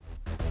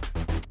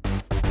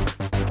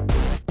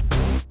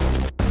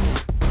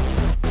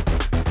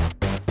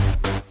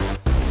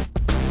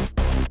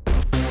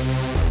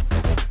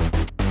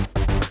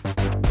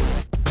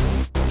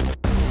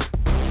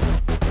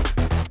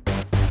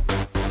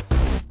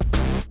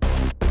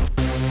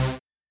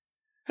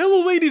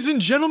ladies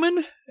and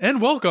gentlemen, and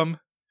welcome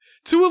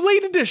to a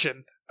late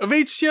edition of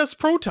HCS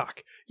Pro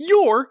Talk,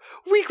 your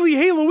weekly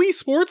Halo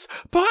Esports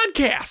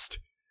podcast.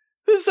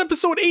 This is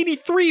episode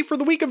 83 for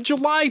the week of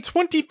July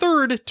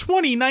 23rd,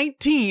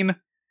 2019.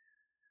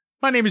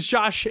 My name is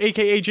Josh,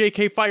 aka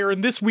JK Fire,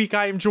 and this week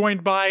I am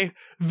joined by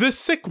the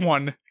sick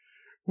one,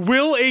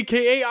 Will,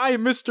 aka I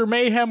am Mr.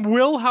 Mayhem.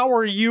 Will, how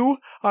are you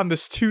on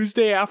this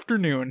Tuesday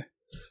afternoon?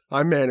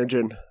 I'm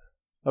managing.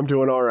 I'm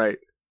doing all right.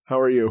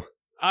 How are you?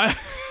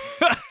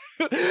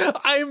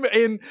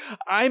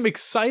 I'm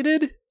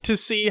excited to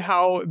see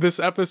how this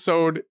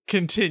episode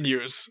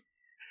continues.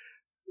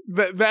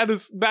 That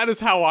is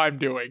how I'm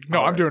doing. No,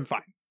 all right. I'm doing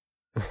fine.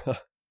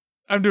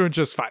 I'm doing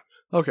just fine.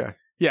 Okay.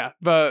 Yeah,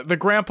 the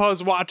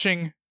grandpa's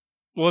watching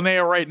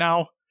Linnea right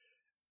now.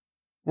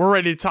 We're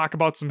ready to talk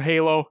about some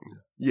Halo.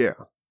 Yeah.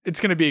 It's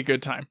going to be a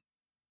good time.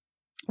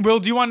 Will,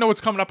 do you want to know what's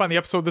coming up on the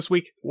episode this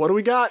week? What do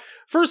we got?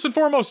 First and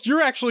foremost,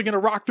 you're actually going to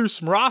rock through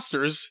some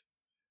rosters.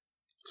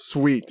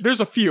 Sweet.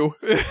 There's a few.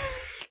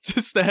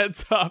 Just a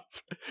heads up.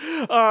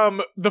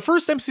 The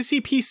first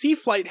MCC PC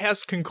flight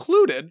has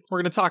concluded.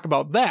 We're going to talk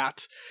about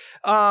that.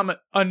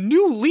 A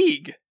new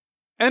league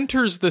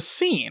enters the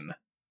scene.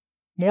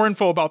 More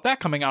info about that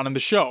coming on in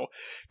the show.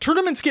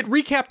 Tournaments get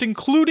recapped,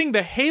 including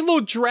the Halo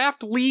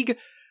Draft League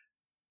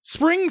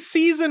Spring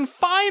Season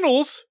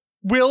Finals.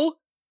 Will,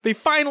 they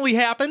finally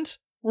happened.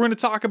 We're going to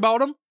talk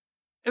about them.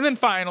 And then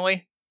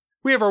finally,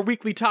 we have our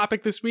weekly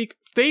topic this week,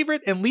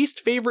 favorite and least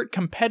favorite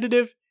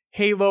competitive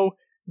Halo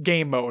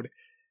game mode.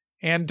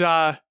 And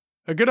a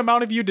good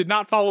amount of you did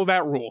not follow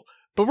that rule.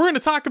 But we're going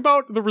to talk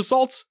about the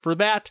results for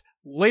that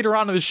later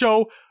on in the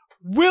show.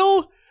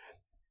 Will,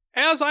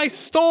 as I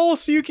stall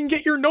so you can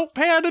get your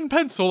notepad and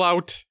pencil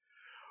out,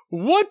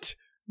 what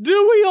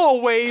do we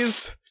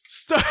always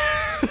start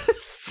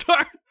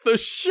the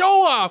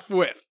show off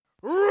with?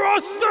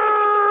 Roster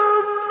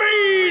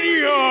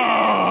Mania!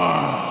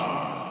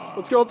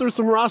 Let's go through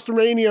some Roster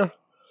Mania.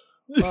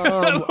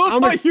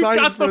 I'm excited you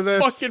got for the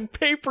this. Fucking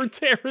paper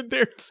tear in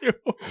there too.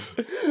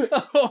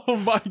 Oh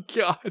my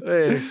god.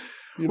 Hey,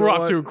 we're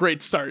off to a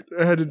great start.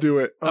 I had to do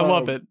it. I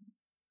love it.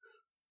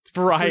 It's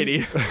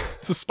variety.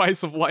 It's a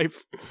spice of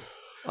life.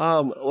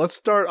 Let's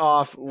start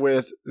off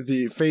with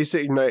the Face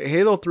It Ignite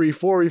Halo 3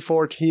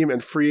 4v4 team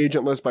and free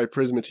agent list by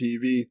Prisma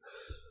TV.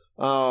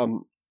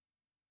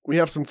 We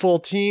have some full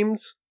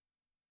teams,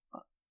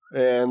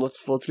 and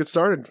let's get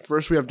started.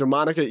 First, we have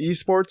Demonica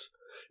Esports.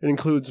 It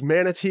includes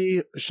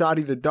Manatee,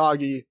 Shoddy the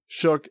Doggy,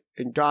 Shook,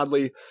 and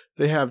Godly.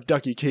 They have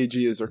Ducky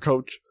KG as their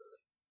coach.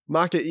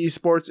 Maka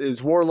Esports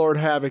is Warlord,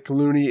 Havoc,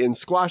 Looney, and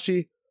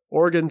Squashy.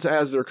 Organs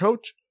as their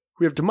coach.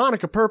 We have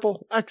Demonica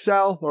Purple,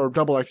 XL, or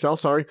Double XL,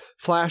 sorry.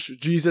 Flash,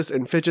 Jesus,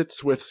 and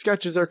Fidgets with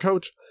Sketch as their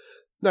coach.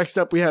 Next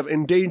up, we have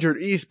Endangered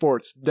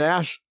Esports,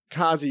 Dash,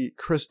 Kazi,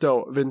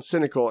 Christo,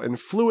 Vincinical, and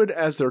Fluid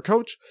as their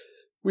coach.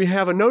 We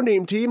have a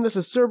no-name team. This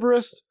is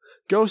Cerberus,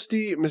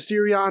 Ghosty,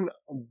 Mysterion,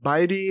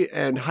 Bitey,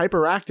 and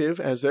Hyperactive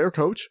as their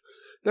coach.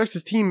 Next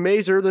is Team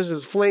Mazer. This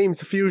is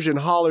Flames, Fusion,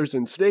 Hollers,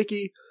 and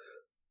Snaky.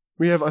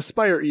 We have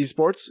Aspire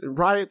Esports,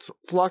 Riots,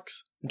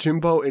 Flux,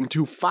 Jimbo, and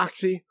 2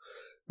 Foxy.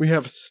 We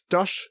have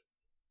Stush.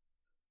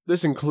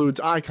 This includes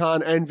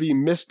Icon, Envy,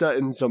 Mista,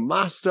 and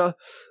Zamasta.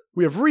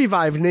 We have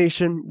Revive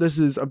Nation. This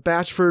is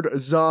Batchford,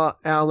 Za,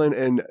 Allen,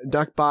 and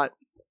Duckbot.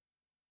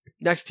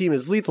 Next team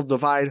is Lethal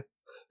Divide.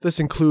 This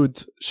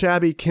includes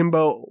Shabby,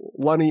 Kimbo,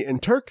 Lunny,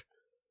 and Turk.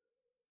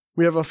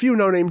 We have a few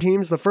no-name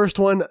teams. The first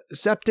one,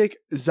 Septic,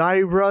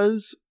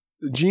 Zyraz,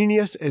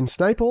 Genius, and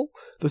Sniple.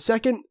 The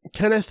second,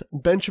 Kenneth,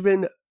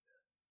 Benjamin,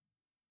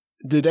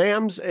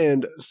 Didams,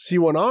 and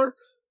C1R.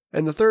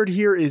 And the third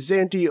here is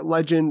Zanti,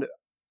 Legend,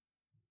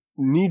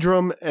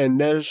 Nidrum, and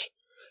Nej.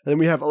 And then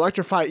we have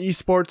Electrify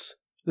Esports.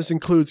 This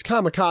includes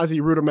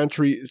Kamikaze,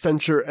 Rudimentary,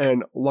 Censure,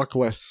 and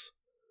Luckless.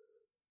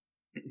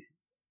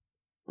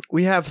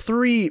 We have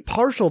 3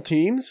 partial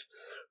teams.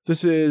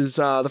 This is,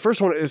 the first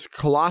one is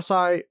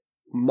Colossi,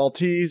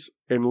 Maltese,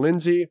 and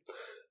Lindsay.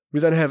 We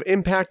then have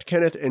Impact,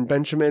 Kenneth, and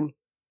Benjamin.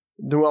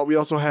 Then we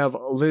also have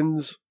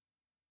Linz,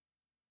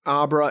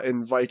 Abra,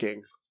 and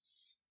Viking.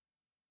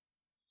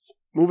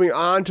 Moving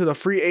on to the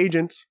free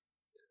agents.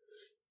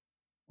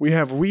 We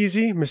have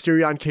Wheezy,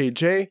 Mysterion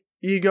KJ,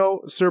 Ego,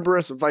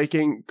 Cerberus,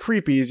 Viking,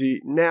 Creepeasy,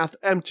 Nath,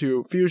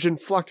 M2, Fusion,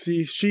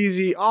 Fluxy,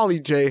 Sheezy,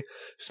 Ollie J,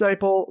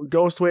 Sniple,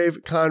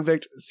 Ghostwave,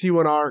 Convict,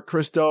 C1R,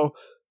 Christo,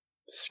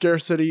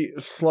 Scarcity,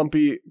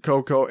 Slumpy,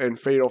 Coco, and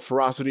Fatal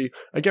Ferocity.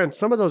 Again,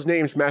 some of those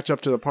names match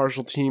up to the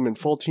partial team and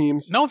full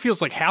teams. No, it feels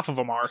like half of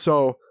them are.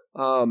 So,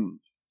 I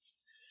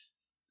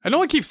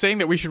know I keep saying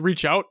that we should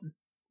reach out.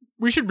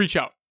 We should reach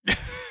out.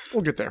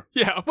 We'll get there.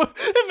 Yeah,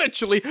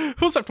 eventually. We'll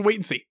just have to wait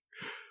and see.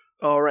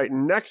 All right,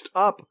 next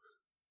up,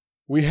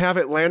 we have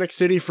Atlantic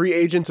City free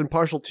agents and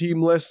partial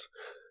team lists.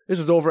 This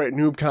is over at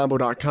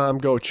noobcombo.com.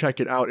 Go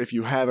check it out if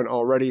you haven't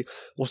already.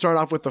 We'll start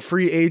off with the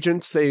free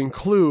agents. They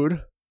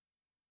include...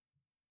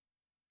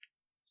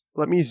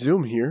 Let me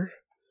zoom here.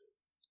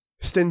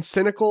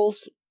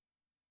 Stinsicles.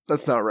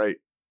 That's not right.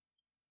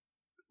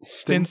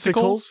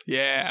 Stinsicles?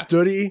 Yeah.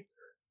 Studi,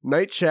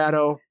 Night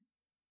Shadow,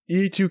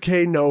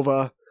 E2K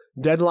Nova,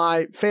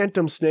 Deadlight,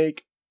 Phantom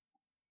Snake,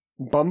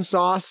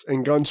 Bumsauce,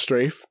 and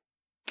Gunstrafe.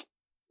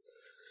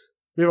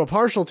 We have a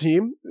partial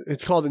team.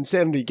 It's called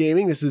Insanity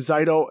Gaming. This is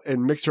Zyto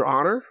and Mixer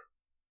Honor.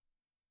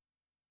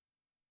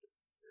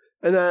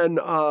 And then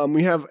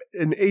we have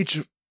an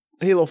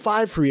Halo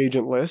 5 free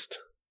agent list.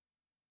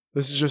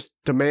 This is just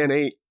Demand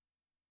 8.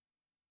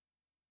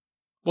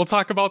 We'll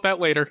talk about that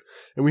later.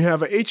 And we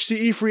have a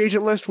HCE free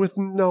agent list with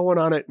no one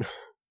on it.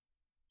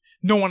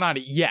 No one on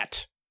it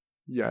yet.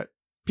 Yet.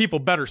 People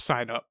better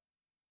sign up.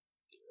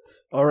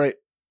 All right.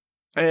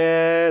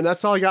 And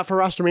that's all I got for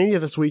Rostermania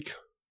this week.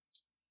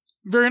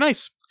 Very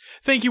nice.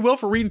 Thank you, Will,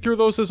 for reading through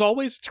those as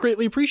always. It's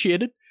greatly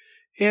appreciated.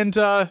 And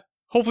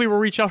hopefully we'll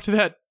reach out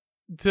to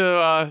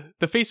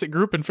the Face It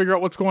group and figure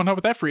out what's going on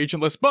with that free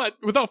agent list. But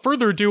without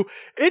further ado,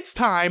 it's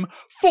time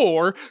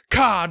for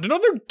COD,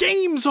 another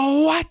Games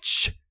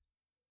Watch.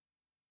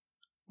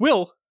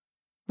 Will,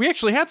 we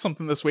actually had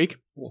something this week.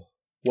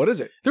 What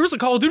is it? There was a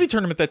Call of Duty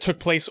tournament that took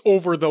place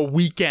over the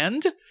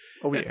weekend.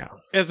 Oh, yeah.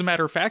 As a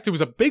matter of fact, it was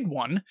a big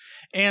one.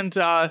 And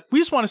we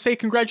just want to say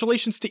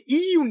congratulations to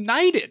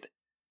E-United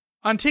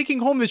on taking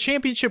home the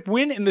championship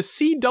win in the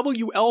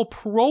CWL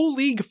Pro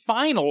League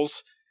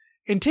Finals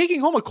and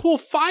taking home a cool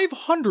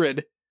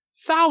 $500,000.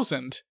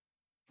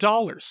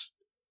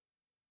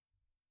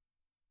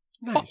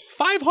 Nice.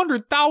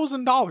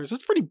 $500,000.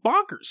 That's pretty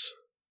bonkers.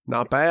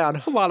 Not bad.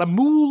 That's a lot of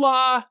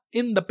moolah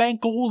in the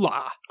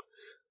bankola.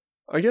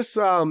 I guess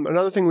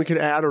another thing we could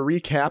add, a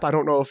recap. I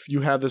don't know if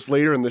you have this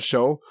later in the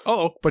show.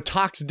 Oh, but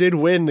Tox did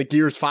win the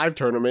Gears 5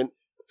 tournament.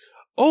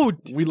 Oh,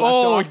 we left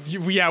off.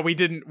 Yeah, we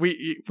didn't.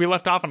 We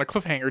left off on a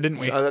cliffhanger, didn't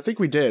we? I think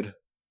we did.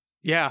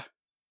 Yeah.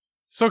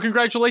 So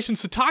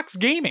congratulations to Tox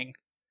Gaming,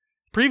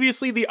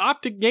 previously the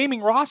Optic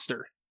Gaming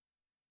roster,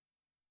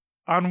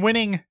 on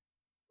winning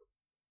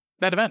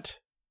that event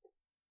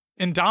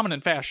in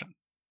dominant fashion.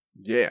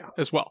 Yeah.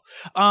 As well.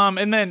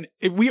 And then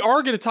we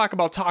are going to talk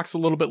about Tox a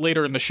little bit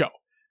later in the show.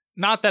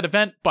 Not that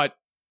event, but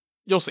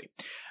you'll see.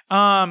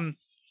 And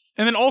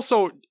then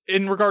also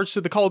in regards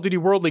to the Call of Duty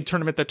World League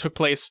tournament that took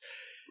place,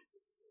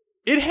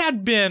 it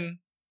had been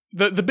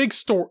the big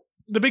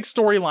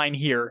storyline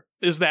here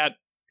is that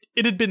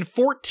it had been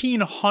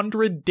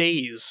 1,400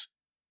 days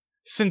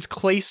since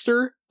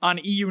Clayster on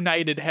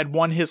E-United had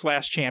won his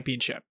last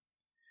championship.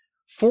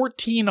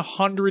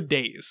 1,400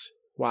 days.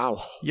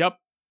 Wow. Yep.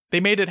 They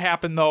made it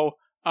happen, though.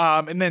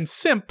 And then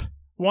Simp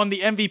won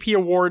the MVP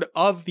award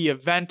of the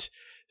event.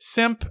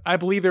 Simp, I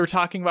believe they were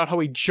talking about how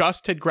he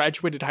just had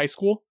graduated high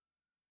school.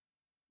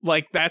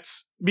 Like,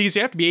 that's because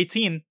you have to be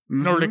 18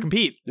 in order to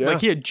compete. Yeah. Like,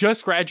 he had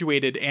just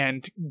graduated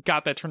and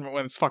got that tournament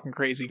win. It's fucking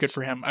crazy. Good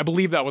for him. I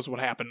believe that was what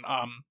happened.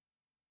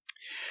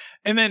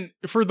 And then,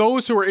 for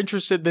those who are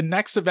interested, the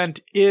next event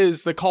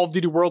is the Call of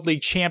Duty World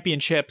League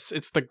Championships.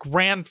 It's the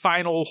grand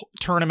final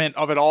tournament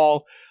of it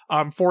all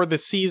for the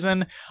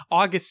season.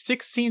 August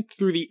 16th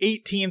through the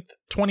 18th,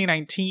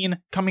 2019,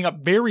 coming up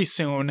very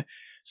soon.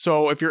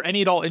 So if you're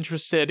any at all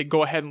interested,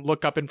 go ahead and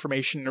look up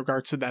information in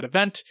regards to that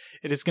event.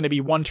 It is going to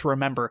be one to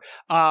remember.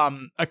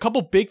 A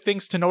couple big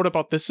things to note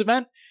about this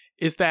event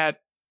is that,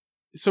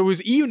 so it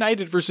was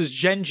E-United versus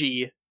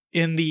Gen.G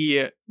in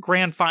the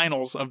grand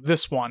finals of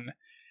this one.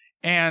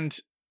 And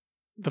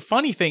the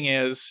funny thing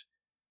is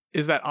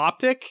that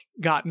Optic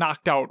got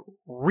knocked out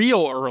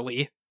real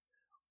early.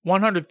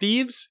 100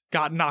 Thieves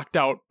got knocked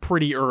out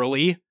pretty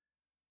early.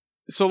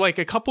 So like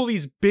a couple of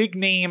these big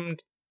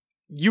named,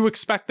 you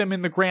expect them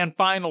in the grand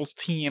finals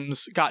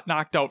teams got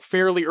knocked out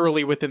fairly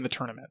early within the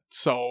tournament.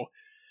 So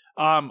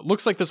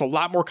looks like there's a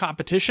lot more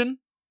competition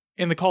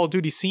in the Call of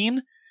Duty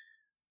scene.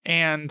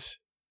 And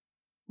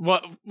we'll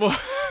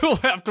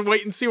have to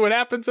wait and see what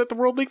happens at the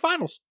World League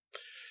Finals.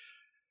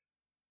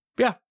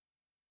 Yeah,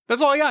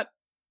 that's all I got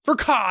for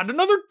COD,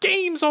 another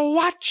Games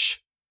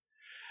Watch.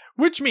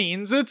 Which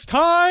means it's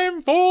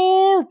time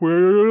for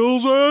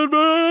Will's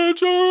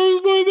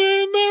Adventures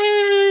Within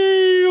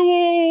the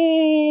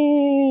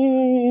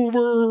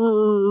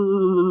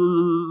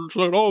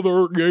Haloverse and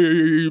other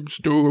games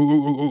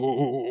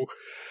too.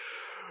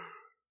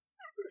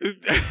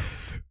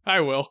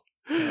 I will.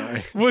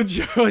 Right.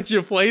 What'd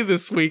you play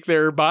this week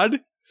there,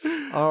 bud?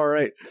 All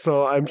right.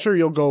 So I'm sure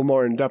you'll go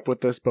more in depth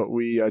with this, but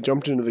we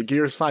jumped into the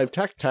Gears 5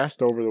 tech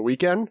test over the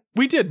weekend.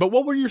 We did, but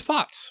what were your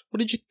thoughts? What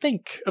did you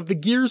think of the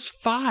Gears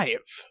 5? It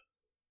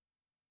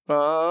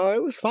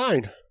was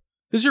fine.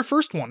 This is your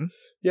first one.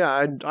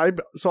 Yeah,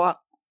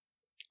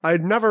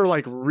 I'd never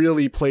like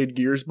really played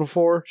Gears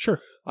before.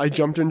 Sure. I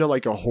jumped into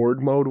like a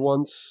horde mode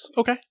once.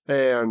 Okay.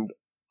 And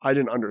I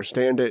didn't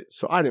understand it,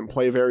 so I didn't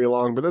play very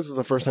long, but this is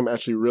the first time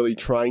actually really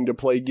trying to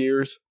play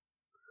Gears.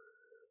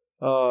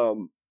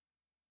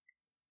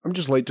 I'm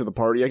just late to the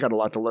party. I got a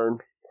lot to learn.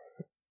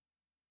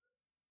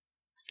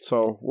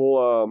 So,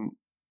 we'll,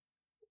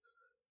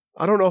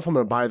 I don't know if I'm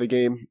going to buy the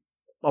game.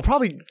 I'll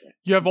probably...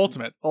 You have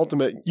Ultimate.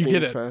 You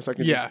get it. Fast. I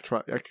can Yeah. just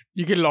try.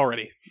 You get it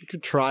already. You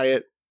could try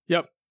it.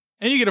 Yep.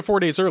 And you get it 4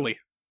 days early.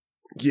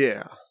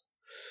 Yeah.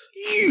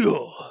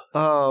 Yeah.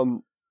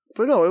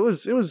 But no, it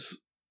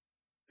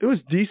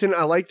was decent.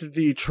 I liked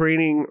the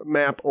training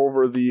map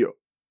over the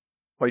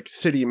like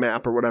city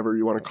map or whatever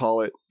you want to call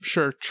it.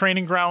 Sure.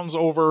 Training grounds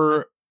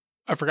over,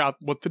 I forgot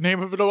what the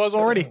name of it was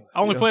already.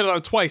 I only played it on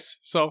it twice,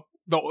 so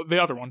the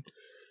other one.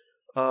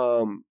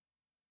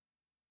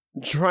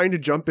 Trying to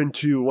jump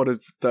into what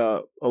is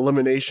the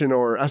elimination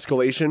or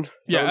escalation?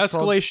 Yeah,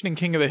 escalation and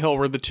King of the Hill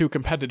were the two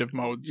competitive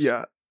modes.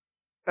 Yeah.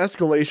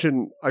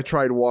 Escalation, I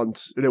tried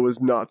once, and it was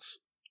nuts.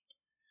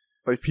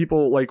 Like,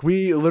 people, like,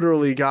 we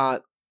literally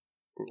got,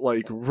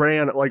 like,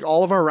 like,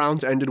 all of our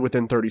rounds ended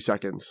within 30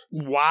 seconds.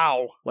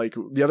 Wow. Like,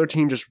 the other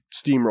team just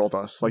steamrolled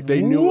us. Like,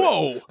 they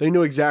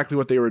knew exactly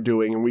what they were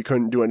doing, and we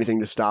couldn't do anything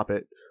to stop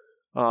it.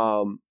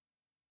 So,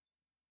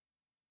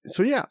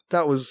 yeah,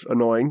 that was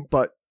annoying,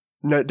 but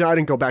I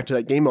didn't go back to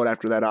that game mode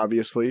after that,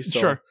 obviously. So,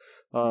 sure.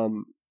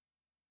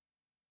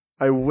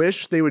 I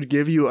wish they would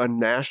give you a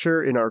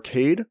Gnasher in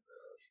arcade,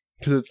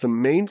 because it's the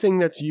main thing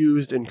that's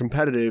used in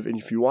competitive, and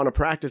if you want to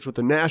practice with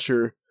the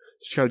Gnasher, you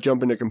just gotta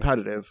jump into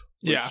competitive,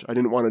 which I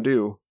didn't want to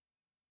do.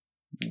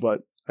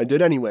 But I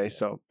did anyway,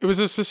 so. It was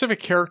a specific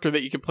character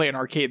that you could play in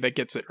arcade that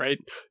gets it, right?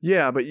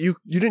 Yeah, but you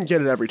didn't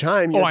get it every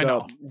time. I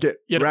know.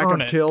 Rack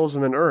up kills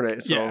and then earn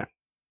it, so.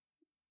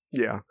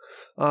 Yeah.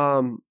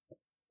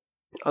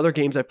 Other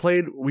games I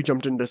played, we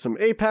jumped into some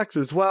Apex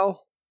as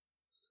well.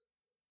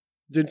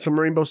 Did some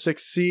Rainbow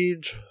Six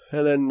Siege,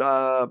 and then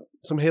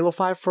some Halo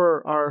 5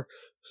 for our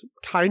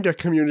kinda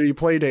community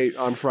playdate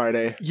on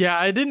Friday. Yeah,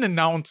 I didn't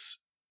announce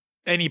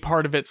any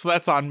part of it, so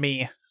that's on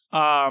me.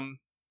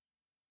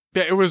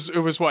 It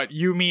was what,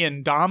 you, me,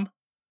 and Dom?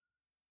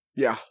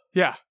 Yeah.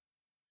 Yeah.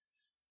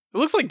 It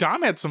looks like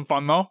Dom had some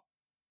fun, though,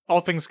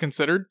 all things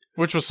considered,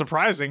 which was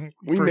surprising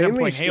for him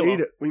playing Halo.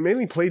 We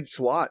mainly played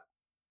SWAT.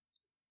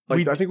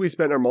 I think we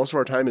spent most of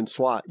our time in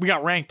SWAT. We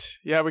got ranked.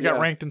 Yeah, we got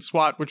ranked in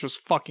SWAT, which was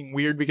fucking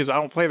weird because I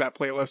don't play that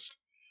playlist.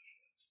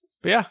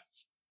 But yeah,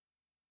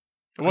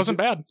 it wasn't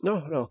bad.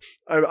 No.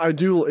 I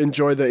do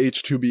enjoy the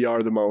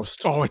H2BR the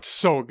most. Oh, it's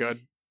so good.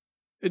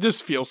 It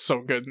just feels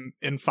so good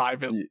in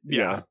 5.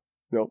 Yeah.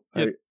 Nope.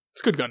 It's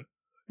a good gun.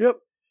 Yep.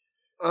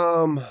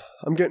 I'm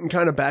getting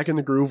kind of back in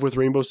the groove with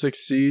Rainbow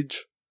Six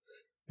Siege.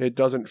 It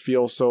doesn't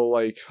feel so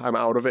like I'm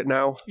out of it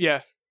now.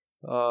 Yeah.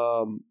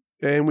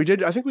 And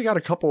I think we got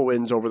a couple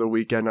wins over the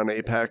weekend on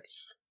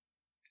Apex.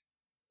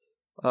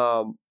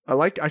 I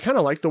kind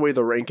of like the way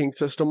the ranking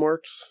system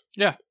works.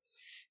 Yeah.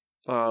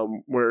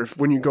 Where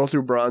when you go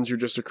through bronze, you're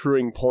just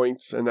accruing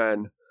points, and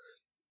then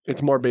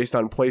it's more based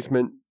on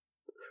placement.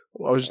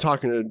 I was just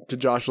talking to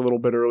Josh a little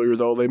bit earlier,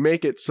 though. They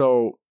make it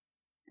so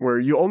where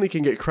you only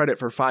can get credit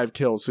for 5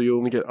 kills, so you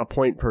only get a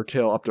point per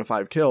kill up to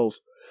 5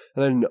 kills.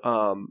 And then,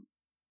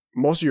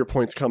 most of your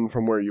points come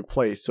from where you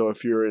place. So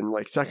if you're in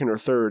like second or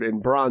third, in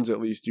bronze at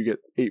least, you get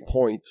 8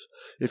 points.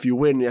 If you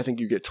win, I think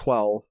you get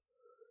 12.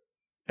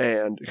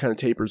 And it kind of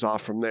tapers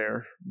off from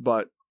there.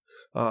 But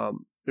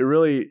you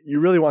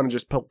really want to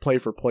just play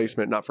for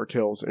placement, not for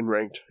kills in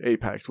ranked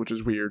Apex, which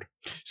is weird.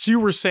 So you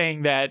were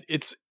saying that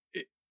it's,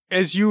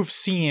 as you've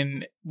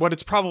seen, what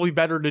it's probably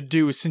better to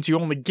do, since you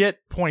only get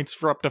points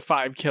for up to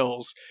 5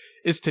 kills,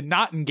 is to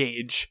not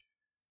engage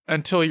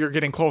until you're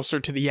getting closer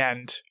to the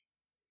end,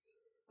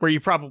 where you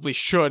probably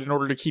should in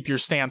order to keep your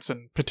stance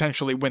and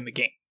potentially win the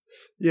game.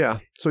 Yeah.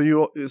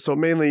 So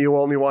mainly you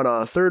only want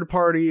a third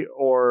party,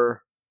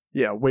 or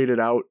wait it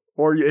out.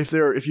 Or if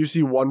you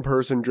see one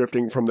person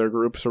drifting from their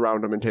group,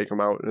 surround them and take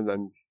them out, and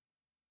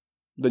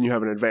then you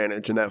have an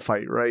advantage in that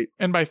fight, right?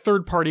 And by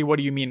third party, what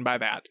do you mean by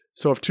that?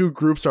 So if 2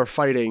 groups are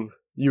fighting,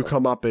 you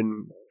come up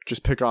and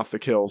just pick off the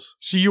kills.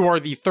 So you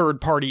are the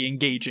third party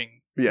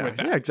engaging with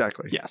that. Yeah,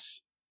 exactly. Yes.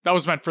 That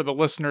was meant for the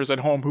listeners at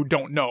home who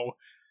don't know,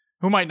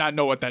 who might not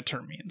know what that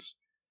term means.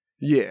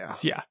 Yeah.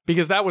 Yeah,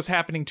 because that was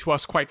happening to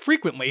us quite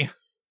frequently.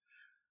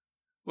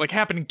 Like,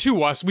 happening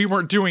to us. We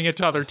weren't doing it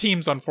to other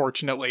teams,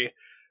 unfortunately.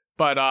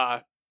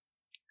 But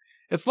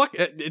it's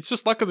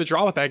just luck of the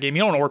draw with that game.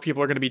 You don't know where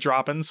people are going to be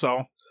dropping,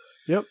 so.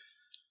 Yep.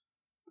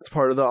 It's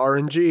part of the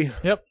RNG.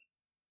 Yep.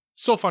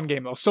 Still a fun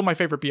game, though. Still my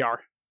favorite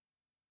BR.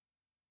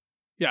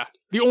 Yeah.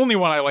 The only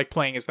one I like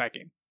playing is that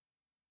game.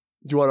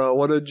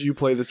 What did you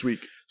play this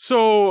week?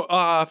 So,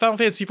 Final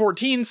Fantasy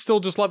XIV,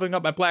 still just leveling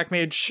up my Black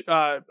Mage.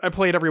 I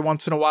play it every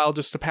once in a while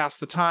just to pass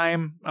the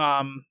time.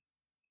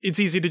 It's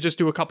easy to just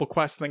do a couple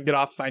quests and then get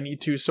off if I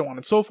need to, so on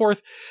and so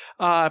forth.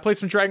 I played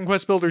some Dragon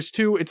Quest Builders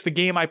 2. It's the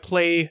game I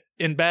play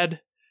in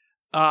bed.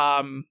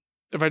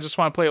 If I just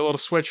want to play a little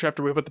Switch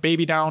after we put the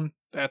baby down,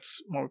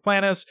 that's what my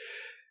plan is.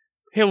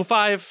 Halo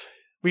 5,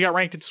 we got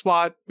ranked at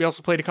SWAT. We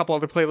also played a couple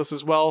other playlists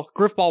as well.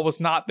 Griffball was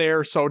not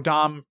there, so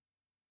Dom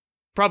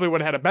probably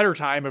would have had a better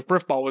time if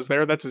Griffball was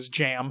there. That's his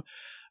jam.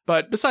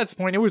 But besides the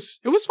point, it was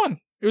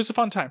fun. It was a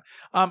fun time.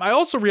 I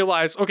also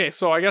realized, okay,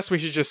 so I guess we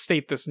should just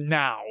state this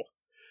now.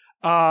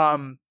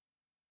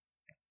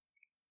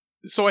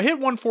 So I hit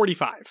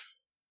 145.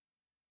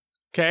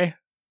 Okay.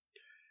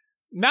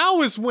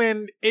 Now is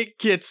when it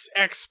gets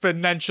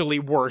exponentially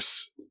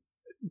worse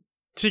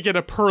to get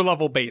a per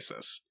level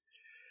basis.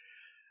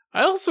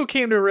 I also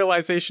came to a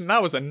realization I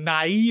was a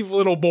naive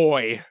little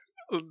boy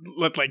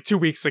like 2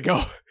 weeks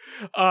ago.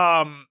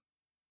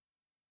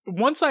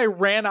 Once I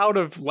ran out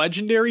of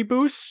legendary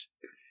boosts,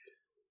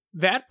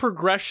 that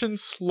progression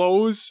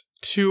slows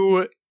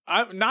to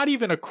not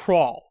even a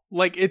crawl.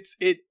 Like it's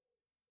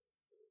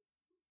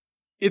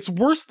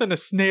worse than a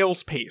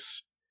snail's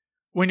pace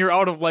when you're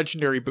out of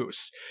legendary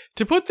boosts.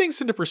 To put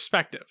things into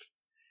perspective,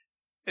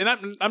 and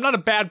I'm not a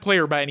bad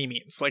player by any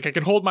means. Like, I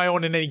can hold my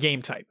own in any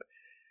game type.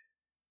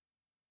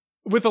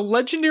 With a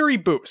legendary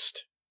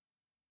boost,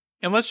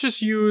 and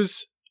let's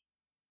use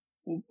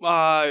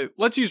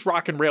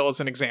Rock and Rail as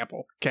an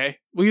example, okay?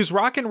 We'll use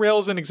Rock and Rail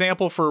as an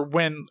example for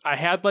when I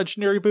had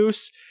legendary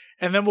boosts,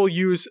 and then we'll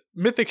use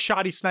Mythic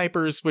Shoddy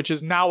Snipers, which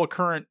is now a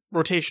current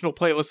rotational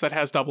playlist that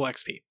has double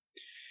XP.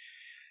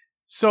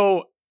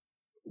 So,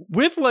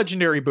 with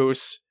legendary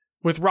boosts,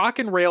 with Rock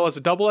and Rail as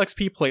a double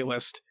XP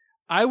playlist,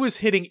 I was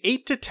hitting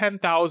 8 to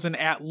 10,000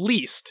 at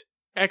least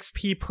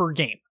XP per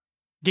game.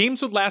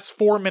 Games would last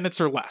 4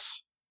 minutes or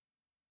less.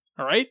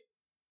 Alright?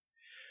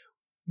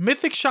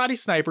 Mythic Shoddy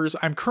Snipers,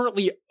 I'm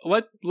currently,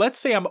 let's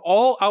say I'm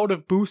all out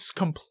of boosts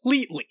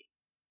completely.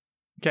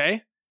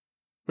 Okay?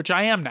 Which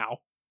I am now.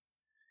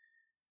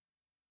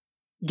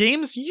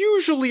 Games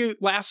usually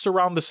last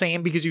around the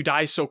same because you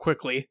die so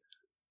quickly.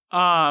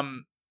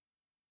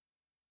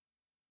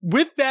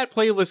 With that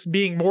playlist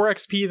being more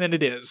XP than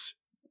it is,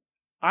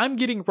 I'm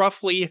getting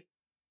roughly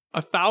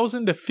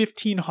 1,000 to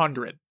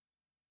 1,500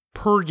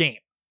 per game.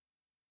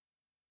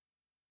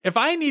 If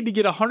I need to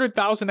get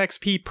 100,000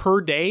 XP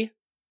per day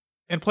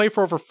and play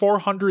for over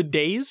 400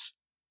 days,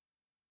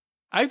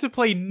 I have to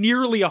play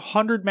nearly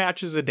 100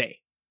 matches a day.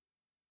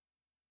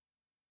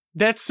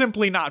 That's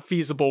simply not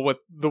feasible with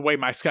the way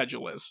my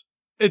schedule is.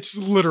 It's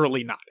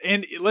literally not.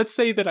 And let's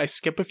say that I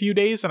skip a few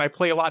days and I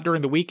play a lot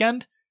during the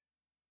weekend.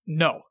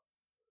 No.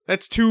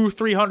 That's 200,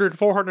 300,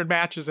 400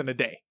 matches in a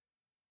day.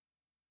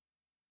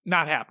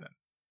 Not happening.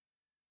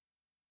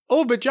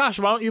 Oh, but Josh,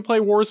 why don't you play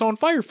Warzone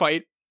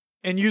Firefight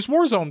and use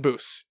Warzone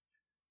boosts?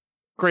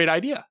 Great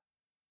idea.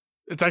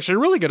 It's actually a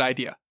really good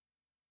idea.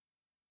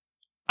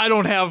 I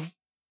don't have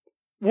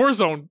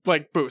Warzone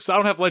boosts. I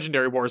don't have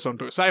legendary Warzone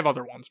boosts. I have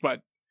other ones,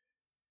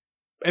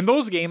 and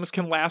those games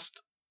can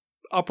last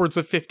upwards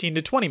of 15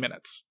 to 20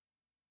 minutes.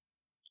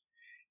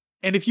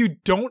 And if you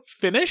do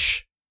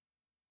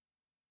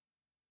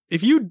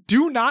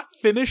not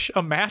finish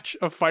a match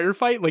of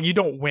Firefight, like you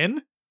don't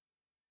win,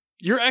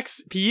 your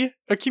XP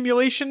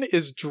accumulation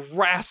is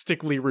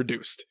drastically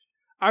reduced.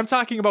 I'm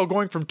talking about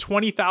going from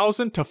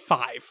 20,000 to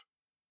 5.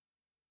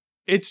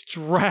 It's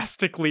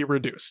drastically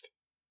reduced.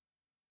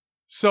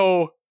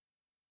 So,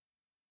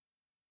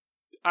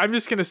 I'm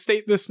just going to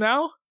state this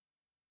now.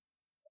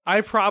 I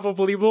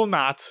probably will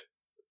not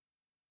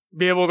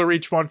be able to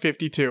reach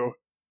 152.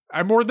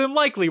 I more than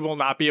likely will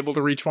not be able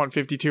to reach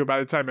 152 by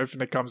the time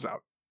Infinite comes out.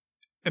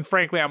 And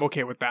frankly, I'm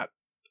okay with that.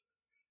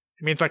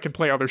 It means I can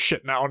play other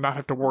shit now and not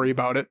have to worry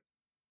about it.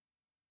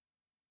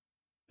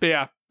 But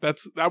yeah,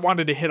 I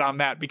wanted to hit on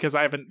that because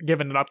I haven't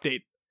given an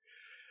update.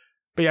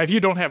 But yeah, if you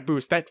don't have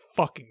boost, that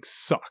fucking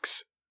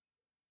sucks.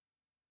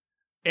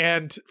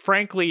 And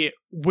frankly,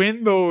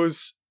 when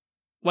those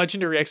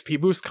legendary XP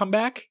boosts come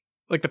back,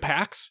 like the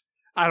packs,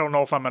 I don't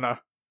know if I'm gonna...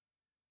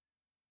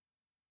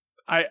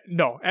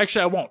 No,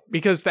 actually I won't,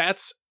 because I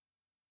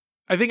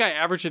think I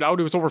averaged it out,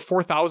 it was over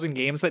 4,000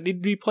 games that need to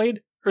be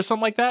played, or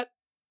something like that.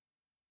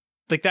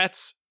 Like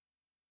that's...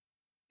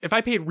 If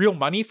I paid real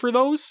money for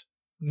those,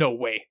 no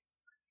way.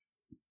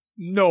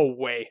 No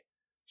way.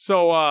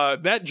 So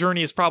that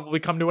journey has probably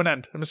come to an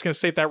end. I'm just going to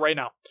state that right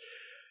now.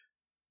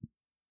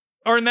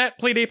 Other than that,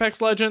 played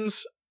Apex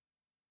Legends.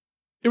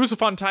 It was a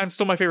fun time.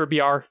 Still my favorite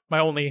BR. My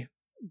only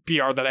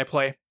BR that I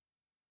play.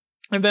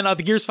 And then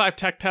the Gears 5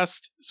 tech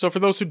test. So for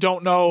those who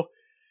don't know,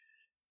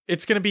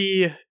 it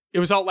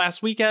was out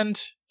last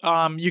weekend.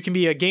 You can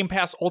be a Game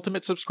Pass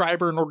Ultimate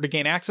subscriber in order to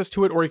gain access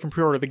to it, or you can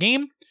pre-order the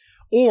game.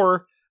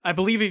 Or, I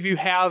believe if you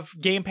have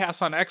Game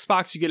Pass on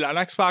Xbox, you get it on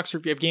Xbox, or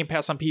if you have Game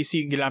Pass on PC,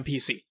 you can get it on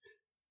PC.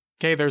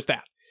 Okay, there's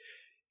that.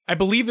 I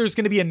believe there's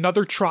going to be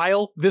another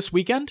trial this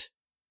weekend.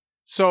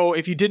 So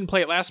if you didn't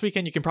play it last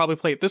weekend, you can probably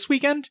play it this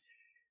weekend.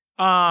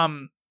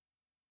 It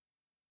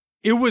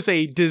was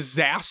a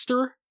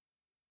disaster,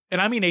 and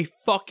I mean a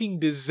fucking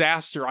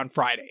disaster on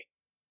Friday.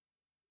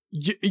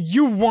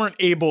 You weren't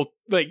able,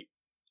 it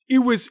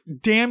was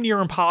damn near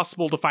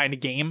impossible to find a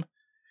game.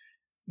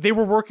 They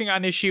were working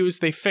on issues.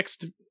 They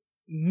fixed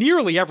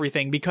nearly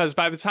everything because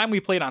by the time we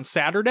played on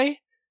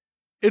Saturday,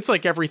 it's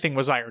like everything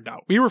was ironed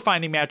out. We were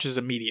finding matches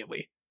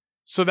immediately.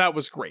 So that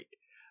was great.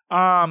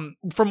 From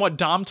what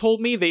Dom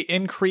told me, they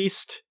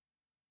increased,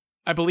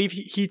 I believe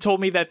he told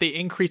me that they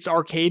increased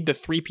arcade to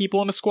 3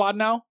 people in a squad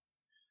now.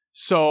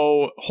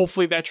 So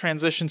hopefully that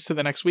transitions to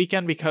the next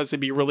weekend because it'd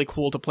be really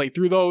cool to play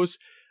through those.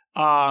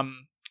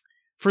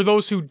 For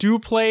those who do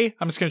play,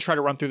 I'm just going to try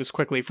to run through this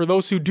quickly. For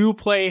those who do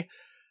play,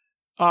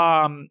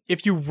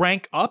 if you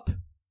rank up,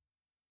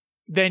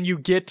 then you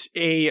get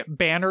a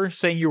banner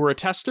saying you were a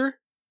tester.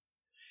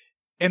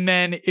 And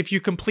then if you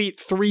complete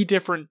 3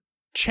 different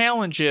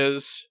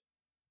challenges,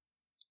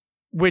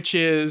 which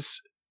is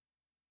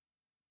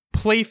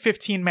play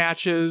 15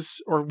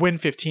 matches or win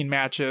 15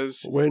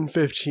 matches. Win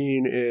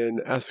 15 in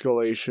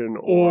escalation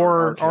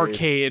or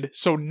arcade.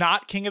 So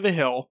not King of the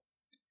Hill.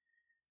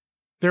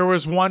 There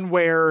was one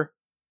where,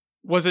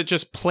 was it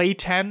just play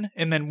 10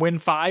 and then win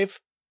 5?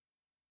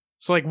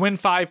 So like win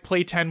 5,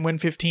 play 10, win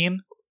 15?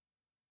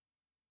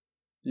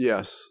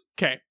 Yes.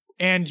 Okay.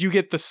 And you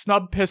get the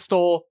Snub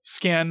Pistol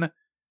skin,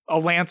 a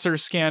Lancer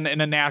skin,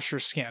 and a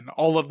Nasher skin.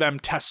 All of them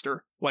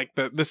tester, like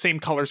the same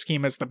color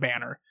scheme as the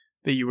banner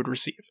that you would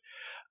receive.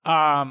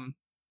 And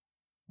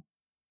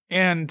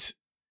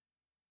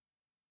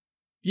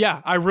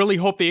yeah, I really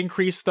hope they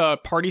increase the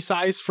party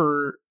size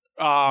for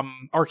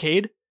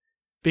arcade,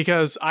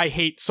 because I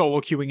hate solo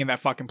queuing in that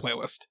fucking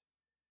playlist.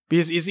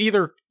 Because it's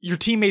either your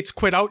teammates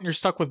quit out and you're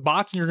stuck with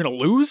bots and you're going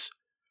to lose,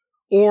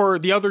 or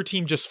the other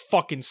team just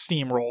fucking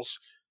steamrolls.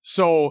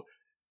 So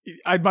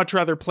I'd much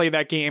rather play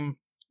that game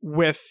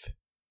with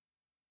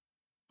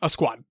a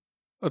squad.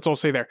 That's all I'll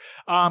say there.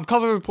 A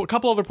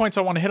couple other points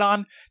I want to hit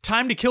on.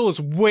 Time to kill is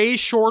way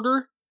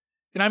shorter,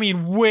 and I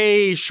mean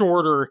way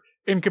shorter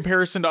in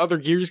comparison to other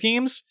Gears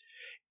games.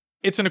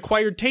 It's an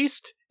acquired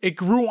taste. It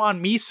grew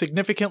on me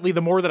significantly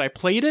the more that I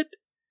played it.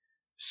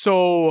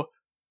 So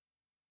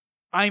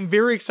I'm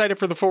very excited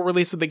for the full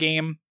release of the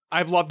game.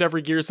 I've loved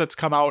every Gears that's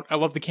come out. I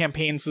love the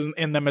campaigns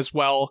in them as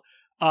well.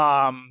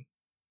 And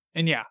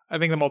yeah, I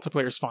think the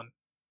multiplayer is fun.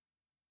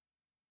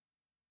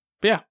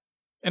 But yeah,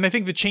 and I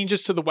think the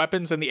changes to the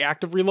weapons and the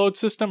active reload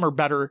system are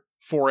better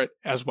for it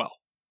as well.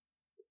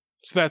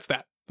 So that's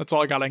that. That's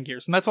all I got on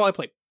Gears, and that's all I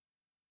played.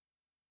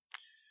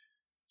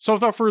 So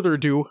without further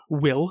ado,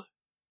 Will,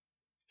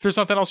 if there's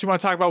nothing else you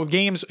want to talk about with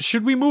games,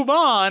 should we move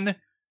on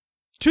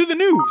to the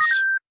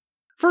news?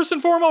 First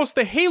and foremost,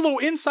 the Halo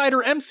Insider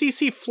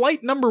MCC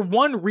Flight number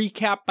 1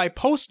 recap by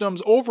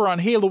Postums over on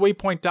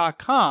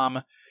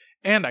HaloWaypoint.com,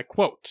 and I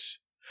quote,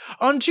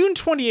 "On June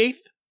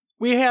 28th,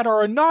 we had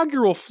our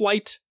inaugural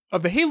flight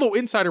of the Halo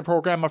Insider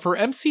program for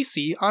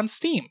MCC on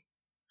Steam.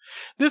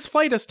 This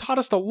flight has taught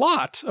us a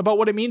lot about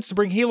what it means to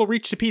bring Halo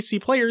Reach to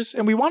PC players,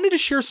 and we wanted to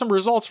share some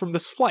results from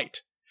this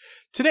flight.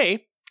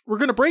 Today, we're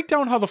going to break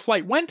down how the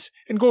flight went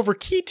and go over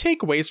key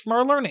takeaways from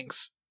our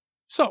learnings.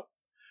 So,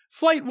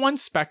 Flight 1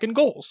 spec and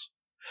goals.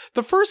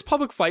 The first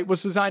public flight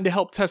was designed to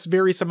help test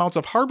various amounts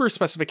of hardware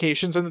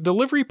specifications and the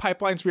delivery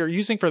pipelines we are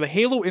using for the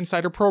Halo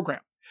Insider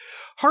program.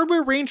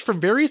 Hardware ranged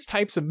from various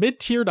types of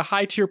mid-tier to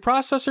high-tier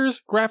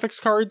processors,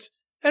 graphics cards,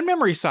 and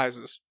memory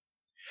sizes.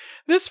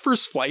 This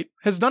first flight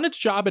has done its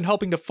job in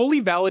helping to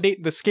fully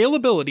validate the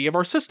scalability of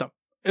our system,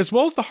 as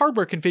well as the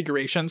hardware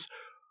configurations.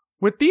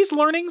 With these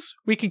learnings,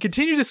 we can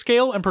continue to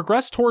scale and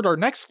progress toward our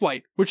next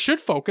flight, which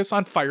should focus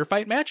on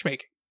firefight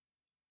matchmaking."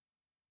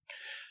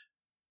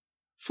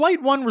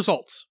 Flight 1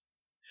 results.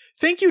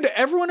 Thank you to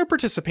everyone who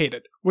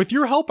participated. With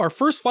your help, our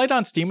first flight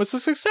on Steam was a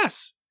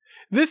success.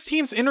 This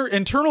team's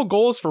internal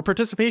goals for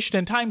participation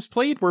and times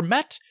played were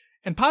met,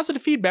 and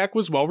positive feedback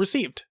was well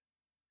received.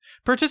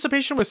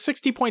 Participation was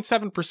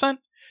 60.7%,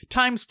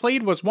 times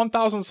played was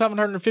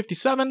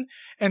 1,757,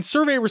 and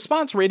survey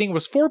response rating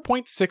was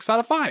 4.6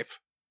 out of 5.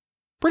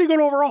 Pretty good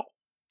overall.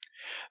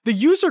 The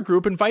user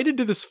group invited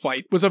to this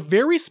flight was a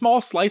very small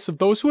slice of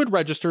those who had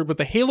registered with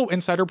the Halo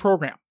Insider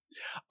program.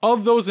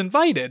 Of those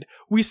invited,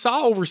 we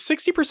saw over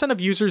 60%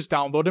 of users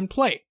download and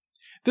play.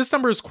 This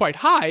number is quite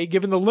high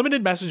given the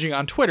limited messaging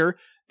on Twitter,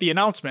 the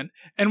announcement,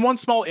 and one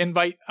small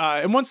invite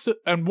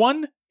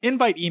one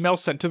invite email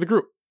sent to the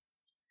group.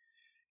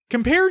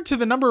 Compared to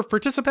the number of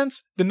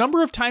participants, the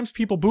number of times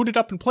people booted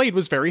up and played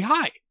was very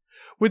high.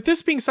 With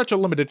this being such a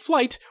limited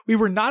flight, we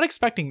were not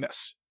expecting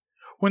this.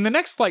 When the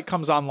next flight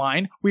comes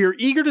online, we are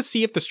eager to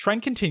see if this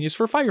trend continues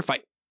for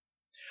Firefight.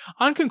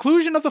 On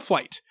conclusion of the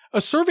flight, a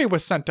survey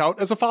was sent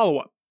out as a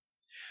follow-up.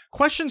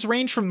 Questions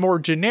range from more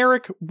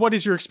generic, "what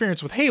is your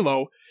experience with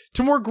Halo?"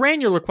 to more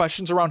granular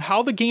questions around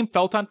how the game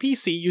felt on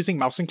PC using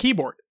mouse and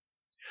keyboard.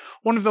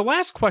 One of the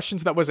last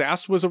questions that was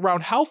asked was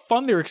around how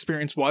fun their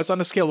experience was on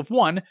a scale of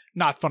 1,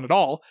 not fun at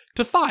all,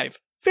 to 5,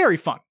 very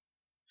fun.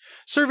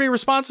 Survey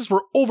responses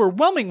were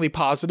overwhelmingly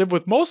positive,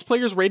 with most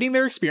players rating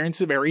their experience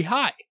very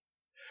high.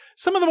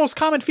 Some of the most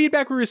common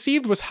feedback we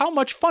received was how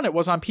much fun it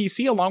was on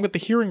PC, along with the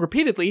hearing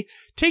repeatedly,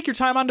 "take your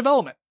time on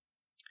development."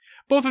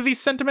 Both of these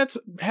sentiments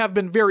have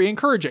been very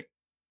encouraging.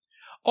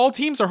 All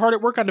teams are hard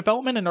at work on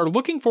development and are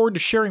looking forward to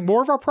sharing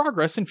more of our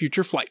progress in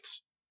future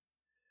flights.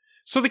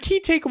 So the key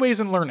takeaways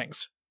and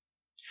learnings.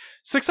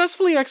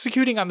 Successfully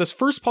executing on this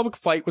first public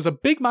flight was a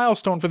big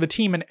milestone for the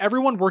team and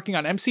everyone working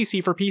on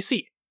MCC for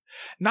PC.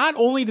 Not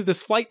only did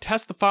this flight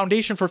test the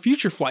foundation for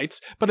future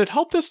flights, but it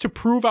helped us to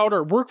prove out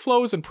our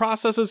workflows and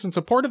processes in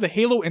support of the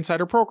Halo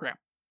Insider program.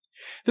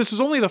 This was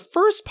only the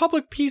first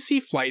public PC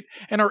flight,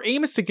 and our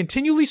aim is to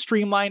continually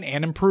streamline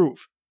and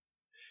improve.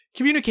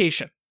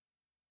 Communication.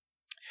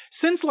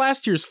 Since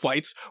last year's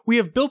flights, we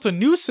have built a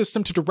new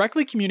system to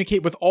directly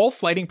communicate with all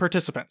flighting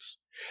participants.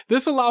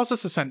 This allows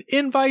us to send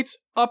invites,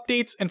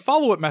 updates, and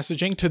follow-up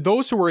messaging to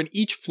those who are in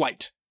each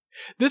flight.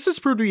 This has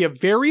proved to be a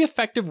very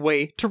effective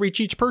way to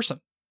reach each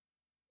person.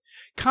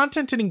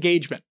 Content and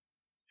engagement.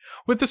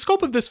 With the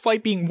scope of this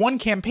flight being one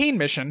campaign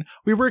mission,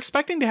 we were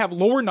expecting to have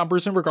lower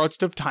numbers in regards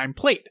to time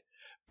played,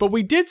 but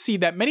we did see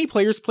that many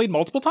players played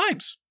multiple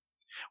times.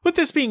 With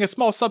this being a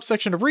small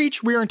subsection of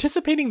Reach, we are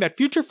anticipating that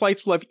future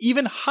flights will have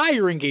even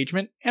higher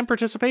engagement and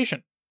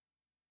participation.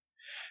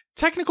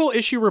 Technical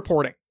issue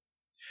reporting.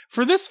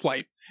 For this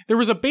flight, there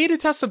was a beta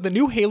test of the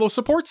new Halo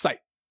support site.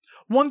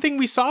 One thing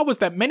we saw was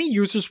that many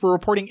users were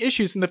reporting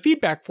issues in the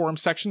feedback forum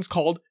sections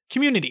called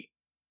Community.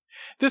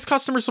 This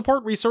customer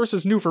support resource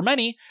is new for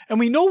many, and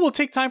we know will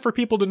take time for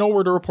people to know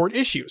where to report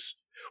issues.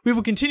 We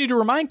will continue to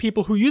remind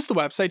people who use the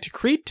website to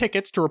create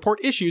tickets to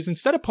report issues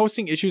instead of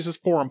posting issues as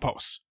forum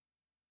posts.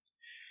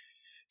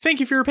 Thank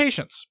you for your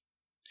patience.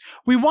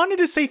 We wanted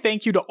to say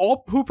thank you to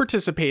all who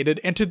participated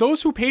and to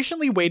those who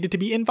patiently waited to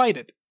be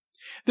invited.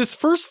 This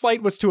first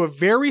flight was to a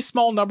very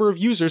small number of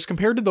users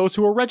compared to those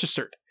who were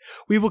registered.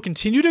 We will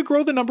continue to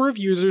grow the number of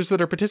users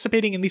that are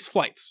participating in these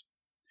flights.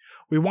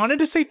 We wanted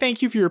to say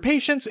thank you for your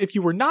patience if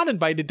you were not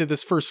invited to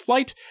this first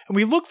flight, and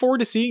we look forward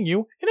to seeing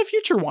you in a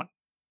future one.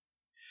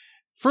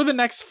 For the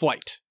next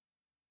flight,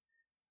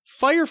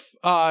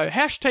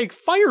 hashtag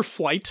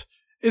Fireflight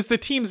is the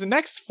team's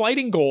next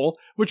flighting goal,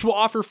 which will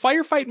offer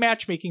firefight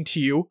matchmaking to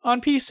you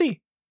on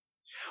PC.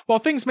 While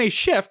things may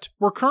shift,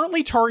 we're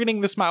currently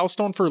targeting this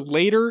milestone for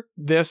later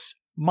this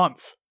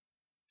month.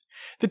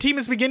 The team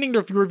is beginning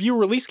to review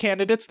release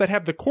candidates that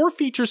have the core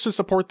features to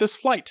support this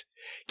flight.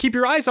 Keep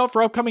your eyes out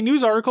for upcoming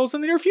news articles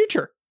in the near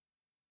future.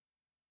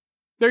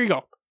 There you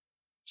go.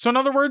 So in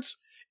other words,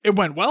 it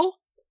went well,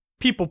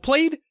 people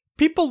played,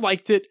 people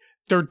liked it,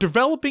 they're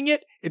developing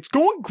it, it's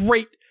going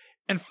great,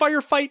 and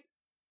Firefight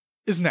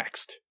is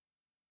next.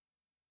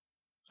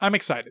 I'm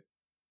excited,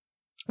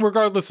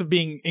 regardless of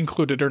being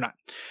included or not.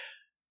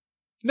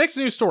 Next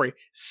news story.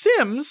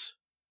 Sims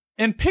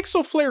and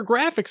Pixel Flare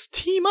Graphics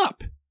team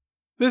up.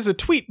 This is a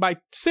tweet by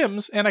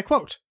Sims, and I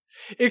quote,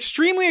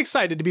 "Extremely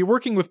excited to be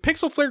working with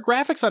Pixel Flare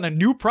Graphics on a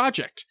new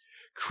project,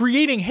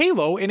 creating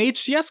Halo and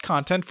HCS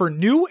content for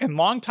new and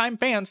longtime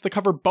fans that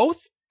cover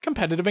both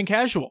competitive and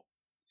casual.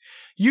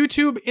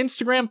 YouTube,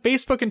 Instagram,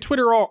 Facebook, and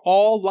Twitter are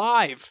all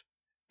live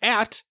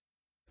at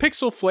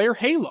Pixel Flare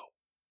Halo.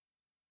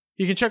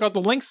 You can check out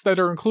the links that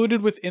are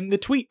included within the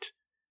tweet.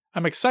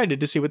 I'm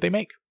excited to see what they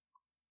make."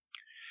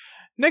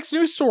 Next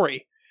news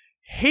story.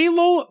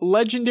 Halo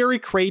Legendary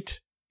Crate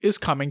is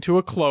coming to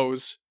a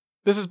close.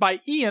 This is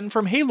by Ian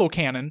from Halo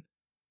Canon.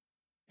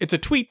 It's a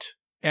tweet,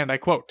 and I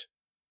quote,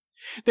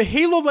 "The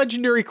Halo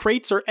Legendary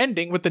Crates are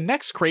ending with the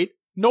next crate,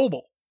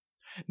 Noble.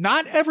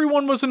 Not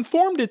everyone was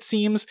informed, it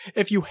seems.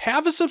 If you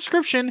have a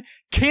subscription,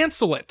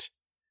 cancel it.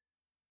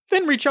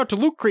 Then reach out to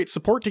Loot Crate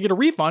support to get a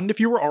refund if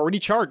you were already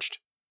charged."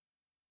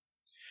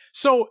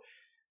 So,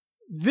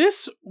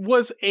 this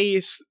is a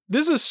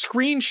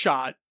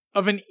screenshot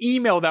of an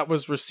email that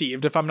was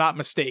received, if I'm not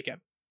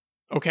mistaken.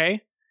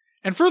 Okay?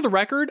 And for the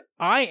record,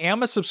 I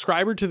am a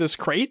subscriber to this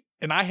crate,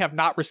 and I have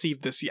not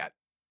received this yet.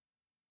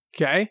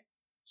 Okay?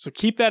 So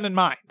keep that in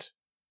mind.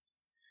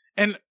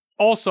 And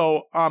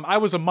also, I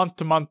was a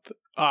month-to-month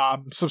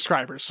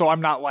subscriber, so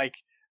I'm not I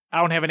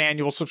don't have an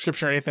annual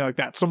subscription or anything like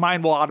that, so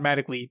mine will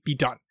automatically be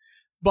done.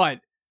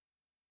 But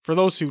for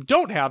those who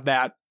don't have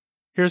that,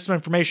 here's some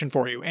information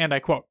for you, and I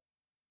quote,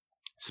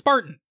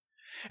 "Spartan.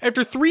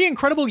 After 3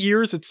 incredible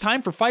years, it's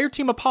time for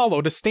Fireteam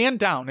Apollo to stand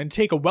down and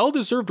take a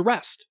well-deserved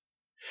rest.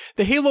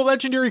 The Halo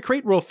Legendary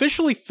Crate will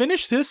officially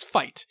finish this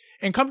fight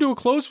and come to a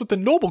close with the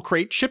Noble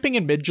Crate shipping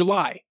in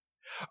mid-July.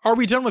 Are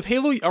we done with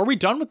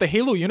the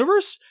Halo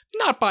universe?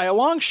 Not by a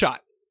long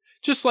shot.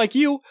 Just like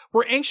you,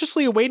 we're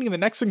anxiously awaiting the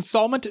next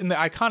installment in the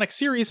iconic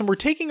series, and we're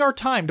taking our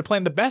time to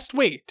plan the best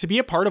way to be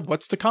a part of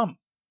what's to come.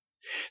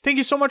 Thank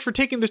you so much for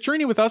taking this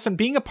journey with us and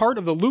being a part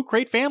of the Loot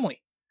Crate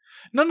family.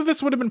 None of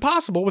this would have been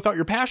possible without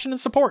your passion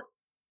and support.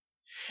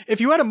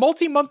 If you had a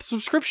multi-month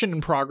subscription in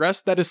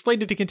progress that is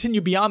slated to continue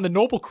beyond the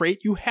Noble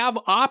Crate, you have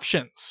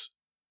options.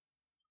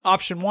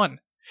 Option 1.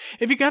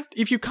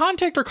 If you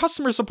contact our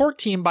customer support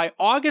team by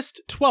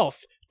August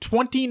 12th,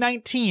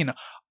 2019,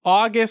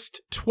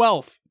 August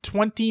 12th,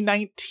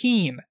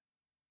 2019,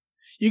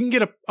 you can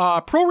get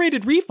a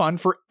prorated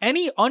refund for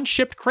any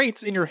unshipped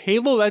crates in your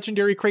Halo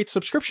Legendary Crate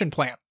subscription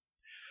plan.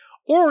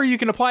 Or you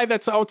can apply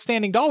that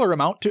outstanding dollar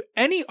amount to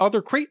any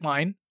other crate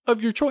line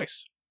of your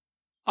choice.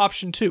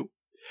 Option 2.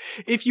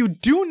 If you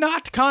do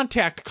not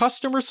contact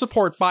customer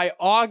support by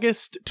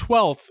August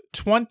 12th,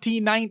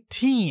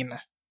 2019,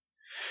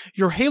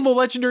 your Halo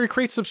Legendary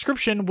Crate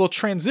subscription will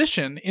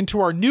transition into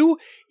our new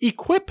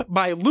Equip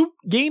by Loot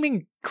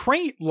Gaming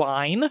Crate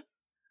line,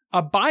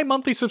 a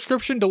bi-monthly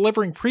subscription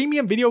delivering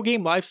premium video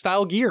game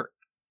lifestyle gear.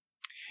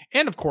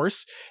 And of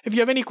course, if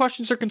you have any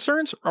questions or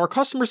concerns, our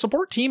customer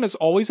support team is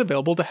always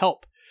available to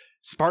help.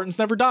 Spartans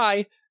never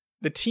die.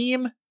 The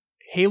team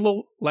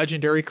Halo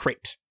Legendary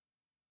Crate.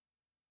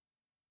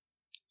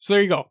 So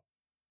there you go.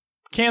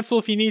 Cancel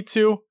if you need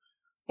to,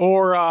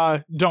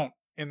 or don't.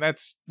 And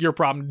that's your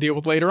problem to deal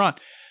with later on.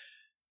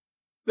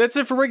 That's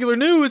it for regular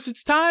news.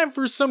 It's time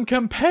for some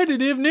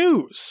competitive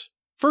news.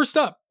 First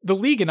up, the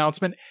league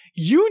announcement.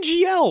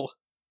 UGL,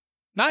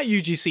 not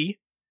UGC,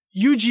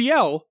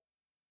 UGL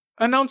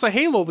announced a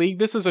Halo League.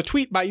 This is a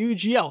tweet by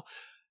UGL.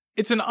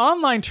 It's an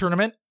online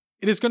tournament.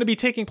 It is going to be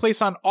taking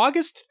place on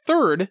August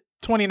 3rd,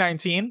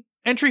 2019,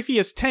 Entry fee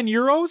is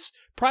 €10.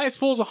 Prize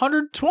pool is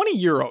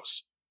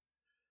 €120.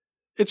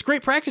 It's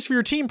great practice for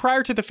your team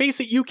prior to the Face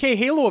It UK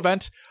Halo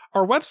event.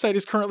 Our website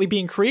is currently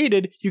being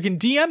created. You can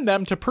DM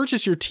them to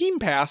purchase your team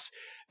pass.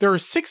 There are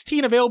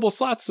 16 available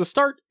slots to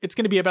start. It's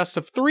going to be a best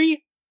of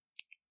 3.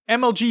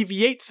 MLG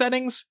V8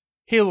 settings.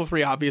 Halo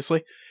 3,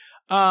 obviously.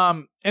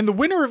 And the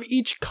winner of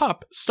each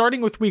cup,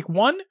 starting with week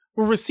 1,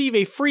 will receive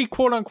a free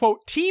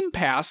quote-unquote team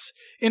pass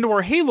into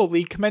our Halo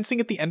League commencing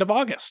at the end of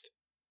August.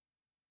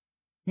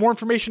 More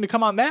information to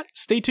come on that.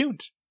 Stay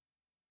tuned.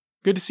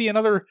 Good to see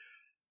another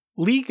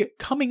league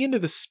coming into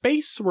the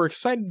space. We're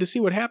excited to see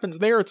what happens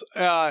there.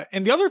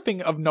 And the other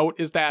thing of note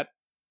is that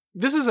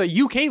this is a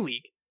UK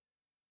league.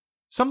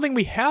 Something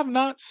we have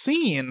not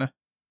seen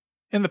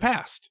in the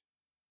past.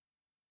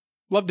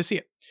 Love to see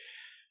it.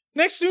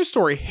 Next news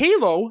story.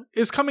 Halo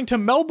is coming to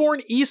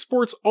Melbourne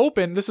Esports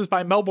Open. This is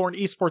by Melbourne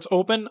Esports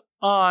Open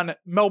on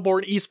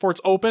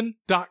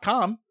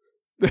melbourneesportsopen.com.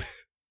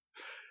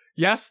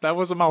 Yes, that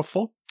was a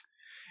mouthful.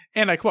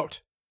 And I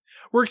quote,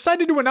 "We're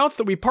excited to announce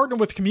that we partner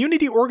with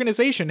community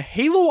organization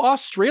Halo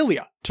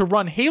Australia to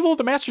run Halo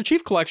the Master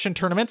Chief Collection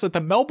tournaments at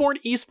the Melbourne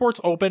Esports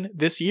Open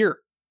this year.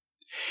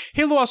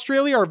 Halo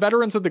Australia are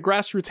veterans of the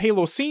grassroots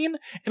Halo scene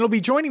and will be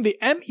joining the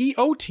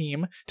MEO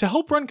team to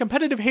help run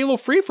competitive Halo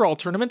free-for-all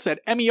tournaments at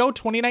MEO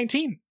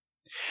 2019.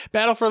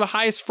 Battle for the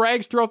highest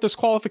frags throughout this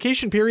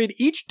qualification period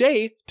each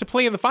day to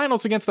play in the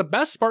finals against the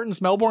best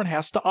Spartans Melbourne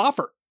has to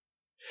offer.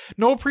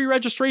 No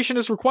pre-registration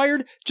is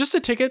required, just a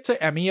ticket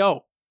to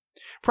MEO.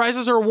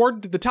 Prizes are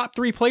awarded to the top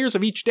 3 players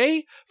of each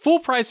day. Full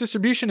prize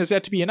distribution is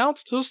yet to be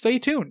announced, so stay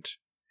tuned."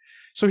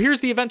 So here's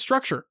the event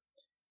structure.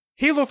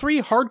 Halo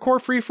 3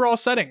 hardcore free-for-all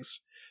settings.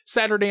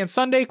 Saturday and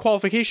Sunday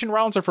qualification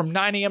rounds are from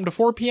 9 a.m. to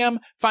 4 p.m.,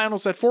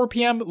 finals at 4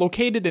 p.m.,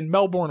 located in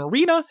Melbourne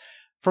Arena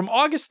from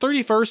August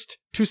 31st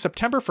to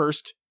September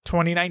 1st,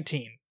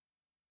 2019.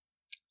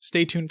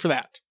 Stay tuned for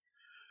that.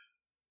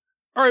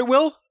 All right,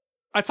 Will,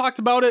 I talked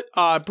about it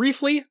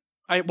briefly.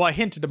 I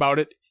hinted about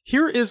it.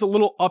 Here is a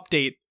little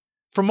update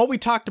from what we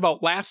talked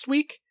about last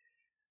week.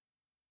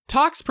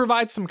 Tox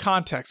provides some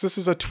context. This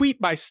is a tweet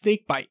by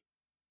Snakebite,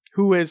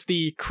 who is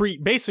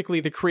basically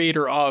the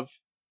creator of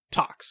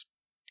Tox.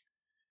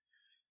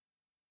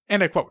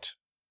 And I quote,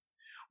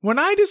 "When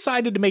I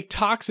decided to make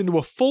Tox into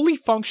a fully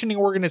functioning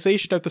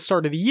organization at the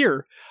start of the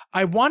year,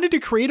 I wanted to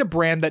create a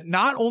brand that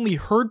not only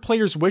heard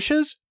players'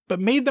 wishes, but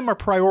made them a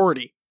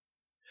priority.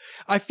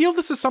 I feel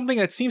this is something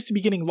that seems to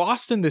be getting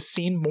lost in this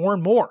scene more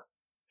and more.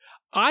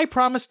 I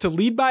promise to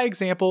lead by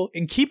example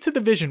and keep to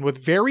the vision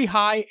with very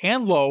high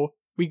and low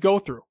we go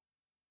through.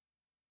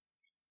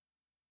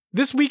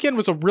 This weekend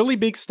was a really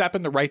big step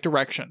in the right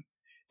direction.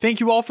 Thank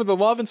you all for the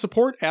love and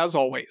support as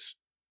always."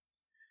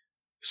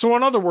 So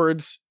in other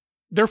words,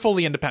 they're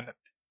fully independent.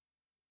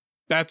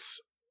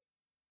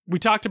 We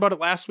talked about it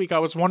last week. I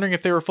was wondering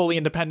if they were fully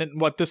independent and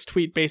what this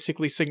tweet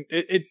basically,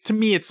 to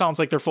me, it sounds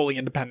like they're fully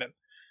independent.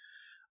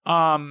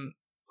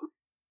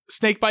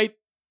 Snakebite,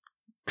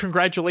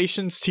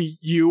 congratulations to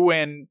you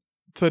and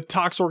to the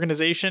Tox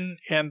organization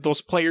and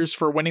those players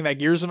for winning that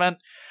Gears event.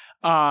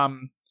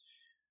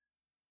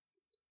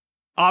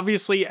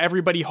 Obviously,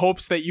 everybody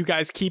hopes that you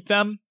guys keep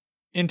them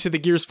into the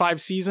Gears 5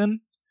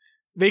 season.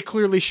 They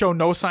clearly show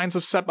no signs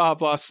of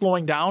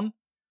slowing down.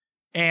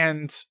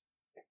 And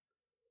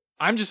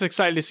I'm just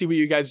excited to see what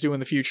you guys do in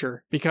the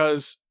future,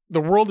 because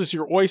the world is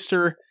your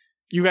oyster.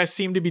 You guys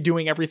seem to be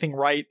doing everything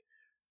right.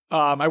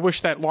 I wish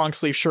that long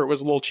sleeve shirt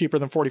was a little cheaper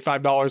than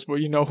 $45, but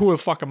who the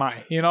fuck am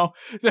I,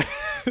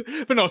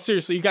 But no,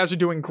 seriously, you guys are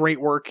doing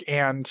great work,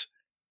 and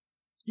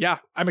yeah,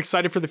 I'm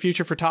excited for the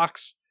future for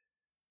Tox.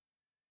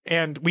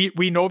 And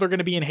we know they're going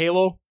to be in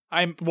Halo.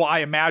 I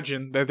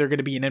imagine that they're going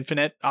to be in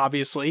Infinite,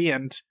 obviously,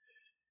 and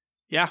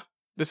yeah,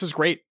 this is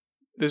great.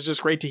 This is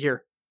just great to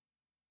hear.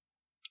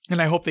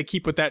 And I hope they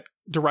keep with that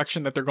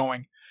direction that they're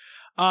going.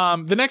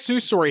 The next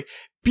news story.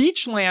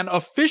 Beachland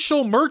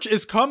official merch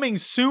is coming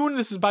soon.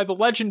 This is by the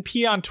Legend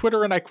P on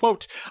Twitter, and I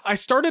quote, "I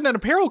started an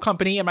apparel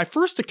company and my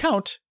first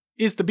account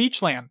is the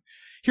Beachland.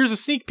 Here's a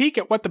sneak peek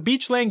at what the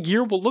Beachland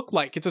gear will look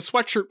like. It's a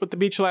sweatshirt with the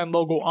Beachland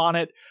logo on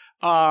it."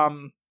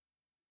 I'm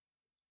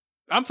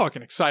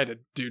fucking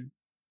excited, dude.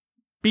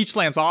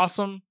 Beachland's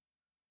awesome.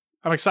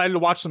 I'm excited to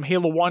watch some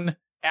Halo 1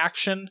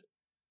 action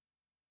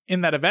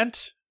in that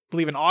event. I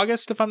believe in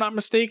August, if I'm not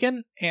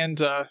mistaken.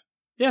 And yeah,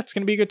 it's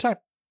going to be a good time.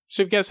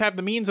 So if you guys have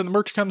the means and the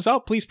merch comes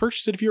out, please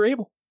purchase it if you're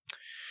able.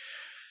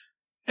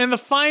 And the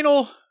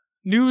final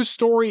news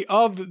story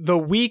of the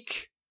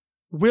week,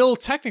 Will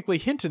technically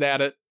hinted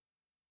at it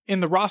in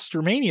the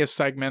Roster Mania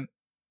segment.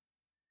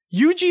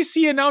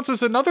 UGC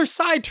announces another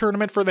side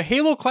tournament for the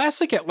Halo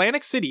Classic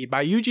Atlantic City.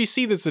 By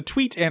UGC, this is a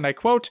tweet, and I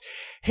quote,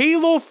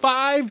 "Halo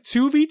 5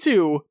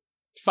 2v2,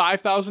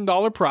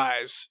 $5,000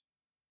 prize."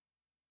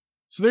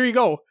 So there you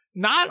go.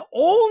 Not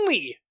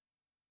only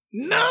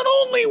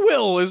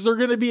Will is there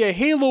going to be a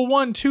Halo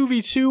 1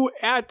 2v2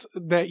 at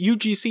the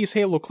UGC's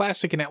Halo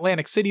Classic in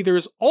Atlantic City,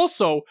 there's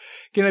also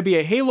going to be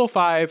a Halo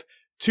 5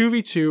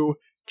 2v2.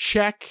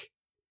 Check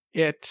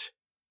it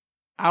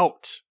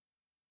out.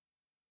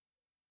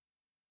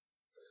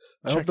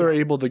 I hope they're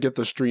able to get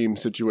the stream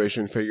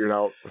situation figured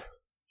out.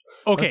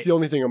 Okay. That's the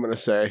only thing I'm going to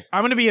say.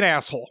 I'm going to be an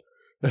asshole.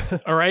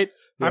 All right?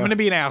 Yeah. I'm going to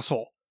be an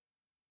asshole.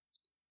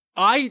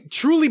 I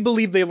truly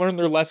believe they learned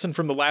their lesson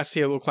from the last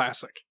Halo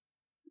Classic.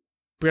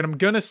 But I'm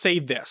going to say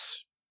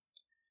this.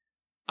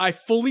 I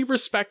fully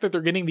respect that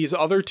they're getting these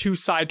other 2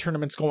 side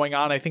tournaments going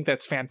on. I think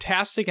that's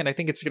fantastic, and I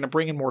think it's going to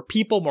bring in more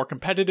people, more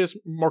competitors,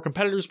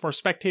 more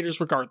spectators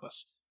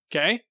regardless.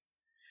 Okay?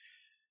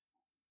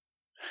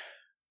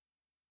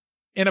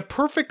 In a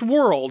perfect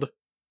world,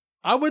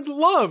 I would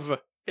love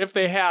if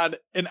they had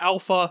an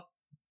Alpha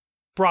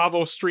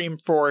Bravo stream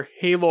for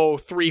Halo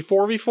 3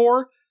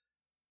 4v4,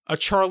 a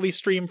Charlie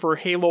stream for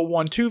Halo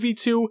 1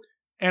 2v2,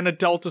 and a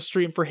Delta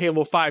stream for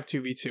Halo 5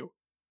 2v2.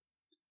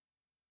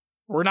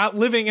 We're not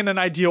living in an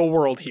ideal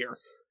world here.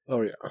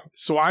 Oh, yeah.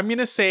 So I'm going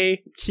to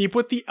say keep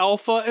with the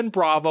Alpha and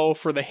Bravo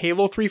for the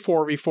Halo 3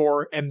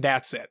 4v4, and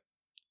that's it.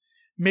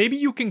 Maybe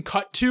you can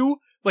cut to,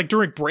 like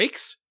during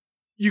breaks,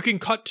 you can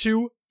cut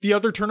to the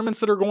other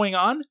tournaments that are going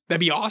on. That'd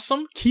be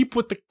awesome. Keep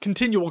with the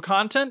continual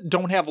content.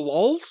 Don't have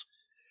lulls.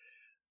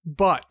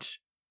 But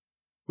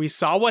we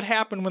saw what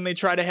happened when they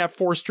tried to have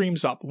 4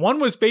 streams up. One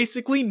was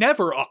basically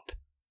never up.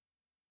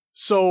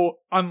 So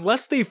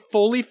unless they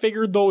fully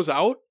figured those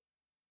out,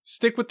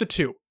 stick with the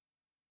 2.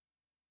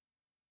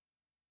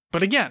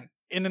 But again,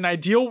 in an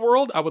ideal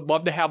world, I would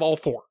love to have all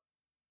 4.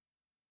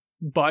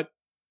 But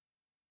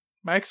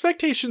my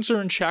expectations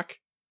are in check.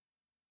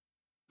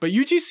 But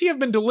UGC have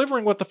been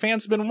delivering what the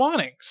fans have been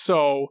wanting.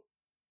 So,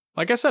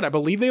 like I said, I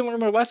believe they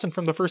learned their lesson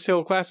from the first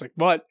Halo Classic.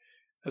 But,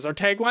 as our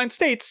tagline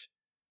states,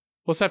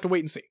 we'll just have to wait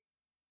and see.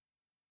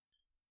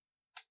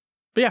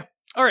 But yeah,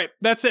 alright,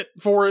 that's it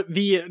for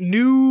the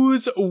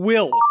news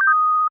will.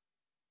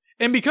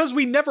 And because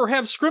we never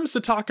have scrims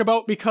to talk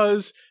about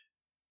because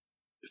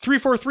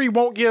 343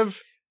 won't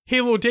give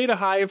Halo Data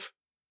Hive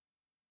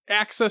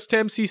access to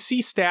MCC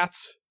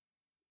stats,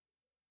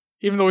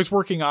 even though he's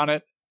working on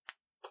it,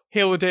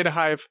 Halo Data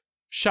Hive,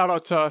 shout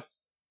out to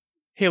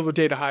Halo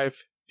Data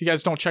Hive. If you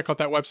guys don't check out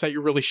that website,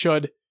 you really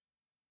should.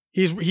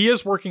 He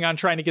is working on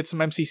trying to get some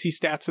MCC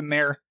stats in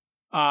there.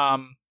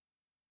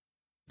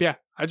 Yeah,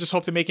 I just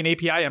hope they make an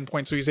API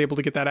endpoint so he's able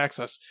to get that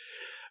access.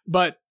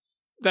 But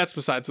that's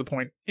besides the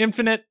point.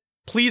 Infinite,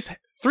 please,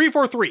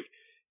 343,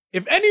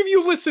 if any of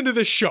you listen to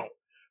this show,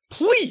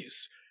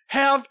 please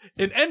have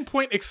an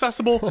endpoint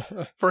accessible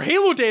for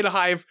Halo Data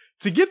Hive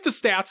to get the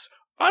stats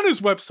on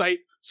his website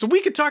so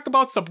we can talk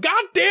about some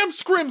goddamn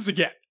scrims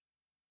again.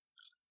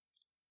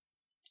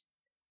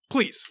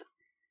 Please.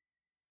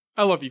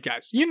 I love you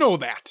guys. You know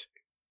that.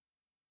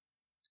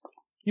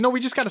 You know, we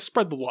just gotta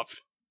spread the love.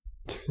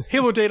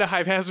 Halo Data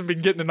Hive hasn't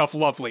been getting enough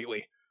love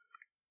lately.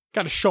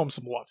 Gotta show him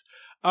some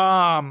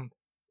love.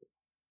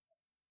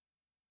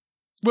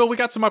 Will, we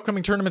got some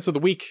upcoming tournaments of the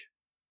week.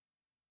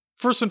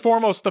 First and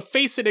foremost, the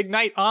Face It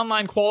Ignite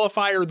online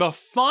qualifier, the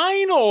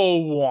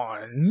final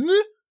one.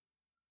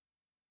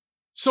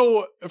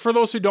 So, for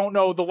those who don't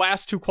know, the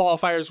last 2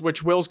 qualifiers,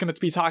 which Will's going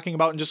to be talking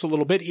about in just a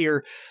little bit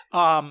here,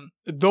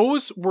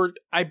 those were,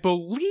 I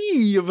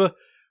believe,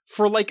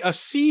 for like a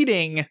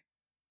seeding,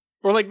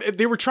 or like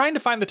they were trying to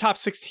find the top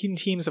 16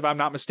 teams, if I'm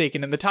not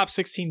mistaken, and the top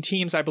 16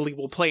 teams, I believe,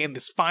 will play in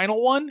this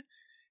final one,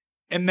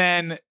 and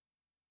then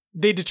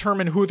they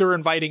determine who they're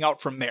inviting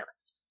out from there.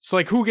 So,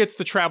 like, who gets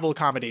the travel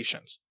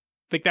accommodations?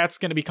 Like, that's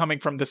going to be coming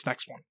from this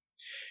next one.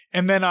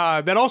 And then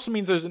that also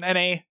means there's an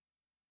NA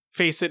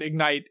Face It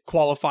Ignite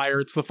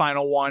qualifier. It's the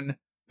final one,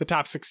 the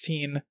top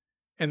 16,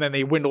 and then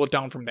they dwindle it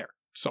down from there.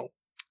 So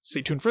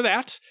stay tuned for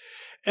that.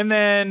 And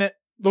then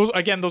those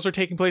are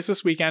taking place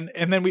this weekend.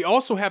 And then we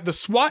also have the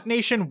SWAT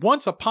Nation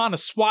Once Upon a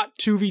SWAT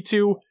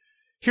 2v2.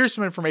 Here's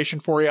some information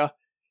for you.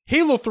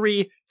 Halo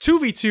 3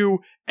 2v2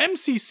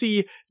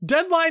 MCC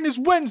deadline is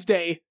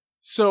Wednesday.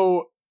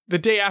 So the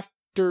day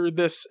after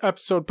this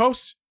episode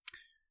posts.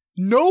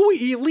 No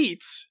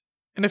elites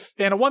and a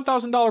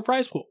 $1,000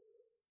 prize pool.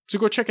 So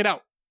go check it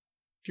out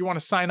if you want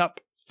to sign up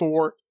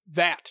for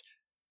that.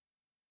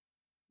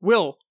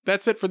 Will,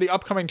 that's it for the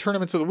upcoming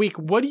tournaments of the week.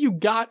 What do you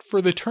got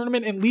for the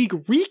tournament and league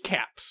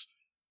recaps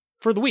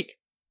for the week?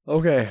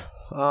 Okay.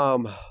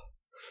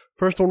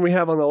 First one we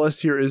have on the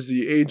list here is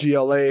the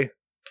AGLA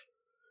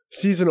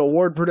season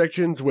award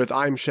predictions with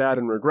I'm Shad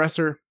and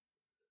Regressor.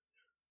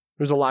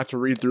 There's a lot to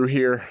read through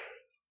here.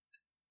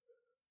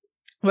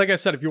 Like I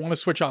said, if you want to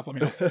switch off, let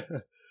me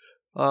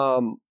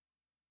know.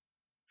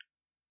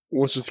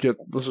 Let's just get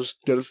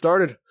it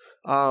started.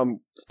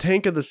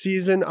 Tank of the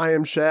season, I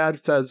Am Shad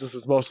says this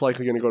is most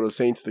likely going to go to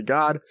Saints to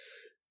God.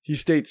 He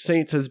states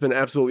Saints has been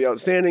absolutely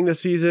outstanding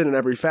this season in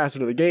every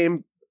facet of the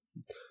game,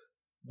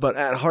 but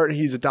at heart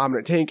he's a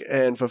dominant tank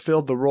and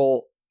fulfilled the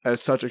role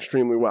as such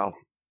extremely well.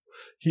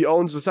 He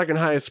owns the second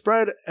highest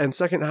spread and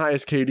second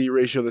highest KD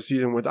ratio this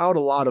season without a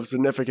lot of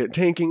significant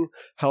tanking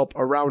help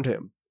around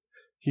him.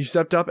 He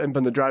stepped up and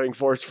been the driving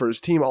force for his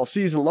team all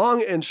season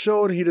long and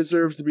showed he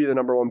deserves to be the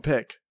number 1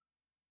 pick.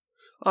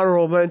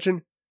 Honorable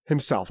mention,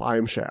 himself, I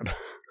Am Shad.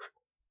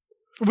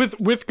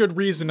 With good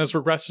reason, as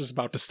Regressor's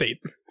about to state.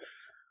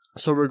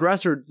 So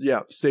Regressor,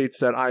 states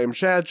that I Am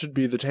Shad should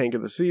be the tank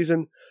of the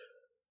season.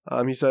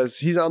 He says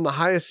he's on the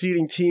highest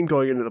seeding team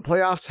going into the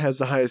playoffs, has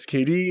the highest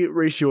KD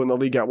ratio in the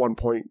league at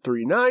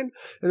 1.39,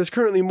 and is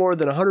currently more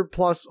than 100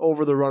 plus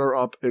over the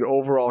runner-up in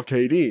overall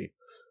KD.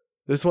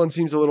 This one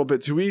seems a little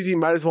bit too easy,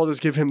 might as well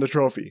just give him the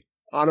trophy.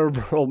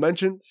 Honorable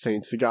mention,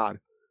 Saints to God.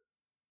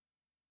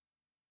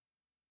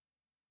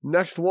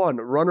 Next one,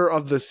 runner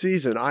of the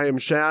season. I am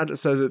Shad,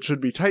 says it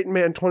should be Titan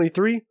Man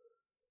 23.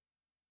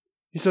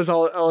 He says,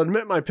 I'll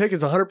admit my pick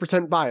is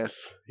 100%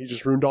 bias. He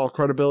just ruined all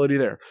credibility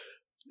there.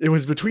 It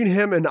was between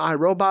him and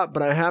iRobot,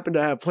 but I happen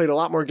to have played a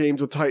lot more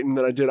games with Titan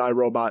than I did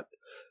iRobot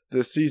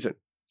this season.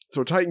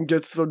 So Titan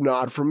gets the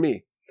nod from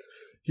me.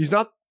 He's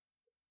got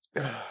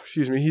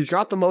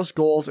the most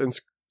goals and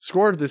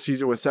scored this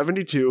season with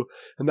 72,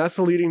 and that's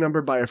the leading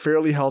number by a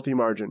fairly healthy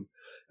margin.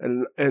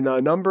 And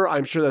a number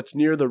I'm sure that's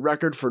near the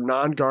record for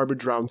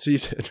non-garbage round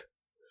season.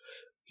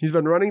 He's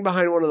been running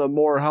behind one of the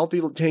more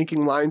healthy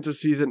tanking lines this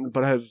season,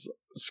 but has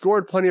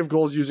scored plenty of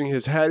goals using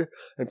his head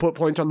and put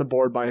points on the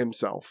board by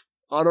himself.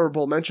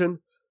 Honorable mention,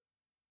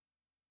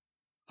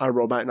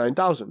 iRobot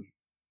 9000.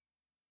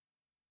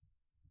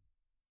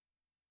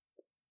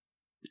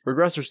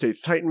 Regressor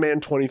states Titan Man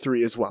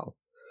 23 as well.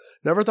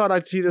 Never thought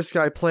I'd see this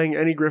guy playing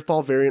any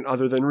Griffball variant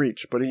other than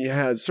Reach, but he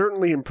has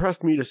certainly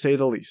impressed me to say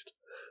the least.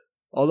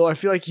 Although I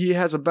feel like he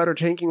has a better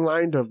tanking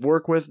line to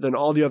work with than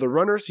all the other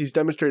runners, he's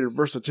demonstrated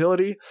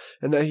versatility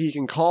and that he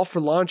can call for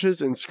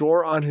launches and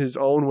score on his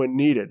own when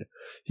needed.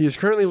 He is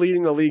currently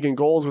leading the league in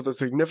goals with a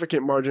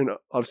significant margin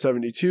of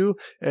 72,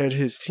 and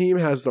his team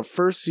has the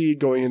first seed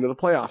going into the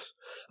playoffs.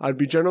 I'd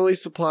be genuinely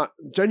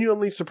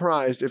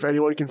surprised if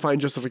anyone can find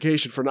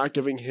justification for not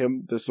giving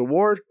him this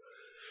award.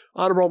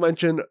 Honorable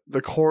mention,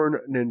 the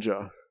Corn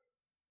Ninja.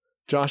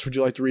 Josh, would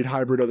you like to read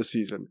Hybrid of the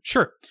Season?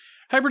 Sure.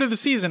 Hybrid of the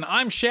Season,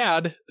 I'm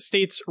Shad,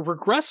 states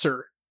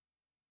Regressor.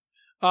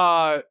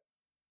 Or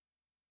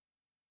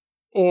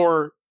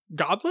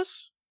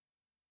Godless?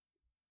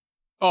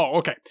 Oh,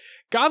 okay.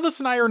 Godless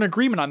and I are in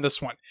agreement on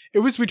this one. It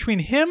was between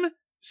him,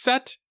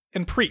 Set,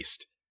 and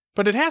Priest.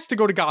 But it has to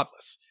go to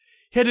Godless.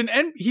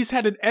 He's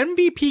had an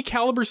MVP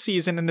caliber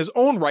season in his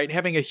own right,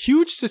 having a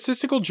huge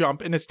statistical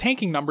jump in his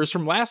tanking numbers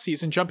from last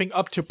season, jumping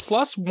up to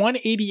plus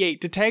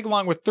 188 to tag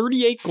along with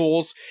 38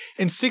 goals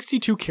and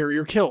 62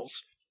 carrier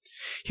kills.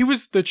 He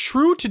was the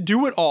true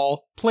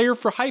to-do-it-all player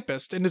for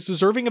Hypest and is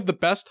deserving of the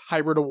best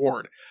hybrid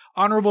award.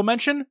 Honorable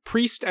mention,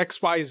 Priest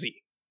XYZ.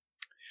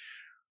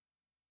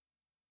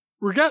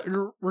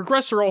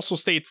 Regressor also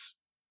states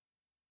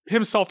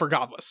himself or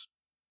Godless.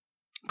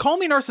 Call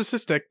me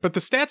narcissistic, but the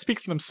stats speak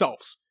for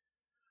themselves.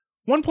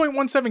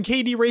 1.17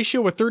 KD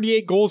ratio with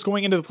 38 goals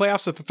going into the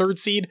playoffs at the third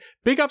seed.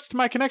 Big ups to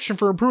my connection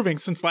for improving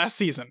since last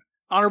season.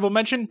 Honorable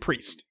mention,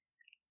 Priest.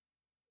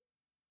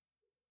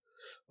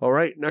 All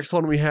right, next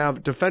one we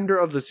have Defender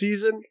of the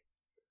Season.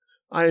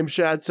 I am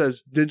Shad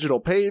says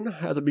Digital Pain.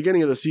 At the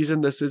beginning of the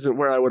season, this isn't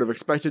where I would have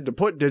expected to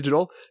put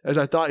Digital, as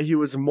I thought he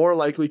was a more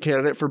likely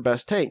candidate for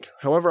best tank.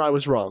 However, I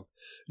was wrong.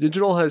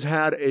 Digital has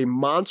had a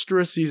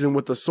monstrous season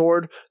with the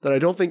sword that I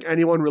don't think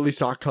anyone really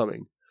saw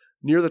coming.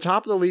 Near the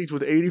top of the leagues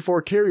with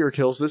 84 carrier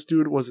kills, this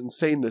dude was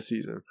insane this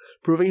season,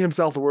 proving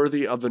himself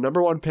worthy of the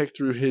number one pick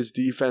through his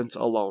defense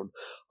alone.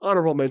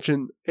 Honorable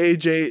mention,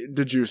 AJ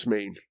DeJuice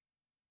Main.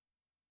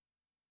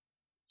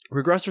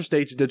 Regressor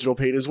states Digital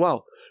Pain as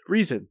well.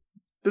 Reason.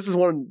 This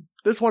one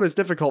is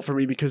difficult for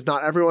me because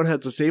not everyone has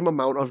the same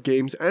amount of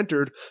games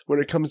entered when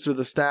it comes to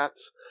the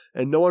stats,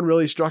 and no one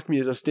really struck me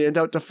as a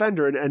standout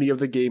defender in any of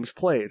the games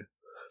played.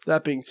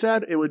 That being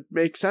said, it would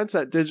make sense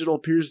that Digital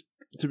appears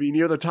to be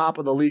near the top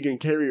of the league in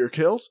carrier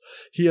kills.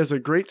 He has a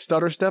great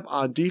stutter step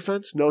on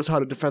defense, knows how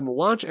to defend the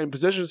launch, and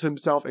positions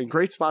himself in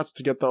great spots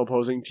to get the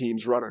opposing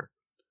team's runner.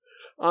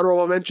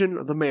 Honorable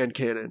mention, the Man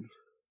Cannon.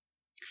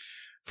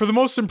 For the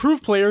most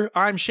improved player,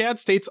 I'm Shad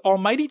states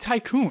Almighty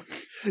Tycoon.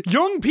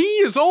 Young P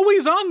is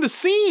always on the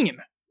scene!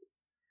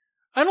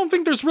 I don't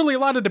think there's really a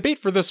lot of debate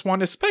for this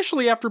one,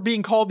 especially after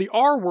being called the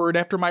R word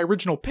after my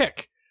original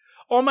pick.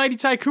 Almighty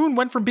Tycoon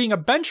went from being a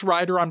bench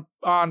rider on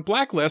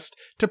Blacklist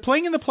to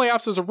playing in the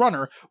playoffs as a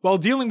runner while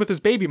dealing with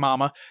his baby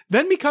mama,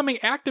 then becoming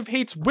Active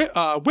Hate's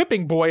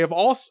whipping boy of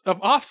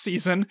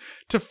off-season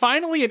to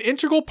finally an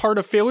integral part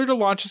of failure to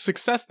launch a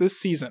success this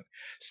season.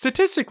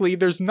 Statistically,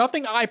 there's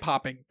nothing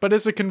eye-popping, but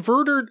as a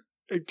converted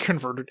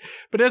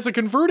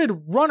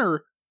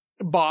runner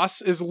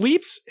boss is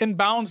leaps and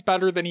bounds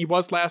better than he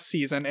was last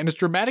season and is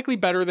dramatically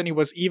better than he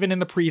was even in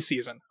the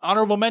preseason.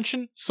 Honorable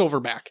mention,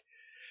 Silverback.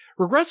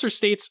 Regressor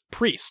states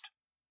Priest.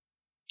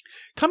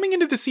 Coming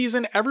into the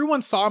season,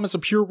 everyone saw him as a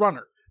pure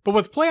runner, but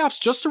with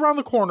playoffs just around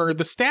the corner,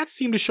 the stats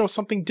seem to show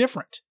something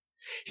different.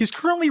 He's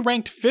currently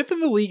ranked 5th in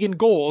the league in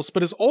goals,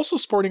 but is also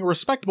sporting a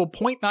respectable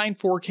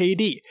 .94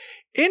 KD,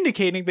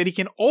 indicating that he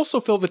can also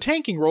fill the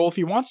tanking role if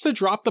he wants to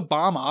drop the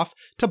bomb off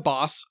to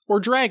Boss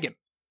or Dragon.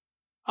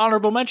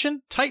 Honorable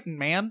mention, Titan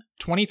Man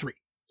 23.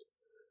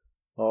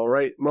 All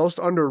right, most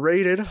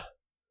underrated.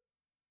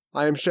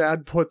 I am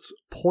Shad puts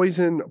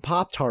Poison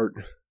Pop-Tart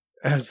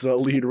as the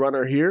lead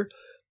runner here.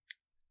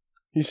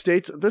 He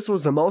states, this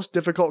was the most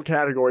difficult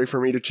category for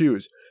me to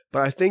choose,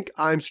 but I think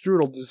I'm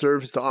Strudel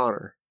deserves the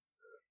honor.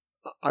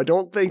 I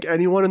don't think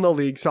anyone in the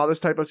league saw this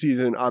type of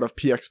season out of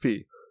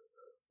PXP.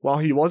 While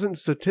he wasn't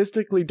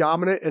statistically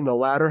dominant in the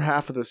latter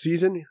half of the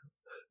season,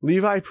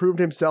 Levi proved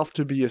himself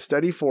to be a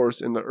steady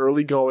force in the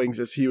early goings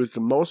as he was the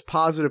most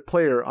positive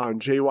player on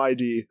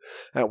JYD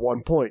at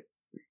one point.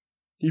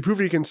 He proved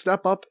he can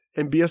step up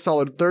and be a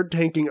solid third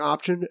tanking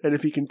option, and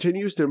if he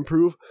continues to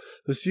improve,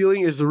 the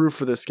ceiling is the roof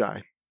for this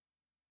guy.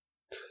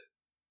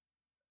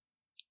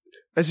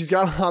 As he's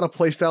got a lot of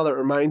playstyle that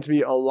reminds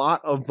me a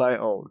lot of my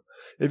own.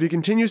 If he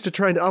continues to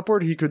trend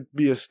upward, he could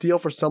be a steal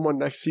for someone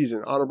next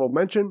season. Honorable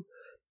mention,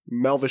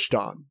 Melvish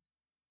Dawn.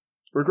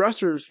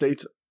 Regressor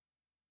states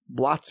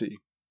Blotzy.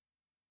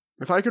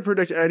 If I could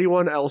predict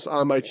anyone else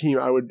on my team,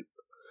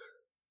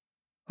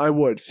 I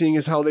would, seeing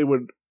as how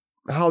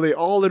they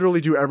all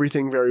literally do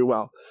everything very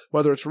well,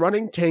 whether it's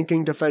running,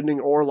 tanking, defending,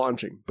 or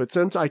launching. But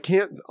since I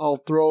can't,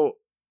 I'll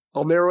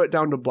narrow it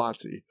down to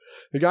Blotzy.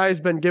 The guy has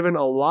been given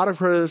a lot of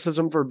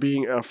criticism for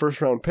being a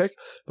first-round pick,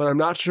 but I'm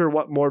not sure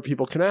what more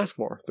people can ask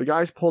for. The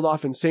guy's pulled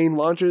off insane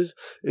launches,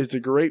 is a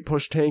great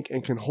push tank,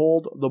 and can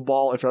hold the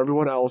ball if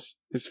everyone else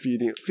is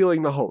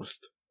feeling the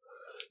host.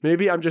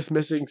 Maybe I'm just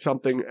missing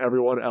something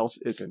everyone else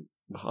isn't.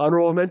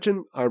 Honorable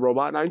mention,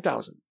 iRobot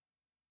 9000.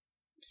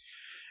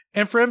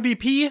 And for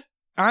MVP,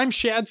 I'm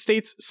Shad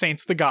States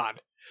Saints the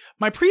God.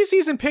 My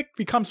preseason pick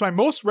becomes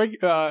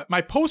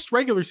my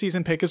post-regular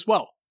season pick as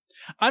well.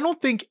 I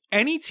don't think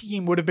any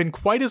team would have been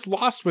quite as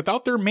lost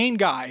without their main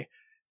guy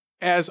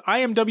as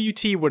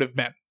IMWT would have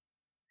been.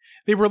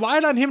 They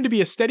relied on him to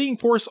be a steadying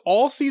force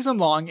all season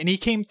long, and he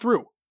came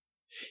through.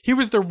 He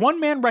was their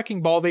one-man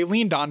wrecking ball they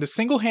leaned on to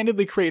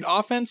single-handedly create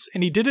offense,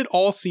 and he did it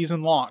all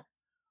season long.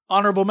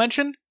 Honorable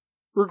mention,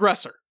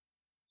 Regressor.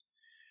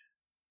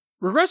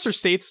 Regressor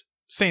states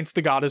Saints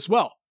the God as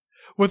well.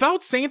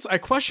 Without Saints, I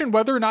question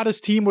whether or not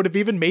his team would have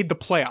even made the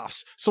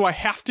playoffs, so I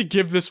have to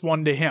give this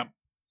one to him.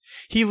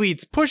 He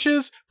leads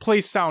pushes,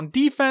 plays sound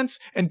defense,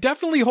 and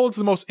definitely holds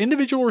the most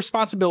individual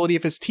responsibility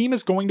if his team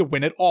is going to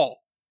win it all.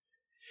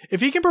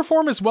 If he can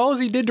perform as well as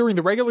he did during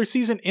the regular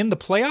season in the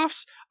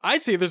playoffs,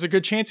 I'd say there's a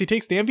good chance he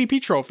takes the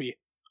MVP trophy.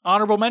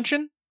 Honorable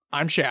mention,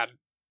 I'm Shad.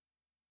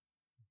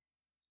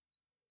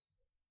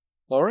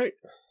 All right.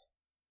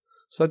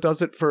 So that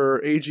does it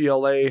for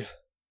AGLA.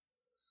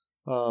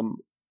 I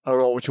don't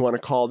know what you want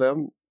to call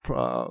them.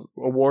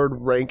 Award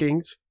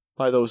rankings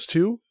by those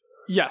two.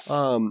 Yes.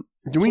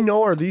 Do we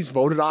know, are these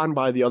voted on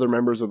by the other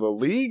members of the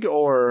league,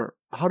 or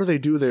how do they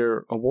do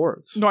their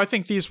awards? No, I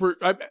think these were...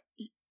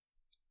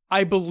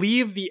 I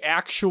believe the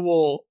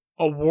actual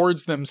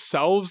awards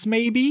themselves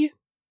maybe,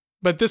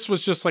 but this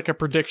was just like a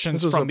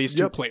predictions from these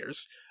two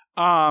players.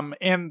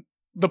 And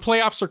the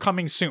playoffs are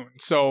coming soon,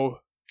 so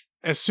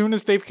as soon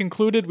as they've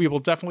concluded, we will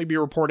definitely be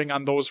reporting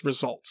on those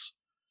results.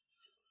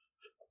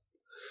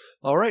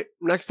 All right,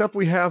 next up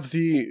we have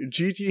the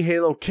GT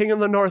Halo King of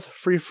the North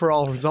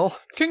free-for-all result.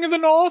 King of the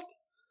North!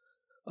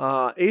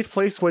 8th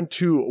place went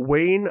to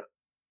Wayne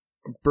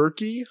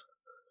Berkey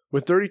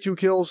with 32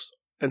 kills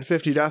and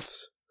 50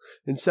 deaths.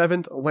 In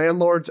 7th,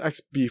 Landlords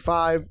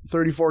XB5,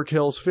 34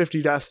 kills,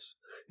 50 deaths.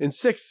 In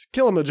 6th,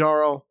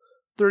 Kilimanjaro,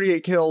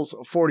 38 kills,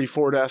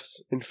 44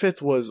 deaths. In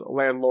 5th was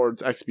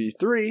Landlords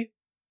XB3.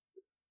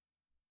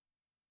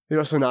 They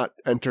also not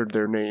entered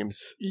their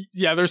names.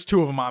 Yeah, there's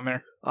two of them on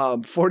there.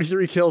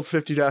 43 kills,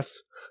 50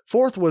 deaths.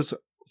 4th was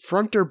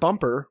Fronter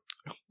Bumper.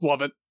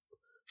 Love it.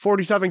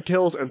 47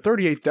 kills and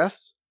 38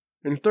 deaths.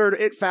 In 3rd,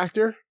 It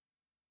Factor.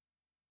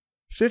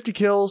 50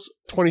 kills,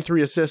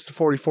 23 assists,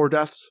 44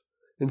 deaths.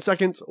 In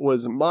 2nd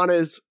was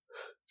Manes.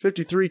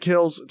 53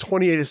 kills,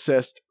 28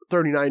 assists,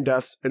 39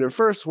 deaths. And in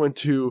 1st went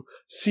to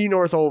C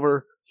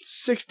Northover.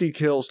 60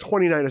 kills,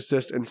 29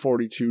 assists, and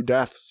 42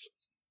 deaths.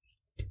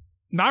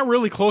 Not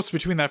really close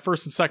between that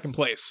 1st and 2nd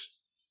place.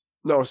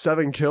 No,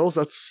 7 kills.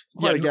 That's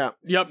quite a gap.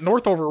 Yep,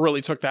 Northover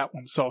really took that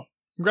one. So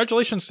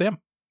congratulations to him.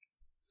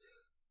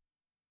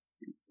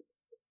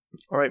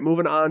 All right,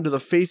 moving on to the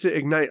Face It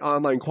Ignite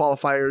online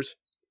qualifiers.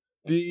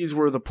 These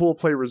were the pool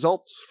play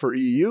results for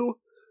EU.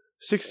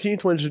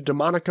 16th went to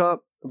Demonica,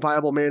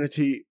 Viable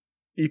Manatee,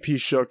 EP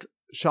Shook,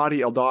 Shoddy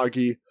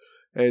Eldoggy,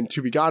 and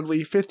To Be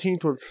Godly.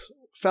 15th was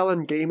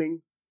Felon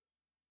Gaming.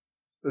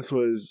 This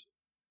was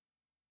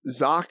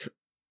Zoc,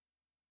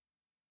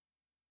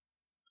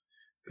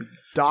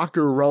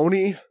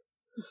 Dockeroni,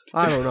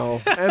 I don't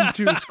know,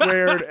 M2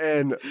 Squared,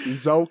 and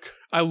Zoke.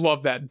 I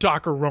love that.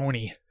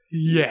 Dockeroni.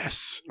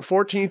 Yes.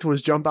 14th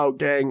was Jump Out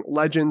Gang,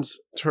 Legends,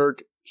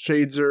 Turk,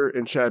 Shadezer,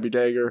 and Shabby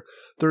Dagger.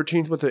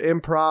 13th with the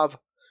Improv,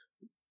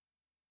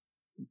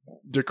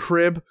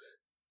 DeCrib,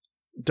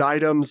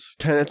 Didems,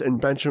 Kenneth, and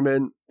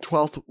Benjamin.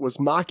 12th was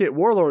Mock It,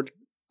 Warlord,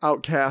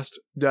 Outcast,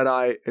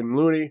 Deadeye, and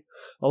Looney.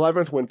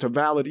 11th went to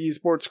Valid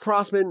Esports,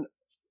 Crossman,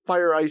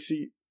 Fire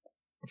Icy,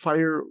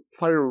 Fire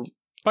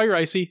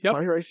Icy, yep.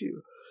 Fire Icy.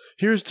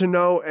 Here's to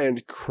Know,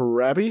 and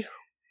Carabby.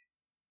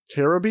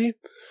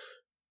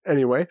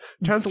 Anyway,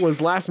 10th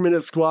was Last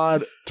Minute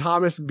Squad,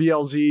 Thomas,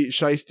 BLZ,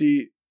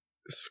 Shiesty,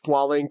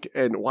 Squalink,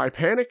 and Why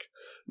Panic.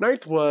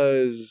 9th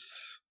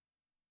was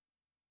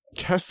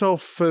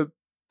Kesofidome,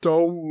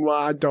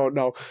 I don't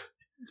know.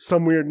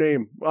 some weird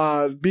name.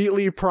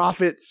 Beatley,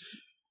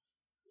 Profits,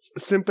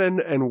 Simpin,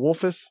 and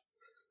Wolfus.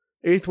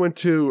 8th went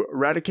to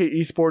Radicate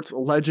Esports,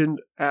 Legend,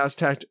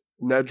 Aztec,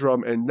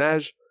 Nedrum, and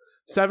Nej.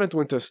 7th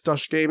went to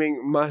Stush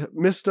Gaming,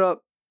 Mista.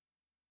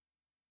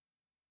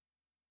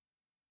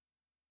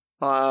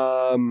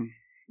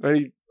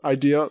 Any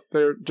idea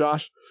there,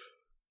 Josh?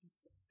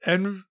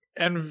 Envy,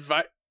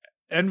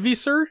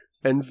 sir?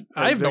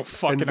 I have no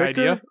fucking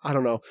idea. I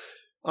don't know.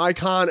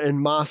 Icon and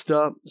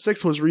Masta.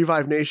 6 was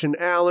Revive Nation,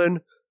 Allen,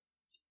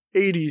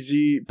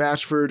 ADZ,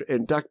 Batchford,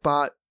 and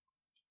Duckbot.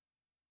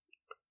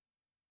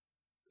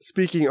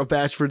 Speaking of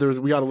Batchford,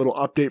 we got a little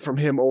update from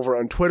him over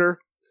on Twitter,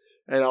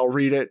 and I'll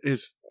read it.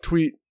 His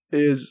tweet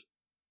is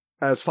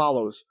as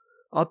follows.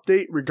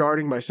 Update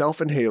regarding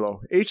myself and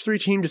Halo. H3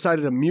 team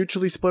decided to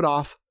mutually split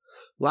off.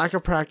 Lack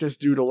of practice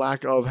due to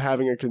lack of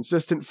having a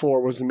consistent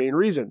 4 was the main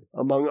reason,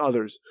 among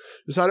others.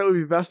 Decided it would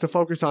be best to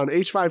focus on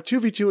H5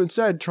 2v2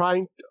 instead,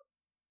 trying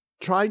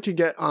to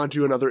get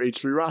onto another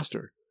H3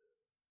 roster.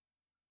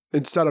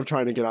 Instead of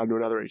trying to get onto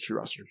another H3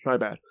 roster. My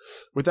bad.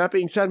 With that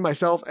being said,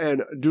 myself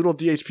and Doodle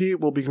DHP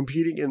will be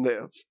competing in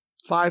the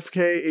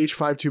 5K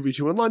H5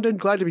 2v2 in London.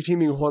 Glad to be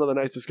teaming with one of the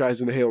nicest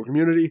guys in the Halo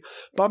community.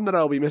 Bummed that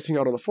I'll be missing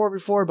out on the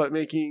 4v4, but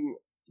making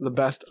the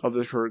best of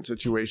the current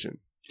situation.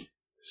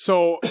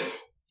 So,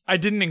 I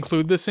didn't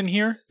include this in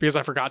here because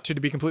I forgot to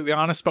be completely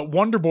honest, but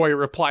Wonderboy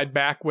replied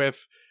back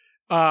with,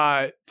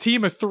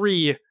 team of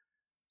 3,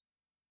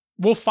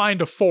 we'll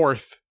find a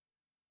 4th.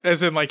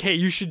 As in, like, hey,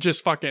 you should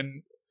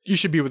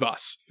be with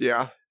us.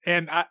 Yeah.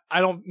 And I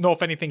don't know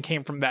if anything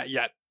came from that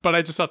yet, but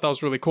I just thought that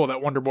was really cool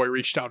that Wonderboy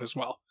reached out as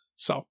well.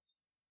 So.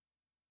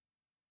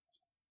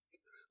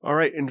 All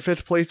right, in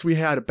 5th place, we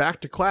had Back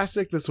to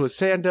Classic. This was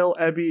Sandel,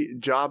 Ebby,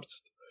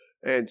 Jobst,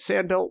 and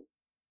Sandel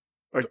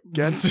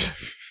again.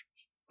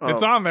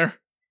 It's on there.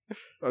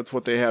 That's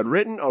what they had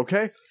written.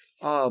 Okay.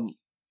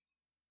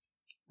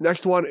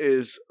 Next one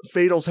is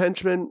Fatal's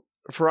Henchman,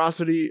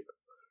 Ferocity,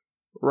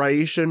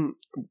 Raishan,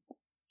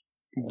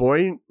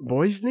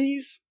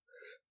 Boysnes,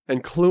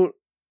 and Clooney.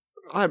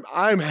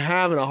 I'm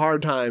having a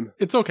hard time.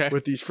 It's okay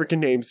with these freaking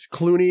names.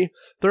 Clooney.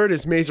 3rd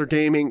is Mazer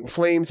Gaming,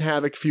 Flames,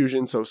 Havoc,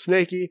 Fusion, so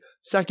Snaky.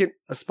 2nd,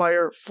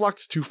 Aspire,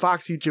 Flux, 2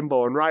 Foxy,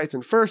 Jimbo, and Riots.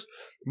 And 1st,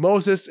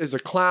 Moses is a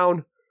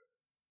clown.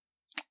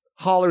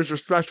 Holler's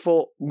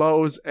Respectful,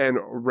 Mose, and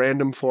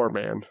Random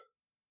 4-Man.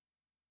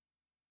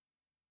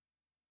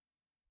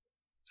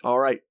 All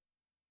right.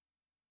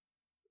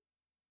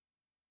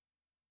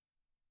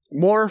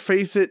 More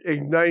Face It,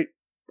 Ignite,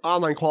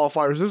 online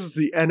qualifiers. This is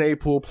the NA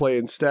pool play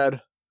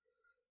instead.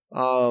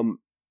 It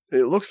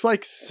looks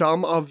like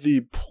some of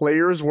the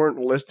players weren't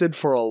listed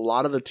for a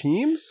lot of the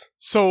teams.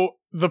 So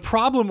the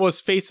problem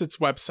was Facet's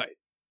website.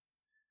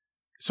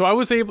 So I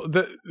was able,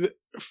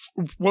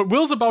 what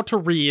Will's about to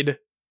read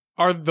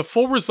are the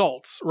full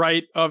results,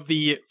 right, of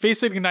the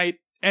Face It Ignite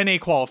NA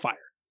qualifier.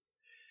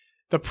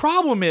 The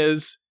problem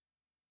is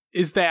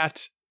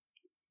that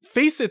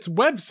Facet's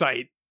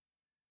website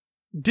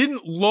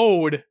didn't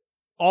load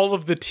all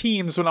of the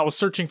teams when I was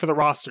searching for the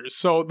rosters.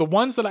 So the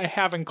ones that I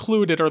have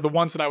included are the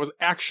ones that I was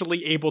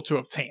actually able to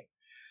obtain.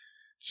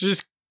 So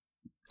just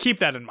keep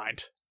that in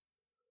mind.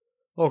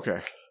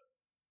 Okay.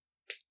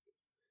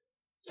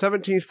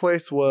 17th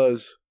place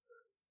was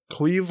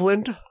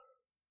Cleveland,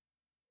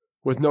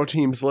 with no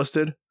teams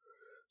listed.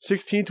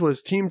 16th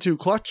was Team 2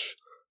 Clutch,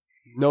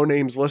 no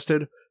names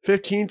listed.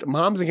 15th,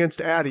 Moms Against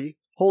Addy,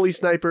 Holy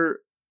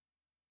Sniper,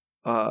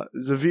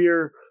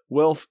 Xavier,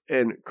 Wilf,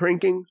 and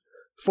Cranking.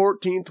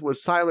 14th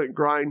was Silent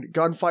Grind,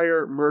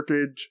 Gunfire,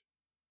 Merkage,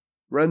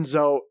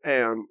 Renzo,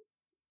 and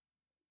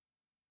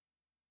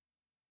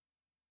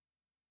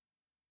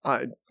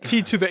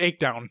T to the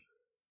Akedown.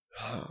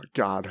 Oh,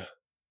 God.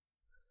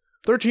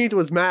 13th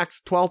was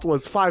Max. 12th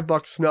was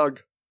 $5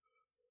 Snug.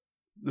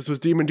 This was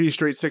Demon D,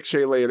 Straight 6,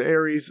 Shayla, and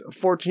Aries.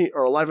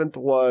 11th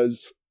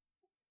was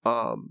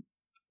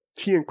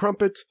T and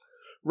Crumpet.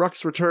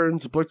 Rux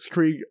Returns,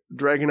 Blitzkrieg,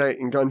 Dragonite,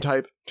 and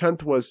Guntype.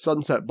 10th was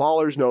Sunset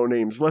Ballers, no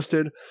names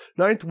listed.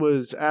 9th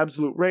was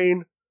Absolute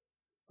Rain,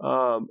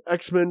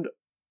 X-Men,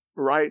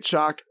 Riot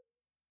Shock,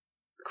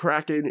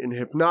 Kraken, and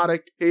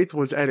Hypnotic. 8th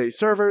was NA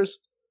Servers,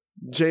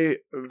 J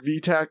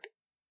VTech,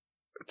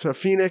 to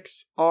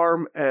Phoenix,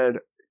 Arm, and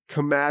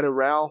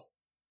Kamadaral.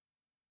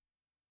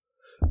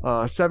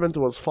 7th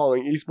was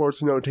Falling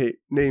Esports, no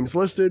names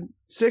listed.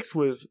 6th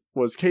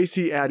was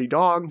KC Addy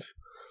Dogs.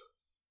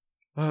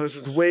 This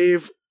is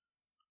Wave,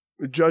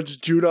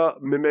 Judge Judah,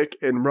 Mimic,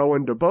 and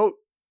Rowan DeBoat.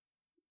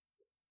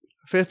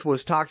 5th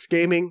was Tox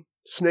Gaming,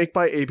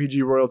 Snakebite,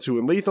 APG Royal 2,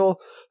 and Lethal.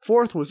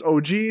 4th was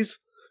OGs,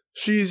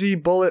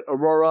 Sheezy, Bullet,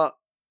 Aurora,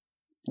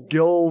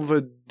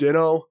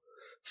 Gilvadino.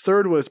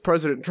 3rd was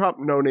President Trump,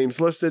 no names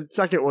listed.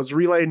 2nd was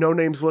Relay, no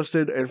names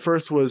listed. And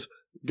 1st was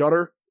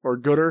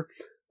Gooder,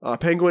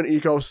 Penguin,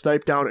 Eco,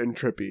 Snipe Down, and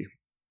Trippy.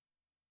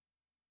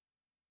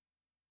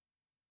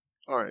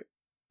 Alright.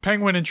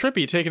 Penguin and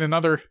Trippy taking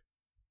another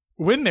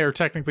win there,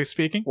 technically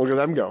speaking. Look at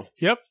them go.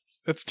 Yep.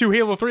 That's 2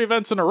 Halo 3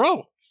 events in a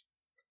row.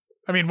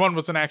 I mean, one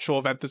was an actual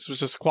event. This was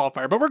just a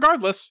qualifier. But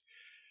regardless,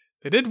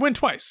 they did win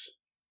twice.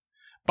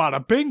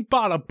 Bada bing,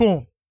 bada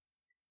boom.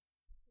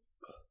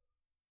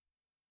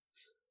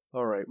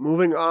 All right,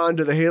 moving on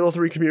to the Halo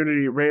 3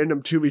 community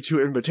random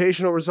 2v2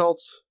 invitational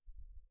results.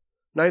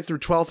 9th through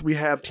 12th, we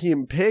have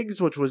Team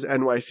Pigs, which was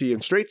NYC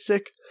and Straight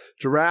Sick.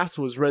 Giraffes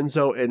was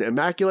Renzo and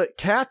Immaculate.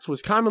 Cats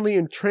was Commonly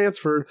and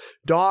Transferred.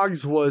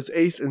 Dogs was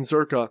Ace and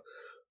Zerka.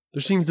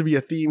 There seems to be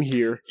a theme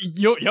here.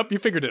 Yep, you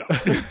figured it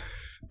out.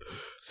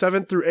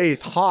 7th through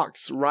 8th,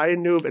 Hawks,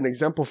 Ryan Noob, and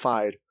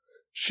Exemplified.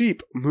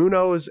 Sheep,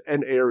 Munoz,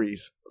 and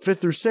Aries. 5th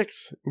through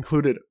 6th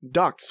included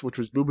Ducks, which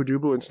was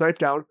Boobadooboo and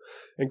Snipedown,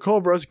 and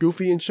Cobras,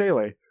 Goofy, and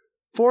Shayla.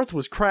 4th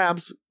was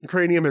Crabs,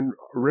 Cranium, and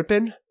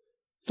Rippin'.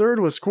 3rd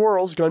was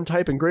Squirrels,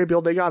 Guntype, and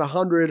Graybeard. They got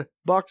 $100.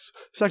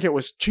 2nd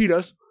was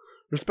Cheetahs,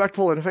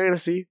 Respectful and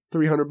Fantasy,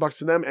 $300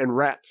 to them, and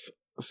Rats,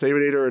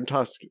 Sabinator and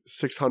Tusk,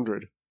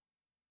 $600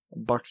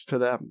 to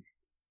them.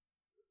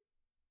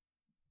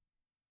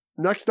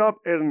 Next up,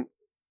 and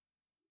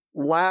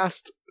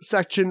last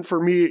section for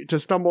me to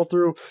stumble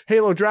through,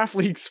 Halo Draft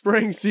League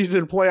Spring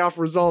Season Playoff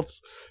Results.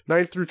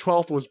 9th through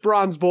 12th was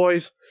Bronze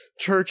Boys,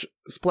 Church,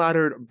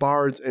 Splattered,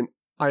 Bards, and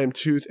I Am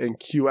Tooth, and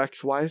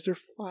QX. Why is there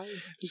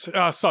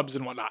 5? Subs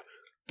and whatnot.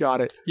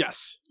 Got it.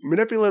 Yes.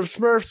 Manipulative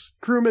Smurfs,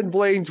 Crewman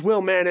Blaine's,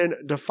 Will Mannon,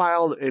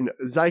 Defiled, and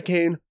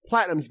Zycane.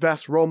 Platinum's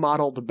Best, Role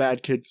Model, The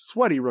Bad Kid,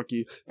 Sweaty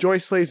Rookie. Joy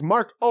Slays,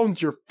 Mark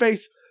Owns Your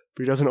Face,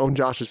 but he doesn't own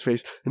Josh's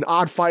face. And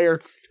Odd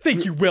Fire.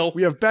 Thank you, Will.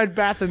 We have Bed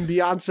Bath and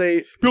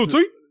Beyonce.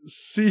 Beyonce.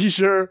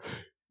 Seizure.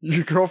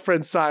 Your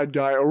Girlfriend's Side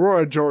Guy.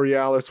 Aurora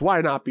Jorealis.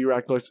 Why Not Be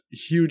Reckless.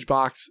 Huge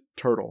Box.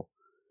 Turtle.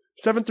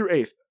 7th through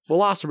 8th.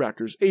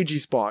 Velociraptors, AG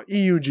Spa,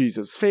 EU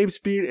Jesus, Fabe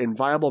Speed, and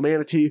Viable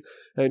Manatee,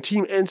 and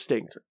Team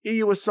Instinct,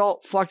 EU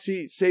Assault,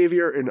 Fluxy,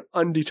 Savior, and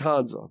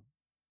Undetanza.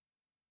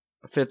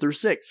 5th through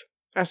 6th,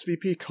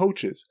 SVP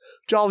Coaches,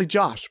 Jolly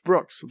Josh,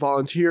 Brooks,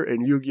 Volunteer,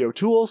 and Yu-Gi-Oh!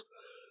 Tools,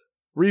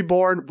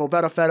 Reborn,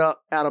 Bobetta Feta,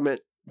 Adamant,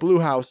 Blue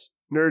House,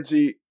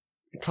 Nerdsy,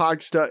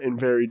 Cogsta, and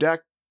Very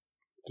Deck.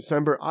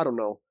 December, I don't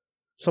know.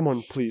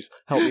 Someone please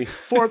help me.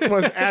 4th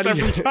was Addy.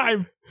 Every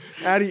time.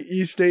 Addy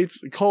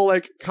Estates,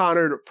 Kolick,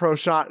 Connard, Pro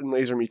Shot, and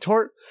Laser Me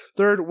Tort.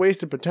 3rd,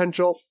 Wasted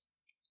Potential,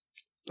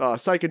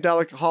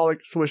 Psychedelic, Holic,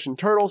 Swish, and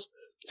Turtles.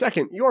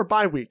 2nd, Your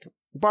Bye Week,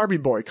 Barbie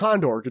Boy,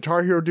 Condor,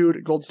 Guitar Hero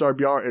Dude, Gold Star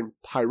BR, and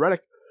Pyretic.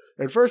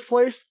 In 1st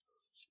place,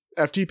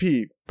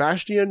 FTP,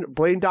 Bastion,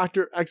 Blaine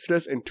Doctor,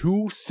 Exodus, and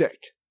Too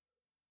Sick.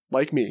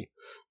 Like me.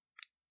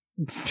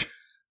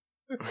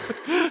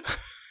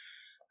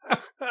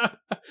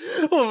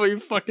 Oh, you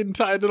fucking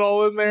tied it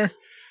all in there.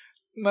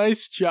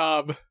 Nice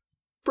job.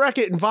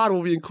 Bracket and VOD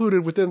will be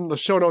included within the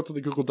show notes of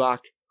the Google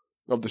Doc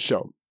of the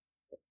show.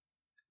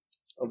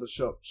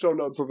 Show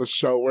notes of the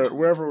show,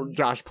 wherever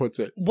Josh puts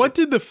it. What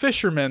did the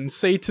fisherman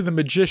say to the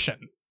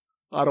magician?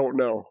 I don't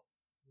know.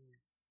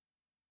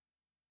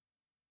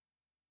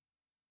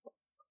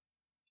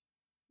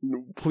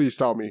 Please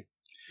tell me.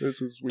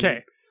 This is weird.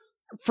 Okay.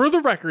 For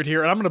the record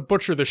here, and I'm going to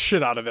butcher the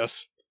shit out of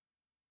this,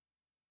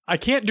 I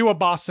can't do a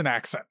Boston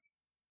accent.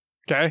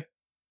 Okay?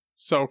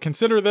 So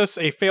consider this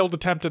a failed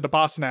attempt at a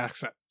Boston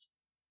accent.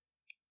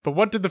 But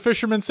what did the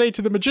fisherman say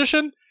to the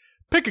magician?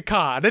 Pick a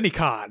cod, any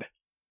cod.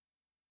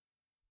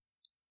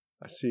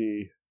 I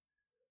see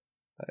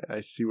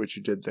what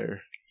you did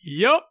there.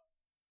 Yup.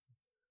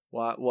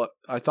 What?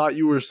 I thought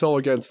you were so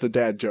against the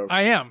dad joke.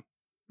 I am.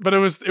 But it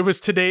was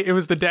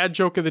the dad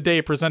joke of the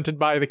day presented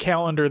by the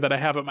calendar that I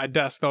have at my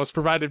desk that was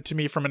provided to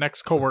me from an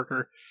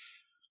ex-coworker.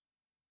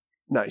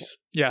 Nice.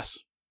 Yes.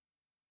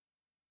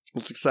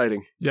 That's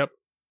exciting. Yep.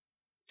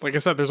 Like I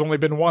said, there's only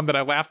been one that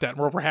I laughed at, and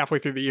we're over halfway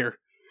through the year.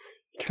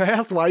 Can I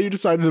ask why you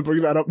decided to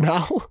bring that up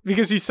now?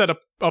 Because you said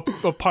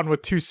a pun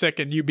with too sick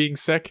and you being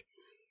sick.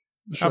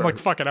 Sure. I'm like,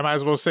 fuck it, I might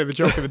as well say the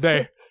joke of the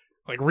day.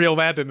 Like, reel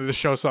that into the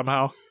show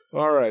somehow.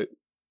 All right.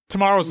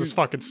 Tomorrow's is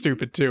fucking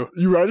stupid, too.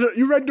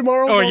 You read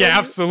tomorrow? Oh, yeah,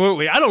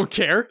 absolutely. I don't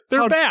care.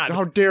 They're bad.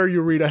 How dare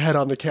you read ahead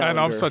on the calendar? I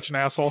know, I'm such an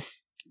asshole.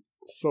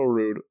 So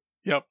rude.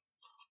 Yep.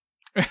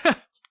 God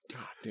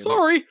damn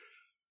Sorry. It.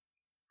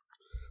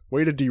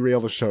 Way to derail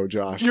the show,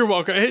 Josh. You're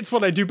welcome. It's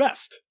what I do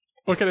best.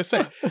 What can I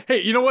say?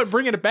 Hey, you know what?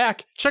 Bringing it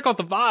back. Check out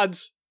the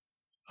VODs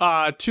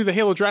to the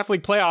Halo Draft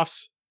League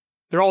playoffs.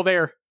 They're all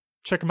there.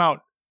 Check them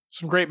out.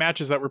 Some great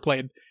matches that were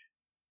played.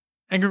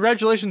 And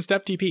congratulations to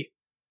FTP.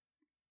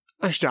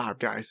 Nice job,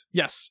 guys.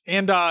 Yes.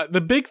 And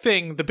the big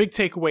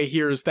takeaway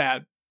here is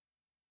that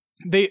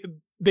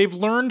they've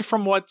learned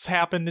from what's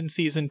happened in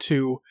Season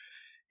 2,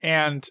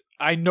 and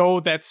I know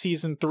that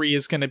Season 3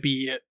 is going to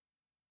be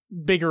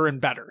bigger and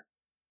better.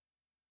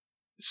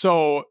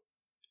 So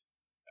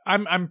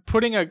I'm how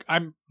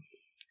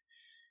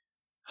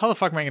the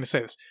fuck am I going to say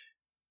this?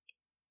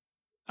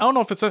 I don't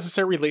know if it's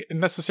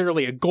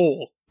necessarily a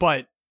goal,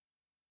 but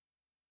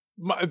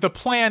the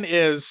plan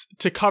is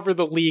to cover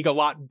the league a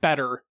lot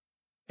better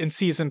in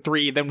Season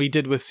 3 than we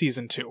did with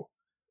Season 2.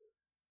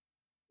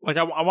 Like,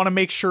 I want to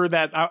make sure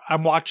that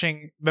I'm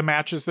watching the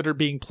matches that are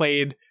being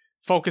played,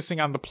 focusing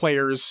on the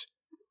players,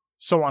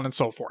 so on and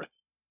so forth.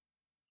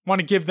 I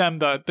want to give them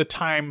the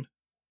time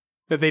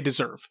that they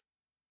deserve.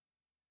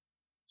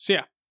 So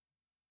yeah.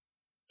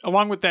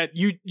 Along with that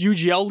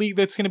UGL league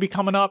that's going to be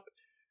coming up,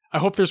 I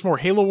hope there's more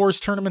Halo Wars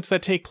tournaments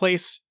that take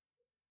place.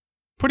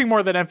 Putting more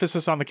of that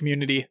emphasis on the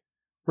community.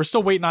 We're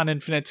still waiting on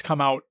Infinite to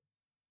come out.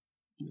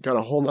 Got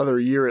a whole nother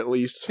year at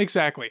least.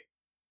 Exactly.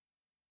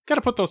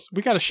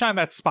 We gotta shine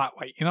that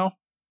spotlight, you know?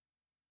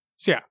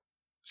 So yeah.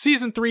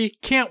 Season 3,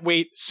 can't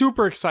wait.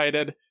 Super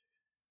excited.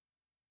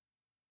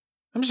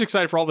 I'm just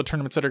excited for all the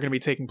tournaments that are going to be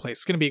taking place.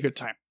 It's going to be a good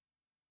time.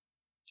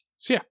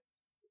 So yeah.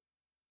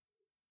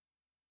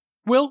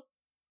 Will?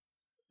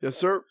 Yes,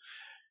 sir.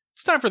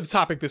 It's time for the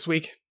topic this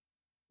week.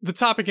 The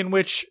topic in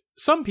which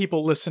some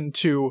people listened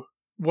to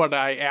what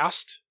I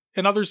asked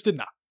and others did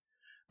not.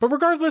 But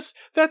regardless,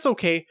 that's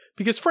okay,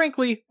 because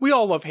frankly, we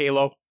all love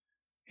Halo.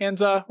 And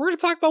we're going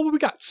to talk about what we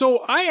got. So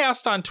I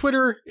asked on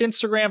Twitter,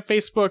 Instagram,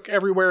 Facebook,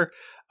 everywhere,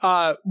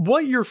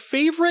 what your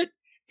favorite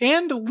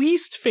and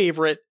least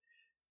favorite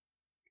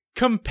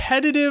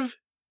competitive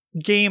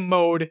game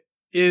mode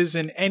is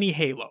in any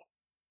Halo.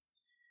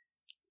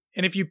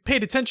 And if you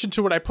paid attention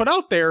to what I put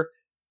out there,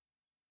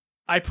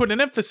 I put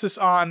an emphasis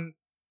on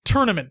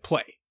tournament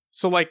play.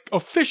 So like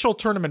official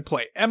tournament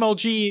play.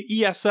 MLG,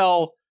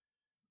 ESL.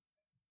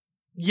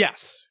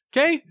 Yes.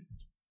 Okay?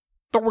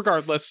 But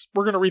regardless,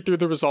 we're going to read through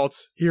the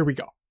results. Here we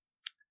go.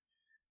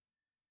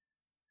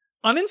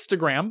 On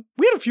Instagram,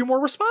 we had a few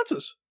more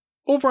responses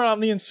over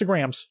on the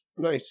Instagrams.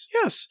 Nice.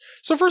 Yes.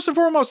 So first and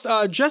foremost,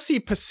 Jesse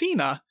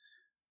Pacina.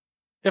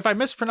 If I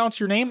mispronounce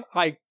your name,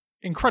 I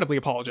incredibly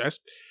apologize.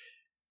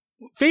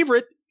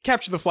 Favorite,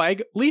 Capture the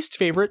Flag. Least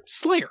favorite,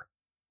 Slayer.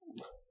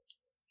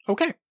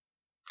 Okay.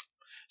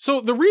 So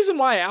the reason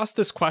why I asked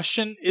this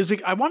question is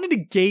because I wanted to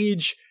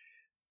gauge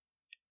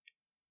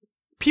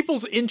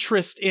people's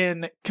interest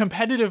in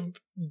competitive,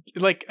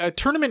 like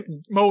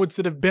tournament modes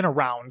that have been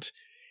around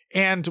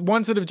and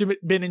ones that have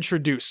been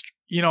introduced,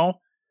 you know?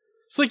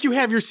 It's like you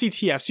have your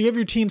CTFs, you have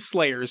your Team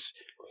Slayers,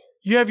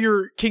 you have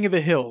your King of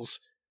the Hills,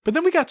 but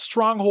then we got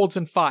Strongholds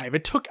in 5.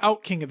 It took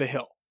out King of the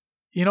Hill.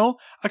 You know,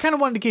 I kind of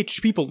wanted to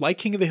gauge people like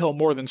King of the Hill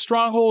more than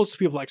Strongholds,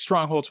 people like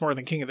Strongholds more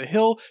than King of the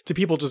Hill, to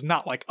people just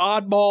not like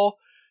Oddball,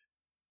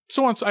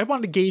 so on. So I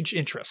wanted to gauge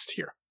interest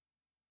here.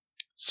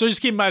 So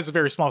just keep in mind it's a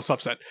very small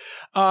subset.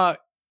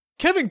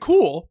 Kevin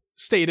Cool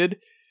stated,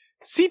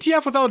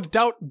 CTF without a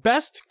doubt,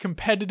 best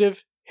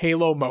competitive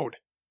Halo mode.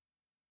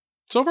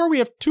 So far we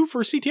have 2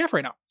 for CTF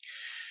right now.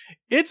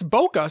 It's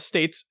Boca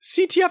states,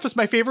 CTF is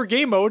my favorite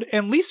game mode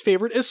and least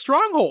favorite is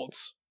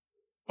Strongholds.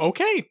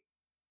 Okay.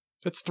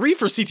 That's 3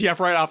 for CTF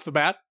right off the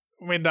bat.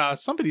 I mean,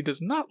 somebody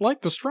does not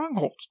like the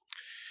Strongholds.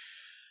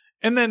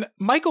 And then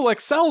Michael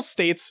Excel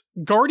states,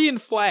 Guardian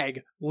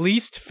Flag,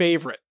 least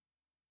favorite.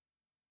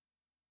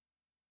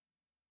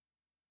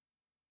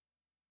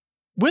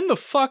 When the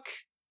fuck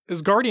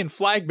has Guardian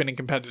Flag been in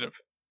competitive?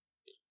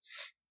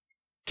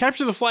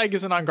 Capture the Flag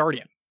isn't on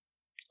Guardian.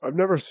 I've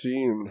never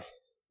seen...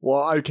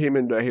 Well, I came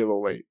into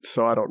Halo late,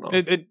 so I don't know.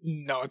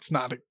 No, it's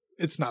not.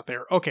 It's not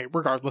there. Okay,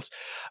 regardless.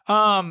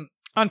 On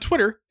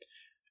Twitter,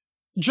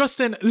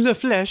 Justin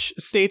LeFleche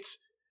states,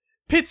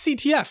 Pit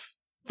CTF,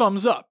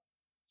 thumbs up.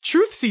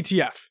 Truth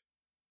CTF,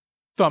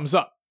 thumbs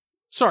up.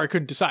 Sorry, I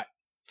couldn't decide.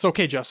 It's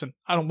okay, Justin.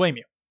 I don't blame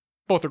you.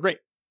 Both are great.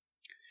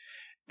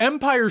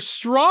 Empire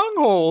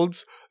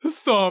Strongholds,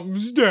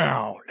 thumbs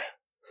down.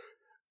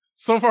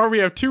 So far, we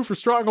have 2 for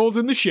Strongholds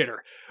in the shitter.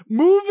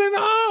 Moving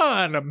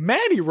on.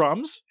 Maddie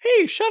Rums.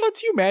 Hey, shout out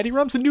to you, Maddie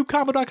Rums, and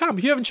NoobCombo.com.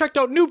 If you haven't checked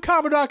out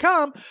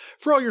NoobCombo.com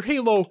for all your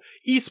Halo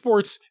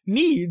esports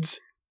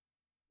needs,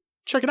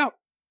 check it out.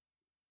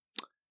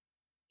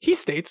 He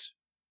states,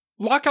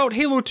 Lockout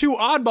Halo 2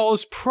 Oddball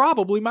is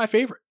probably my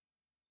favorite.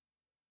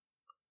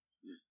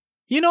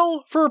 You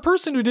know, for a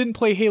person who didn't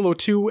play Halo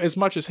 2 as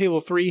much as Halo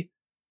 3,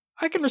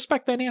 I can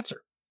respect that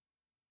answer.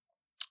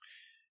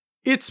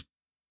 It's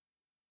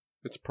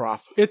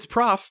Prof. It's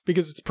Prof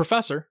because it's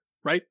Professor,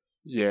 right?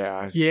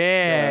 Yeah.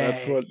 Yeah.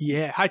 That's what...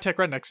 Yeah. High Tech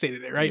Redneck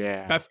stated it, right?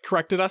 Yeah. Beth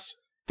corrected us.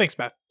 Thanks,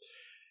 Beth.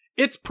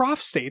 It's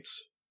Prof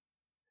states,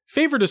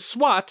 favorite is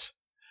SWAT.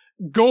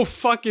 Go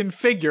fucking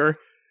figure.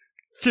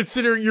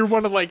 Considering you're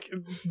one of like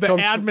the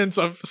admins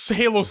of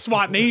Halo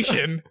SWAT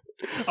Nation,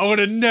 I would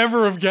have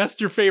never have guessed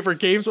your favorite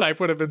game type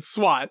would have been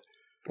SWAT.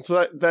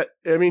 So that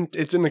I mean,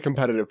 it's in the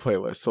competitive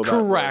playlist. So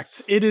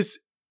correct. It is.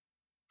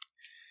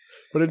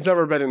 But it's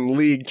never been in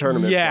league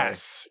tournament.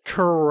 Yes,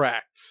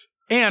 correct.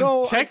 And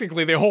so,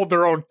 technically, they hold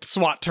their own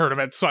SWAT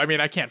tournament, so I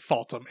mean, I can't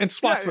fault them. And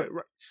SWAT's... Yeah,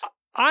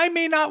 I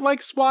may not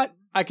like SWAT.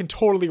 I can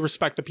totally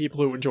respect the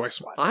people who enjoy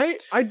SWAT.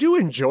 I do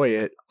enjoy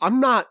it.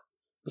 I'm not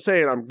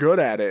saying I'm good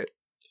at it,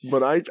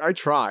 but I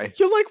try.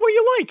 You like what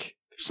you like.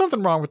 There's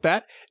nothing wrong with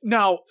that.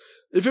 Now...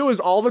 If it was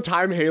all the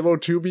time Halo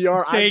 2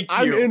 BR,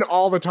 I'm in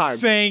all the time.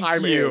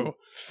 Thank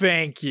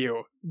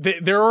you.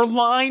 There are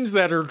lines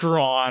that are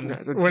drawn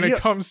when it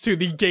comes to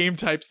the game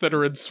types that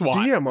are in SWAT.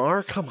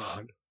 DMR? Come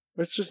on.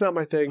 That's just not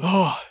my thing.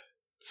 Oh,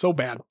 so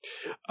bad.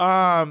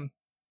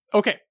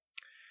 Okay.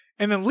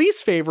 And then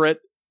least favorite,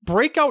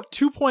 Breakout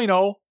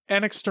 2.0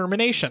 and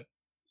Extermination.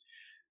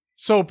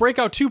 So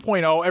Breakout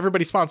 2.0,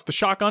 everybody spawns with the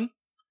shotgun.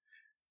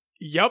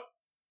 Yep.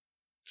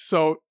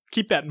 So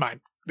keep that in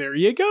mind. There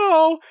you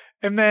go.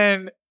 And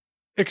then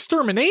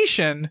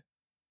Extermination,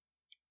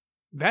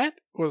 that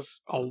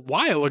was a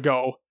while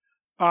ago.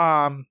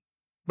 But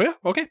yeah,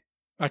 okay.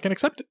 I can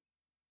accept it.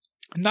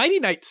 Nighty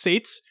Night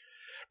states,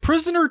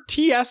 Prisoner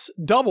TS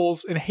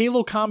doubles in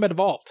Halo Combat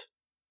Evolved.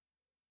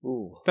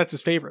 Ooh. That's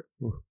his favorite.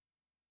 Ooh.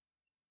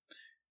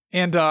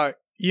 And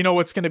you know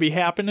what's going to be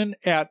happening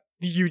at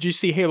the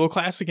UGC Halo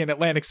Classic in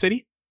Atlantic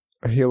City?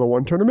 A Halo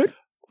 1 tournament?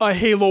 A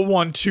Halo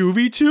 1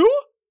 2v2?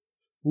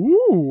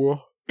 Ooh.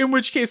 In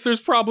which case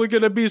there's probably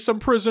going to be some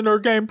Prisoner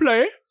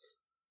gameplay.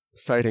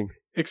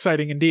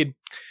 Exciting Indeed.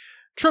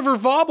 Trevor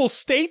Vauble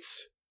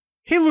states,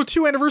 Halo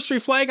 2 anniversary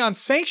flag on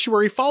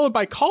Sanctuary followed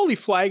by Kali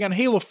flag on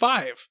Halo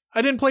 5.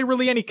 I didn't play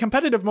really any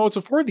competitive modes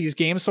before these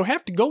games, so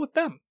have to go with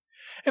them.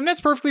 And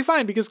that's perfectly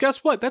fine, because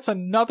guess what? That's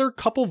another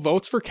couple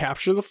votes for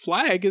Capture the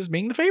Flag as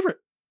being the favorite.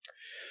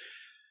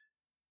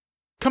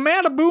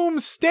 Commanda Boom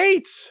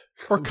states,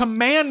 or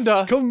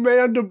Commanda.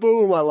 Commanda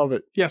Boom, I love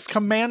it. Yes,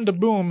 Commanda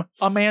Boom,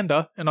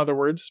 Amanda, in other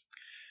words,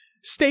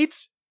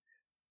 states,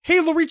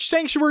 Halo Reach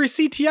Sanctuary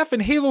CTF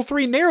and Halo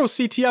 3 Narrow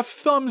CTF,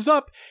 thumbs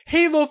up.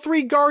 Halo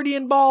 3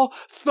 Guardian Ball,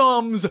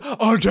 thumbs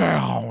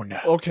down.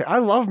 Okay, I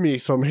love me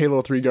some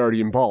Halo 3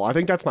 Guardian Ball. I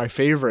think that's my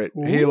favorite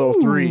Halo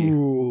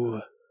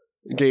 3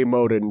 game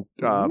mode and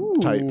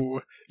type.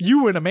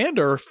 You and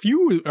Amanda are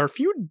feud.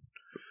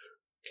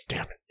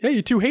 Damn it. Yeah,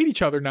 you two hate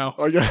each other now.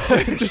 Oh, yeah.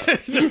 just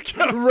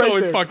I'm Right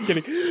totally there. fucking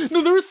kidding.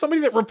 No, there was somebody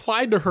that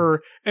replied to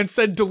her and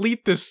said,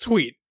 delete this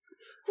tweet.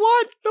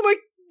 What? I'm like,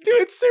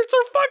 dude, it's our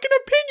fucking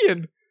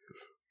opinion.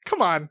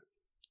 Come on.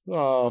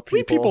 Oh,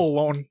 Leave people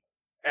alone,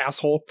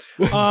 asshole.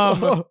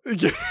 But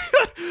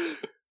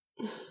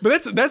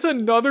that's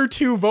another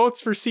 2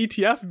 votes for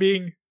CTF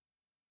being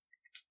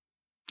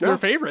your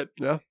favorite.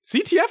 Yeah.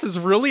 CTF is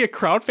really a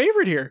crowd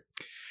favorite here.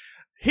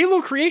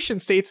 Halo Creation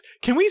states,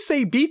 can we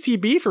say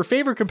BTB for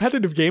favorite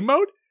competitive game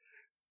mode?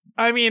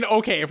 I mean,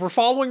 okay, if we're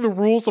following the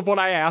rules of what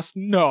I asked,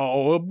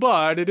 no,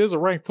 but it is a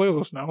ranked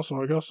playlist now, so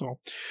I guess so.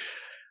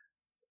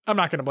 I'm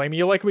not going to blame you.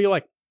 You like what you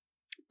like.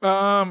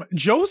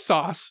 Joe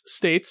Sauce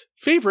states,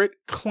 favorite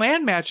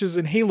clan matches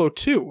in Halo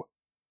 2.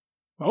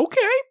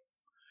 Okay.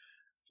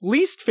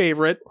 Least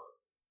favorite,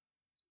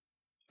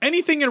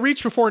 anything in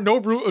Reach before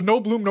no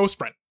bloom, no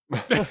sprint.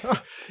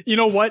 You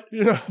know what,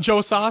 Yeah, Joe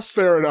Sauce?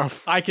 fair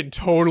enough. I can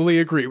totally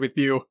agree with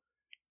you.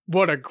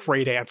 What a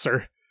great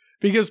answer.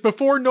 Because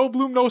before No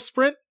Bloom, No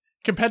Sprint,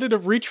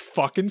 competitive Reach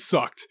fucking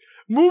sucked.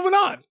 Moving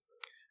on.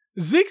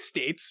 Zig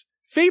states,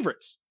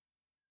 favorites.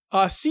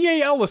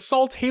 CAL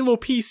Assault, Halo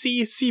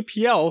PC,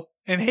 CPL,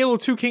 and Halo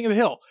 2 King of the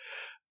Hill.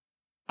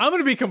 I'm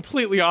going to be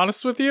completely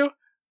honest with you.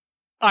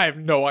 I have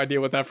no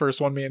idea what that first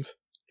one means.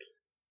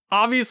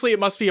 Obviously, it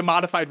must be a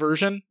modified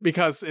version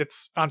because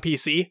it's on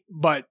PC,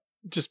 but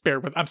just bear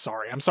with. I'm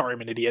sorry,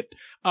 I'm an idiot.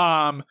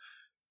 But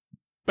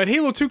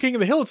Halo 2 King of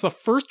the Hill, it's the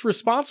first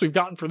response we've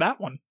gotten for that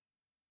one.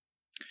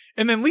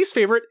 And then least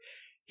favorite,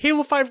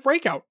 Halo 5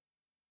 Breakout.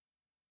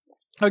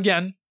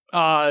 Again,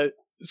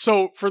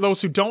 so for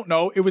those who don't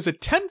know, it was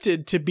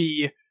attempted to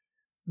be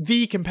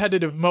the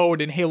competitive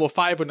mode in Halo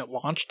 5 when it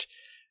launched.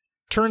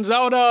 Turns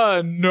out,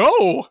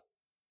 no!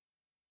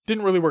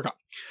 Didn't really work out.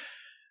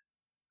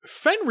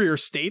 Fenrir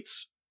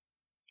states,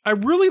 I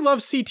really love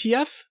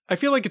CTF. I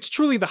feel like it's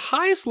truly the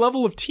highest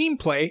level of team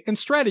play and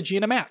strategy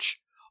in a match.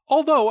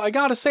 Although, I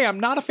gotta say, I'm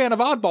not a fan of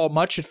Oddball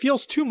much. It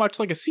feels too much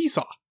like a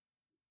seesaw.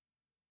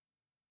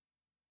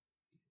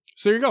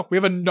 So there you go. We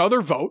have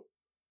another vote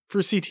for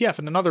CTF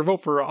and another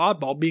vote for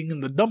Oddball being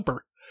in the dumper.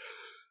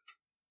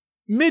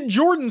 Mid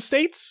Jordan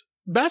states,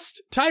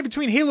 best tie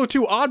between Halo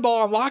 2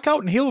 Oddball on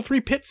Lockout and Halo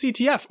 3 Pit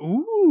CTF.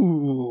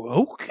 Ooh,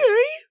 okay.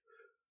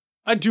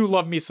 I do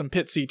love me some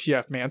Pit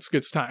CTF, man. It's a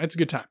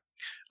good time.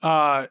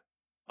 Oddball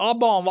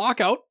on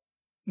Lockout,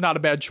 not a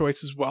bad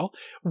choice as well.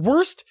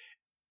 Worst,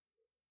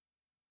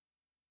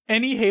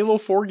 any Halo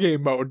 4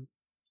 game mode.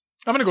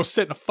 I'm gonna go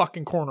sit in a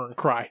fucking corner and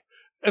cry.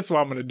 That's what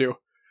I'm gonna do.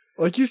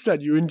 Like you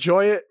said, you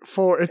enjoy it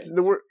for it's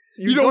the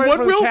You know enjoy it what,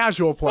 for Will? the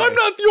casual play. I'm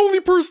not the only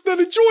person that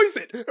enjoys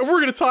it. And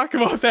we're going to talk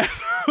about that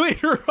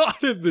later on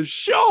in the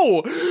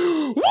show.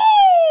 Woo!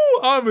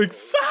 I'm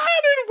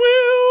excited,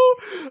 Will.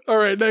 All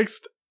right,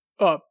 next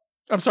up.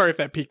 I'm sorry if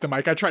that peaked the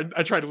mic. I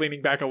tried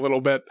leaning back a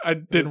little bit. I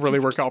didn't really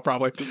work out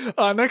probably.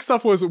 Next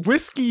up was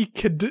Whiskey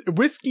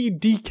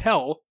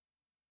Dekel.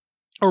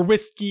 Or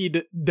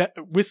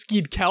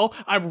Whiskeyed Kel.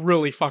 I'm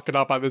really fucking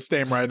up on this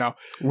name right now.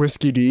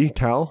 Whiskey D,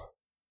 Cal?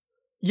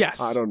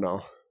 Yes. I don't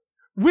know.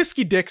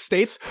 Whiskey Dick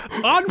states,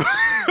 I'm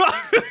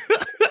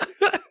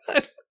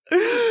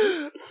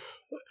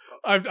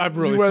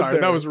really sorry.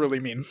 There. That was really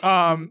mean.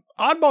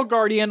 Oddball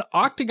Guardian,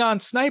 Octagon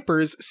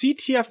Snipers,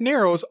 CTF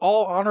Narrows,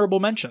 all honorable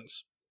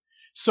mentions.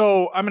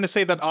 So I'm going to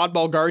say that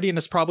Oddball Guardian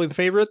is probably the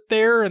favorite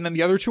there, and then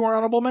the other 2 are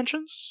honorable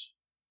mentions?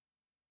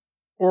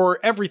 Or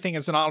everything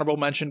is an honorable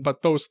mention,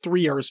 but those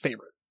 3 are his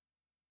favorite.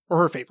 Or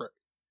her favorite.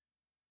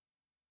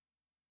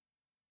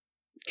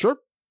 Sure.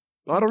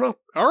 I don't know.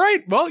 All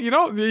right. Well, you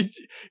don't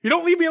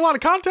leave me a lot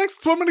of context.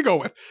 That's what I'm going to go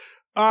with.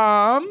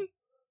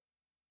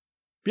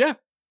 Yeah.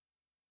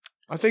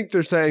 I think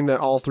they're saying that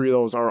all 3 of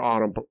those are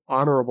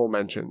honorable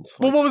mentions.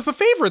 Well, what was the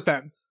favorite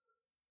then?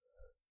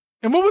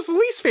 And what was the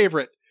least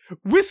favorite?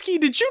 Whiskey,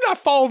 did you not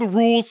follow the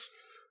rules?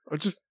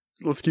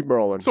 Let's keep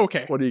rolling. It's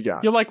okay. What do you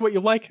got? You like what you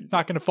like?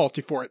 Not going to fault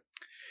you for it.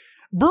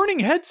 Burning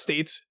Head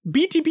states,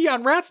 BTB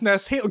on Rat's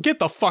Nest. Hey, get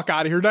the fuck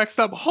out of here. Next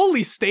up,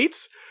 Holy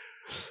states.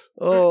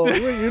 Oh,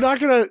 wait, you're not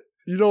gonna.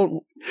 You don't.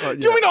 Do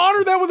you want me to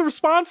honor that with a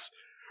response?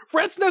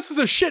 Rat's Nest is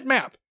a shit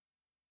map.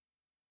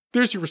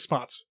 There's your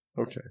response.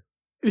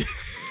 Okay.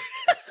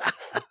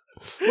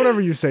 Whatever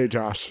you say,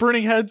 Josh.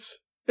 Burning Heads,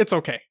 it's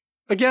okay.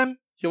 Again,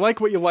 you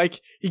like what you like.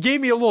 He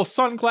gave me a little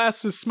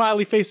sunglasses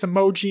smiley face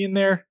emoji in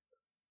there.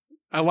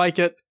 I like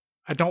it.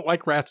 I don't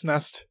like Rat's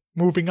Nest.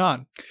 Moving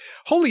on.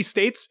 Holy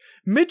states,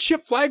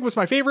 Midship Flag was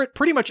my favorite.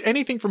 Pretty much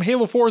anything from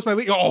Halo 4 is my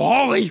league. Oh,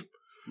 Holy!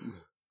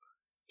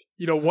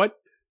 You know what?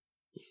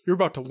 You're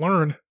about to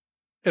learn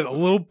in a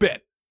little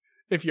bit.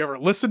 If you ever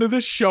listen to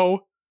this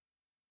show,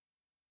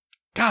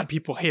 God,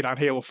 people hate on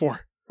Halo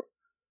 4.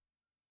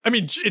 I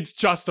mean, it's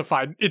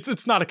justified.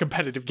 It's not a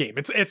competitive game.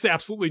 It's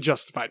absolutely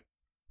justified.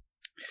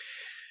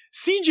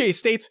 CJ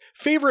states,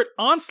 favorite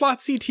Onslaught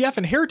CTF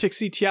and Heretic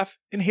CTF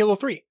in Halo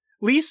 3.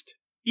 Least,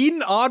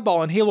 Eden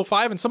Oddball in Halo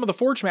 5 and some of the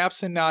Forge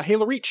maps in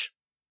Halo Reach.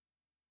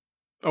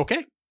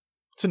 Okay.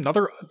 It's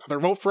another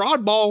vote for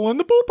Oddball in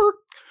the pooper.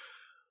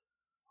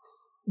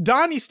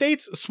 Donnie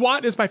states,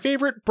 SWAT is my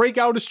favorite,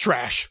 Breakout is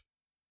trash.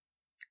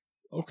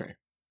 Okay.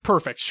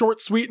 Perfect. Short,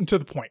 sweet, and to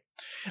the point.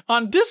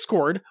 On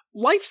Discord,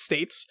 Life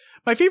states,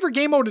 my favorite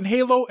game mode in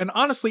Halo, and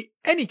honestly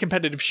any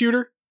competitive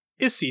shooter,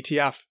 is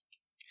CTF.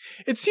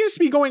 It seems to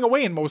be going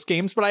away in most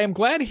games, but I am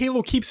glad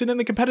Halo keeps it in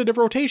the competitive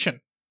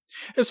rotation.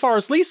 As far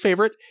as least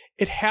favorite,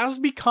 it has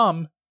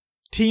become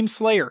Team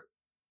Slayer.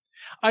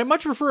 I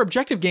much prefer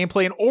objective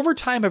gameplay and over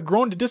time have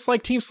grown to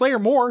dislike Team Slayer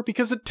more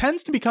because it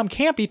tends to become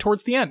campy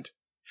towards the end.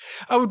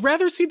 I would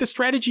rather see the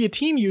strategy a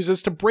team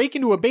uses to break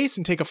into a base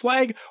and take a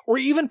flag, or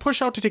even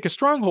push out to take a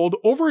stronghold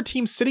over a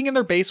team sitting in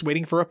their base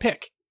waiting for a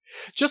pick.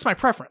 Just my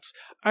preference.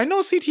 I know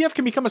CTF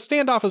can become a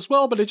standoff as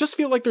well, but I just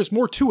feel like there's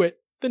more to it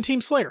than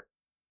Team Slayer.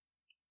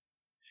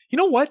 You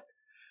know what?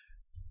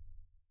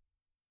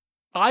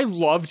 I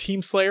love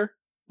Team Slayer.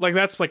 Like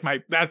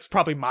that's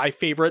probably my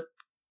favorite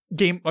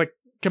game, like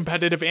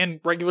competitive and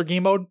regular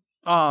game mode.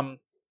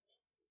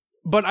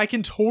 But I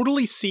can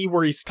totally see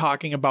where he's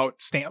talking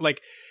about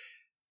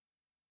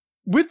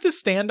with the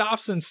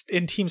standoffs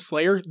in Team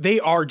Slayer, they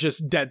are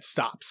just dead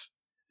stops.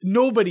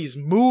 Nobody's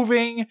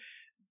moving.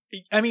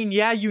 I mean,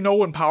 yeah, you know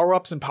when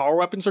power-ups and power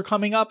weapons are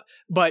coming up,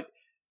 but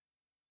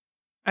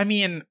I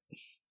mean,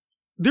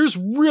 there's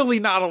really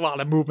not a lot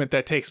of movement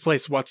that takes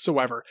place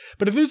whatsoever.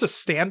 But if there's a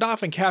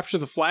standoff and capture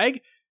the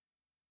flag,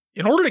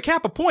 in order to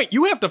cap a point,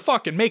 you have to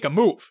fucking make a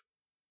move.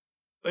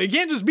 You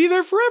can't just be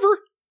there forever.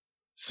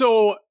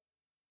 So,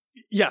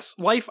 yes,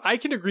 Life, I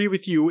can agree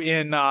with you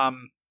in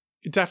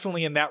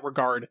definitely in that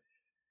regard.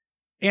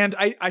 And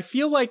I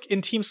feel like in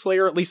Team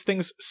Slayer, at least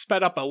things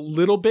sped up a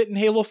little bit in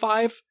Halo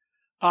 5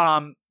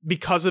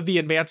 because of the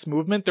advanced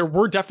movement. There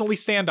were definitely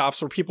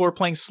standoffs where people were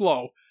playing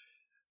slow,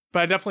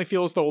 but I definitely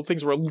feel as though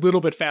things were a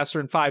little bit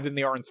faster in 5 than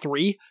they are in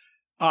 3.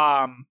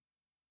 But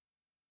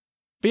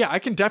yeah, I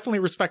can definitely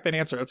respect that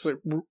answer. That's a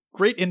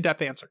great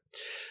in-depth answer.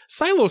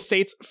 Silo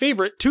states,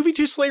 favorite,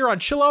 2v2 Slayer on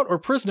Chillout or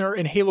Prisoner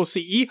in Halo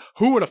CE?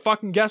 Who would have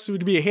fucking guessed it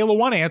would be a Halo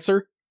 1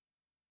 answer?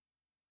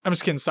 I'm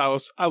just kidding,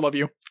 Silos. I love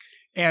you.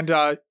 And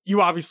you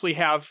obviously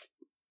have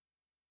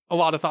a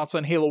lot of thoughts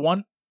on Halo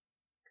 1.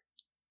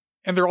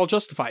 And they're all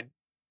justified.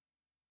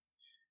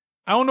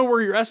 I don't know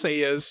where your essay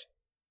is,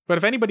 but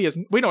if anybody has...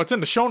 We know it's in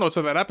the show notes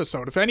of that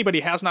episode. If anybody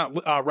has not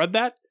read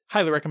that,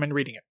 highly recommend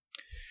reading it.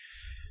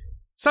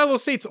 Silo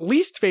states,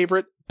 least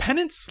favorite,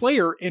 Penance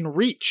Slayer in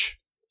Reach.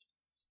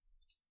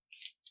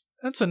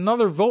 That's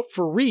another vote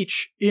for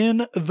Reach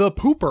in the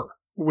pooper,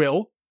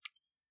 Will.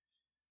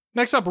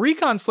 Next up,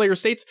 Recon Slayer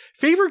states,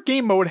 favorite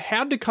game mode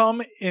had to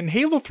come in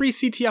Halo 3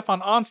 CTF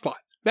on Onslaught.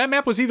 That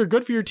map was either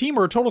good for your team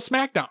or a total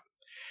smackdown.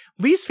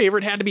 Least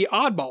favorite had to be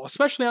Oddball,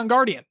 especially on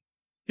Guardian.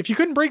 If you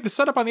couldn't break the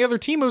setup on the other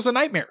team, it was a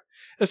nightmare.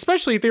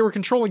 Especially if they were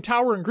controlling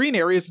tower and green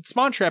areas and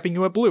spawn trapping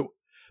you at blue.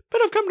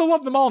 But I've come to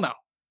love them all now.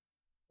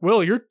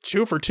 Will, you're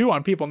 2 for 2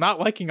 on people not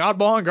liking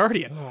Oddball and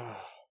Guardian.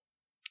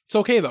 It's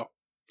okay though.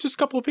 Just a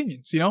couple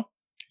opinions, you know?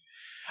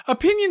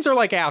 Opinions are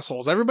like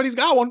assholes. Everybody's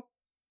got one.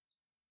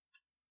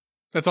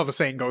 That's how the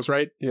saying goes,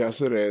 right?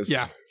 Yes, it is.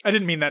 Yeah. I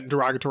didn't mean that in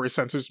derogatory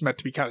sense. It was meant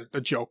to be kind of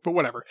a joke, but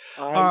whatever.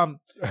 I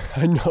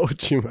know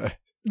what you meant.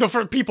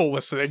 For people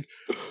listening,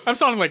 I'm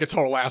sounding like a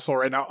total asshole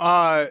right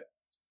now.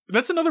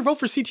 That's another vote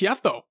for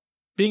CTF, though.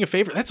 Being a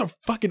favorite. That's a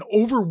fucking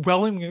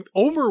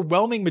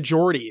overwhelming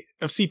majority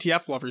of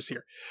CTF lovers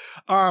here.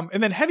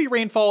 And then Heavy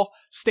Rainfall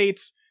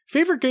states,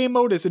 favorite game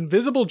mode is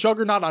Invisible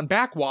Juggernaut on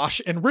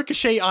Backwash and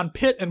Ricochet on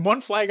Pit and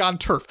One Flag on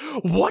Turf.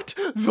 What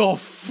the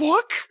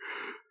fuck?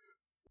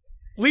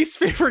 Least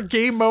favorite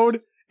game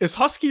mode is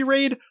Husky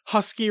Raid,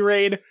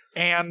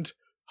 and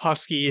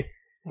Husky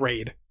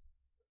Raid.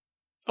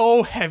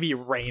 Oh, Heavy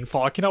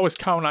Rainfall. I can always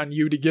count on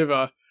you to give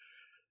a...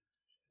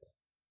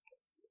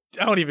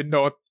 I don't even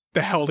know what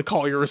the hell to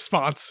call your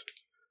response.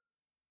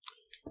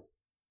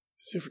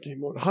 Favorite game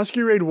mode.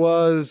 Husky Raid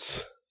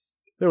was...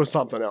 It was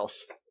something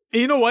else.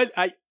 You know what?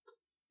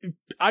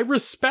 I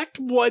respect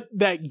what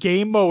that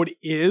game mode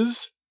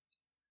is,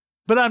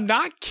 but I'm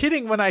not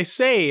kidding when I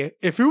say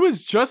if it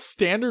was just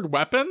standard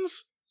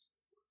weapons,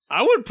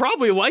 I would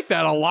probably like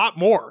that a lot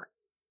more.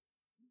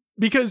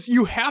 Because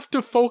you have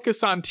to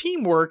focus on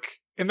teamwork,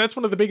 and that's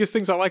one of the biggest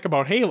things I like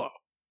about Halo.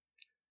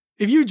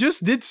 If you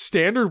just did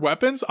standard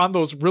weapons on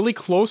those really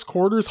close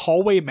quarters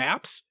hallway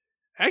maps,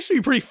 actually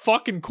be pretty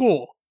fucking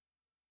cool.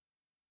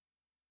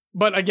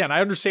 But again,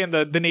 I understand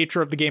the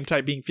nature of the game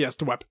type being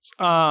Fiesta weapons.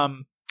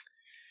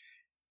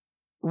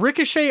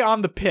 Ricochet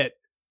on the pit.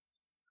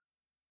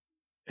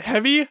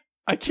 Heavy,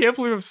 I can't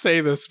believe I'm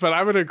saying this, but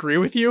I would agree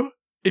with you.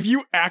 If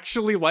you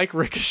actually like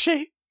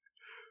Ricochet,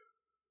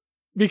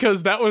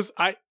 because that was,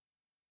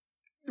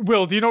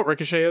 Will, do you know what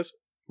Ricochet is?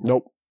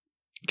 Nope.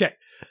 Okay,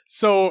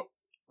 so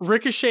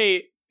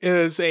Ricochet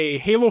is a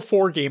Halo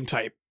 4 game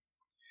type,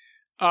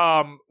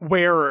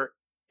 where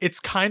it's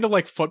kind of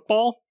like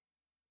football,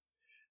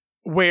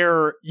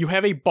 where you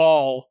have a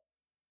ball,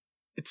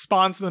 it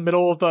spawns in the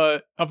middle of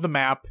the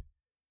map,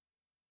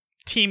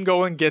 team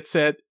go and gets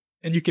it,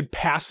 and you can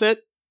pass it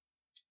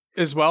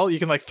as well. You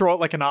can like throw it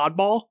like an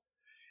oddball,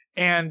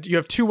 and you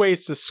have two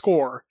ways to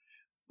score.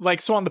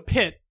 Like, so on the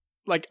pit,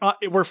 like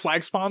where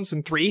flag spawns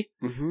in 3,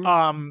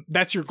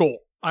 that's your goal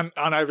on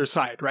either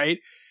side, right?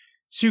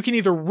 So you can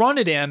either run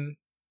it in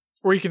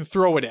or you can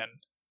throw it in.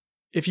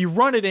 If you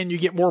run it in, you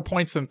get more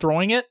points than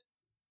throwing it.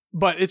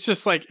 But it's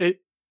just like, it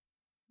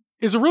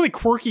is a really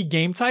quirky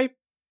game type.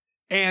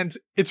 And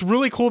it's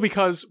really cool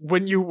because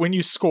when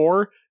you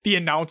score, the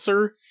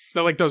announcer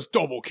that like does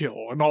double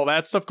kill and all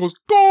that stuff goes,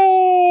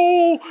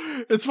 goal!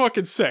 It's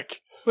fucking sick.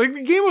 Like,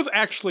 the game was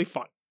actually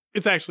fun.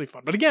 It's actually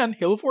fun. But again,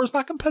 Halo 4 is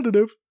not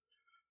competitive.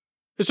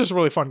 It's just a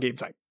really fun game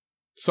type.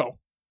 So,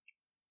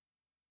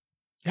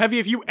 Heavy,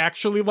 if you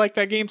actually like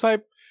that game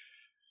type,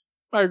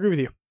 I agree with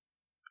you.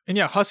 And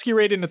yeah, Husky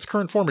Raid in its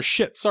current form is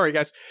shit. Sorry,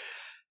 guys.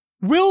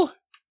 Will,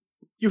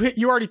 you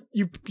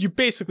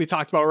basically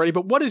talked about already,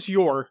 but what is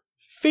your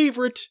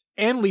favorite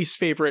and least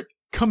favorite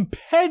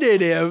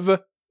competitive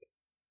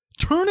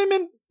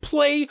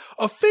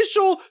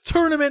official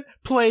tournament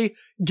play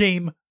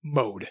game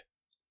mode?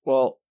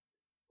 Well,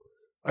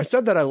 I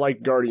said that I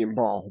like Guardian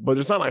Ball, but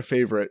it's not my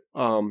favorite.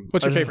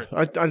 What's your favorite?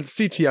 I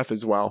CTF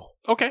as well.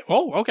 Okay.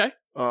 Oh, okay.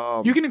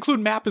 You can include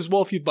map as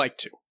well if you'd like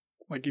to.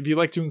 Like, if you'd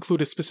like to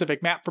include a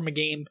specific map from a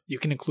game, you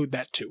can include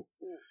that too.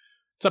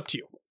 It's up to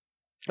you.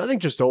 I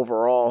think just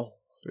overall,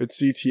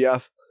 it's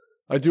CTF.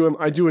 I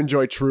do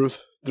enjoy Truth,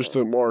 just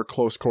the more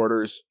close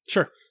quarters.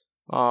 Sure.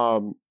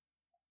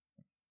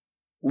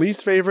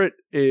 Least favorite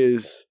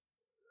is,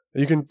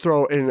 you can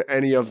throw in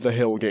any of the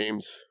Hill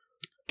games.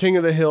 King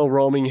of the Hill,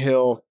 Roaming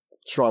Hill,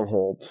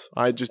 Strongholds.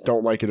 I just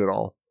don't like it at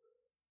all.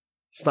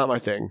 It's not my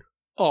thing.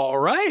 All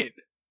right.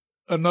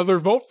 Another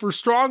vote for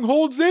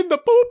Strongholds in the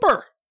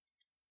pooper.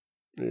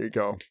 There you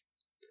go.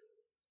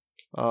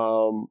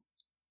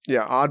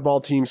 Yeah,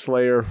 Oddball Team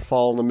Slayer,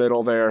 fall in the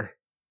middle there.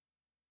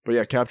 But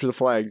yeah, Capture the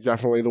Flag is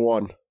definitely the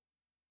one.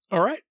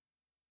 All right.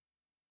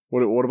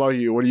 What about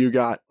you? What do you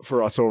got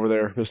for us over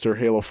there, Mr.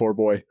 Halo 4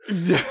 boy?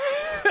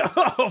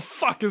 Oh,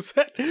 fuck is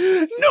that?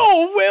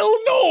 No,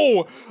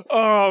 Will,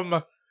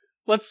 no!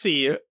 Let's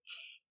see.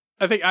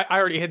 I think I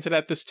already hinted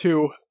at this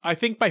too. I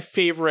think my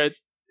favorite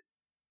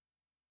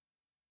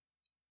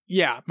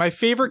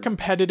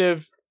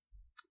competitive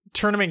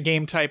tournament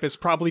game type is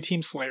probably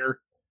Team Slayer.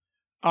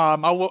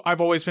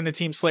 I've always been a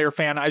Team Slayer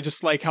fan. I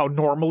just like how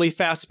normally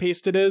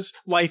fast-paced it is.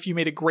 Life, you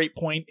made a great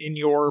point in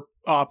your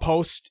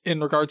post in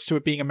regards to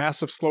it being a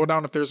massive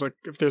slowdown if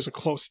there's a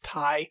close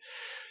tie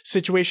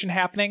situation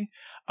happening.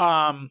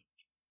 But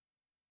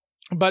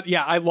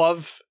yeah, I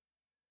love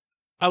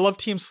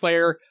Team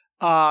Slayer.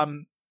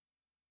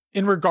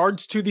 In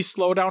regards to the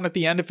slowdown at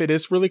the end, if it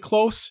is really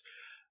close,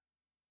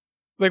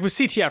 like with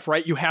CTF,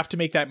 right? You have to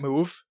make that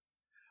move.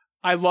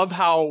 I love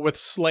how with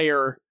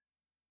Slayer,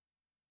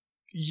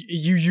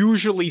 you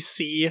usually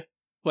see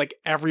like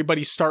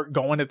everybody start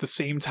going at the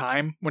same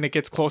time when it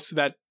gets close to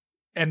that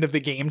end of the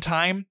game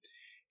time.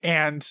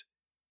 And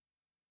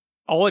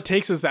all it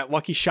takes is that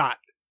lucky shot.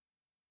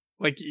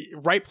 Like,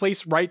 right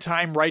place, right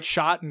time, right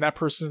shot, and that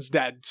person's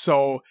dead.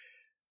 So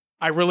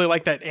I really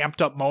like that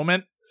amped up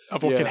moment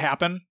of what could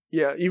happen.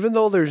 Yeah, even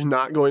though there's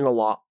not going a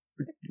lot...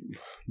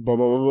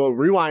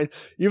 Rewind.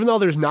 Even though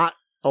there's not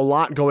a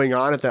lot going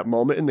on at that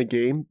moment in the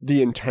game,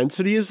 the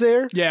intensity is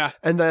there. Yeah.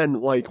 And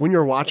then, like, when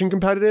you're watching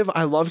competitive,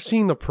 I love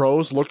seeing the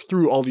pros look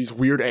through all these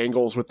weird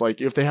angles with,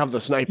 like, if they have the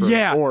sniper.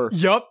 Yeah. Or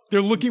yup.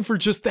 They're looking for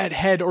just that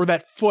head or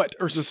that foot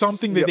or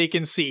something that they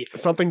can see.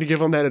 Something to give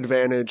them that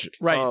advantage.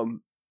 Right.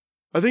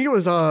 I think it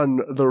was on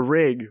the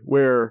rig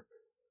where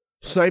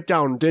Snipe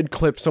Down did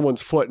clip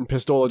someone's foot and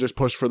Pistola just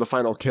pushed for the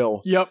final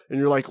kill. Yep. And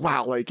you're like,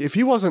 wow, like, if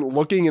he wasn't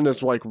looking in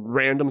this, like,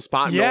 random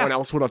spot no one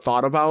else would have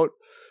thought about,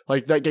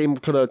 like, that game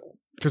could have...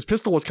 Because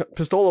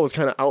Pistola was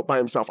kind of out by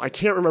himself. I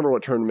can't remember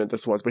what tournament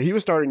this was, but he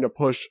was starting to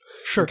push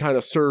and kind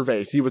of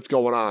survey, see what's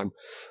going on.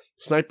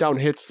 Snipe Down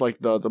hits, like,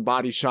 the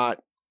body shot.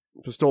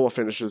 Pistola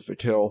finishes the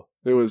kill.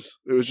 It was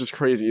just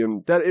crazy.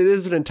 And that it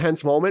is an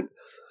intense moment.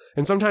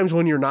 And sometimes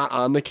when you're not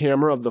on the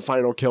camera of the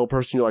final kill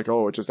person, you're like,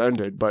 oh, it just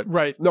ended. But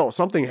Right. no,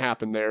 something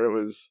happened there.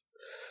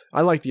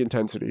 I like the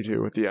intensity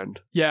too at the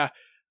end. Yeah.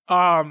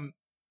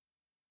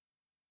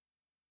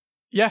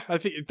 Yeah,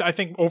 I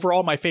think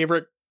overall my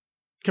favorite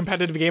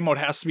competitive game mode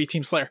has to be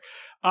Team Slayer.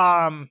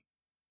 My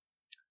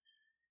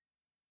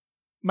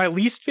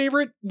least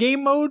favorite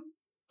game mode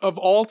of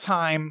all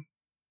time,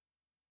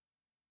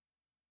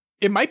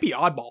 it might be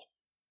Oddball,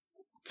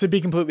 to be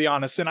completely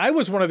honest. And I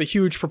was one of the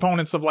huge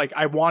proponents of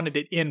I wanted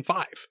it in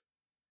 5.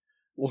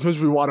 Well, because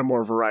we wanted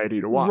more variety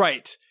to watch.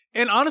 Right.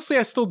 And honestly,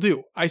 I still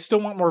do. I still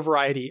want more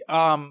variety.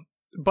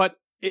 But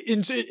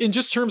in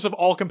just terms of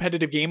all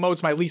competitive game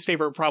modes, my least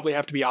favorite would probably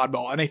have to be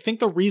Oddball. And I think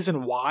the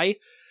reason why,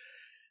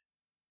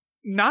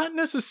 not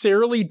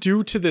necessarily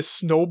due to the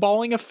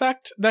snowballing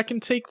effect that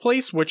can take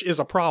place, which is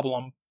a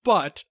problem,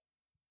 but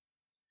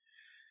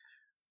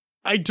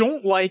I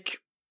don't like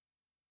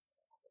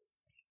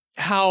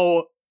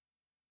how,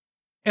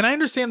 and I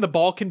understand the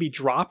ball can be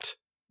dropped,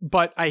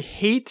 but I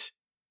hate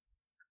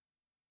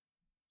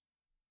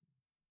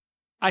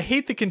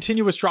the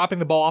continuous dropping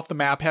the ball off the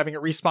map, having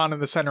it respawn in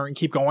the center and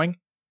keep going.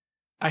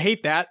 I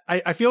hate that.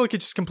 I feel like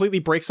it just completely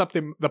breaks up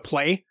the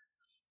play.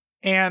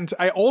 And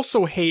I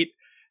also hate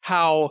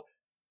how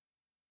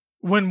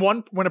when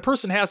a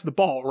person has the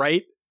ball,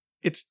 right?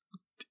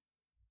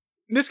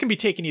 This can be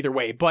taken either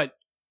way, but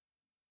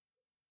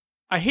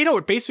I hate how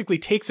it basically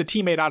takes a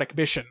teammate out of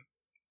commission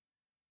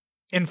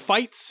in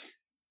fights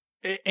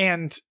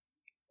and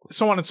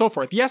so on and so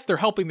forth. Yes, they're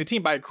helping the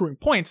team by accruing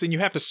points, and you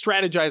have to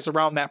strategize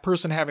around that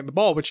person having the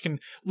ball, which can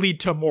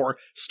lead to more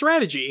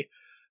strategy.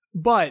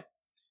 But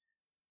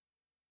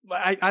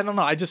I don't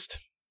know. I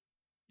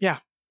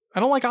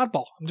don't like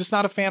Oddball. I'm just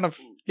not a fan of.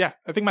 Yeah,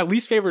 I think my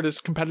least favorite is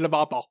competitive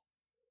Oddball.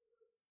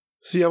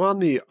 See, I'm on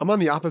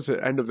the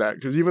opposite end of that,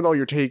 because even though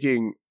you're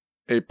taking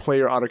a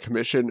player out of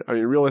commission, I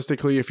mean,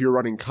 realistically, if you're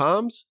running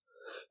comms,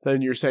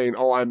 then you're saying,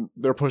 oh,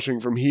 they're pushing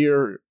from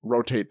here,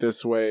 rotate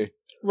this way.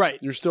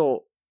 Right.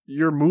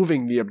 You're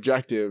moving the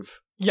objective.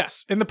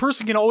 Yes, and the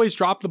person can always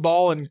drop the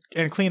ball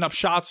and clean up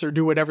shots or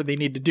do whatever they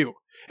need to do.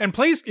 And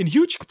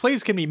huge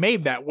plays can be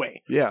made that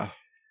way. Yeah.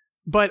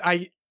 But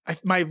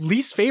my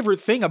least favorite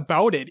thing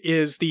about it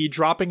is the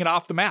dropping it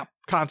off the map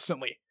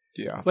constantly.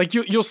 Yeah.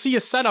 You'll see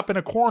a setup in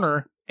a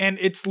corner, and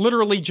it's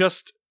literally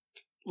just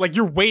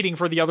you're waiting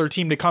for the other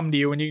team to come to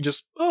you, and you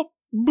just, oh,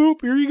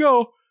 boop, here you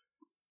go.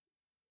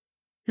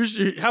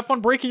 Have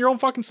fun breaking your own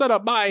fucking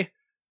setup. Bye.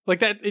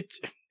 That,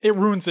 it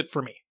ruins it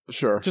for me.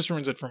 Sure. It just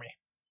ruins it for me.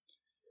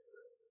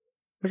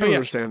 I can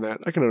understand that.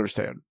 I can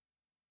understand.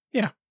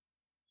 Yeah.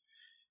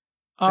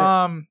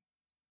 But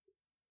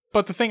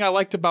the thing I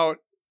liked about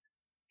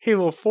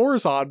Halo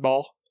 4's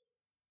Oddball,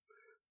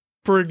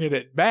 bringing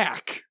it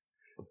back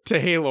to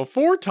Halo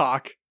 4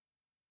 talk,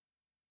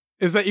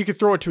 is that you could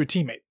throw it to a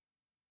teammate.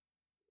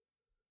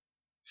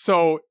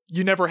 So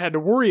you never had to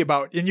worry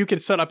about, and you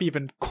could set up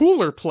even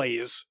cooler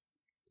plays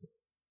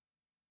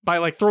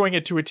by throwing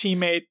it to a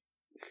teammate,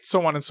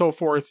 so on and so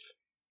forth.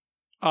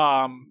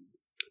 Yeah,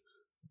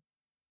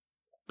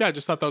 I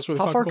just thought that was really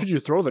How fucking far cool. could you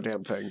throw the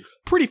damn thing?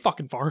 Pretty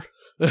fucking far.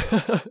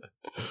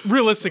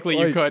 Realistically,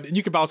 you could. And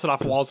you could bounce it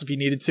off walls if you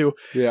needed to.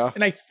 Yeah.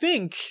 And I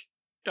think,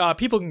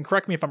 people can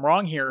correct me if I'm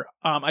wrong here,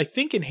 I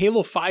think in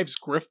Halo 5's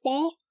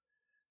Griffball,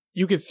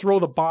 you could throw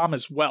the bomb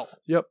as well.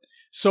 Yep.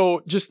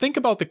 So just think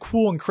about the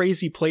cool and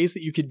crazy plays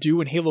that you could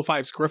do in Halo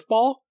 5's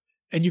Griffball,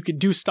 and you could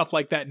do stuff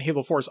like that in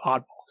Halo 4's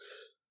Oddball.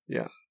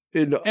 Yeah.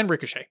 And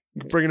Ricochet.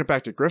 Bringing it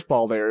back to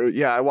Griffball there,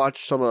 yeah, I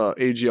watched some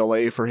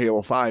AGLA for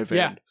Halo 5.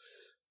 And,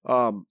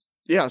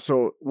 yeah,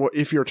 so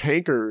if your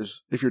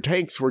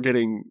tanks were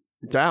getting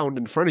downed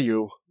in front of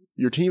you,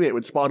 your teammate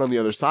would spawn on the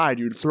other side,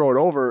 you'd throw it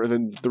over, and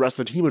then the rest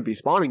of the team would be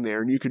spawning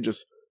there, and you could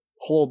just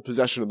hold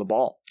possession of the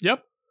ball.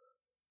 Yep.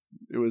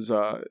 It was,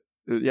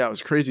 it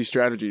was crazy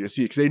strategy to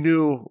see, because they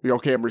knew,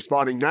 okay, I'm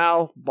respawning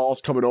now,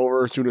 ball's coming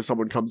over, as soon as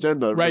someone comes in,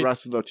 the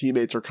rest of the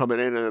teammates are coming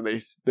in,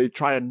 and they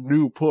try a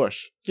new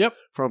push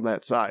from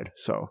that side.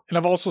 So, and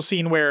I've also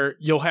seen where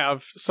you'll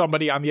have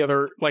somebody on the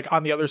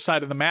other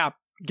side of the map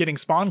getting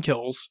spawn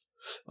kills.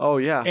 Oh,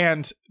 yeah.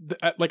 And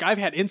I've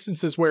had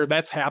instances where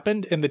that's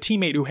happened, and the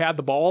teammate who had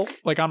the ball,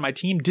 on my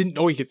team, didn't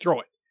know he could throw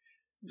it.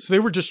 So they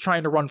were just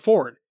trying to run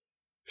forward.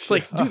 It's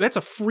dude, that's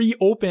a free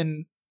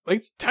open,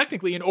 it's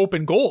technically an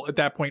open goal at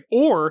that point.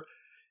 Or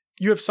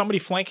you have somebody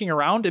flanking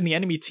around, and the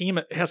enemy team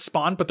has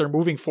spawned, but they're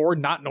moving forward,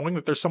 not knowing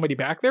that there's somebody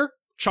back there.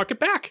 Chuck it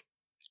back.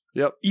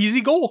 Yep.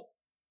 Easy goal.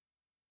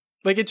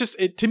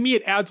 To me,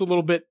 it adds a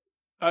little bit,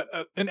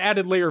 an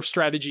added layer of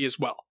strategy as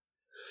well.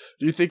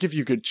 Do you think if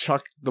you could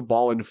chuck the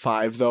ball in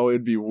 5, though,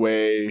 it'd be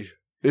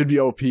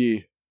OP?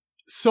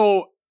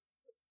 So,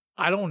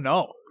 I don't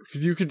know.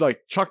 Because you could,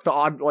 chuck the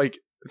odd,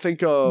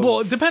 think of...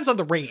 Well, it depends on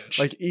the range.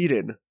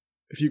 Eden.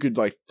 If you could,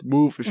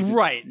 move...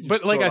 Right,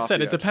 but like I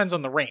said, it depends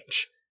on the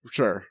range.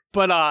 Sure.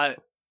 But, I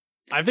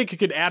think it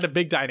could add a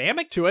big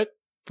dynamic to it,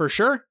 for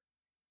sure.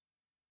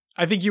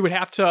 I think you would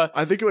have to...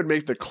 I think it would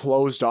make the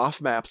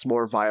closed-off maps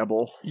more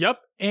viable. Yep,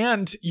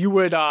 and you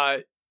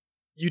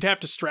you'd have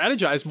to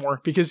strategize more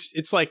because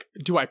it's like,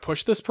 do I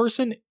push this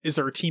person? Is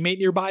there a teammate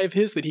nearby of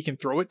his that he can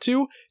throw it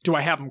to? Do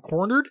I have him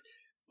cornered?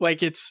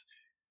 Like, it's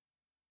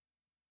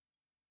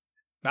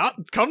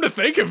not, come to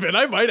think of it,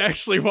 I might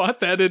actually want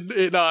that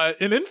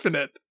in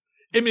Infinite.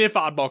 I mean, if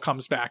Oddball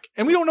comes back.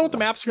 And we don't know what the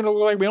map's going to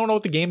look like. We don't know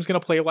what the game's going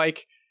to play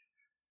like.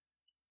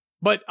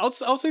 But I'll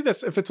say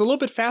this. If it's a little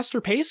bit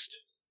faster paced,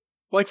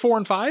 like 4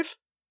 and 5,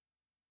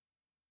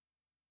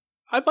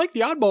 I'd like the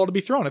Oddball to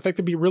be thrown. I think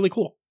that'd be really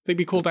cool. They'd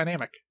be cool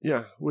dynamic.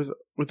 Yeah,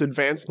 with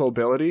advanced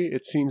mobility,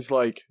 it seems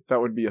like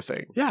that would be a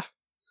thing. Yeah.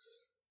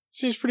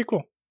 Seems pretty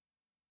cool.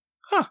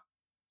 Huh.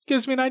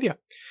 Gives me an idea.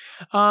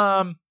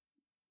 But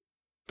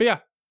yeah,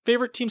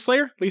 favorite Team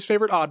Slayer, least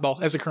favorite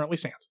Oddball as it currently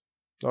stands.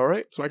 All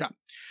right. That's what I got.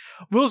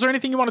 Will, is there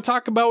anything you want to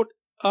talk about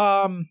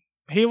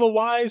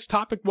Halo-wise,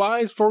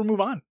 topic-wise, before we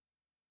move on?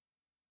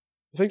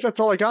 I think that's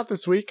all I got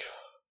this week.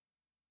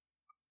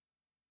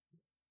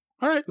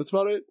 All right. That's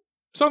about it.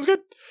 Sounds good.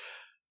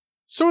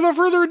 So without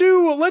further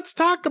ado, let's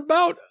talk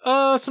about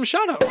some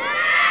shoutouts.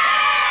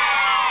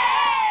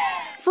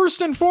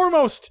 First and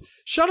foremost,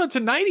 shout out to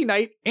Nighty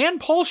Night and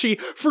Palshi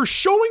for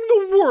showing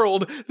the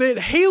world that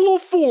Halo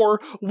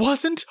 4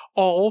 wasn't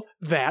all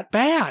that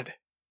bad.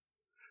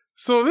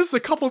 So this is a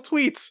couple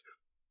tweets.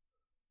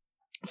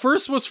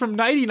 First was from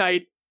Nighty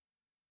Night.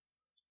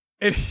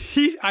 And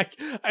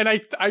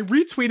I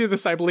retweeted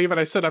this, I believe, and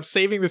I said I'm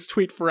saving this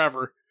tweet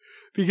forever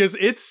because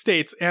it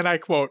states, and I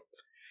quote,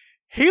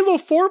 Halo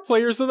 4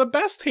 players are the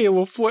best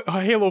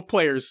Halo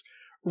players.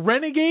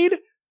 Renegade,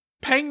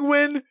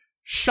 Penguin,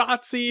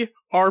 Shotzi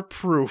are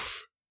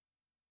proof.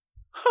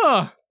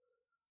 Huh.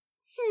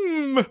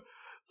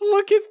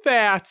 Look at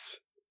that.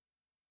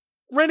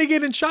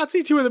 Renegade and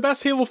Shotzi, 2 of the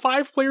best Halo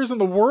 5 players in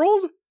the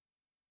world?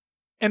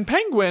 And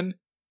Penguin,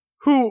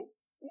 who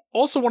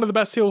also one of the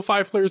best Halo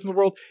 5 players in the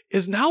world,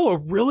 is now a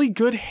really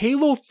good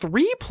Halo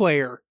 3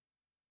 player.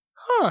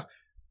 Huh.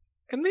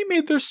 And they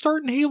made their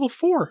start in Halo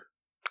 4.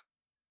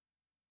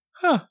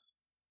 Huh.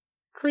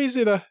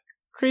 Crazy to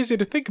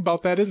think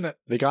about that, isn't it?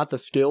 They got the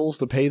skills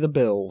to pay the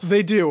bills.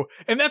 They do.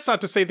 And that's not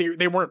to say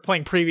they weren't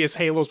playing previous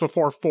Halos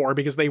before 4,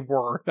 because they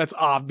were. That's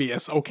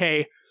obvious,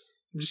 okay?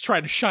 I'm just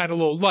trying to shine a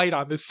little light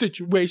on this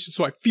situation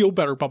so I feel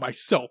better about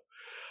myself.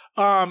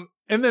 And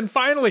then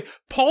finally,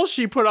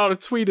 Palshi put out a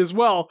tweet as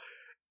well,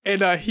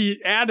 and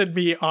he added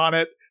me on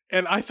it,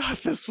 and I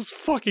thought this was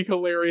fucking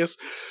hilarious.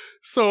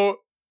 So,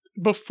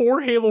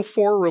 before Halo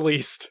 4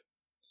 released,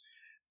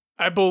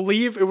 I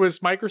believe it was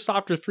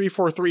Microsoft or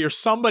 343 or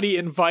somebody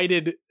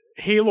invited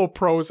Halo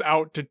pros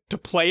out to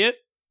play it,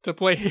 to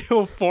play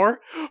Halo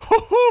 4.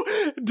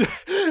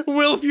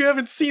 Will, if you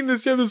haven't seen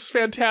this yet, this is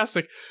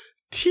fantastic.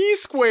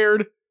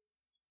 T-Squared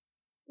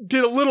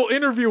did a little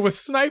interview with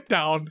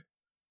Snipedown,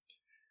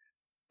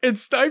 and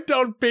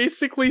Snipedown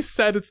basically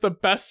said it's the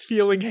best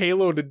feeling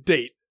Halo to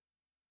date.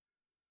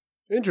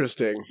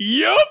 Interesting.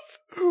 Yup!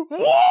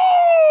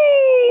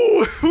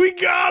 Whoa! We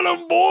got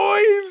them,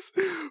 boys!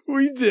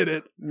 We did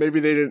it. Maybe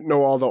they didn't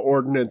know all the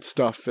ordnance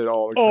stuff at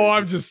all. Oh,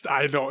 I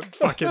don't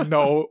fucking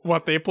know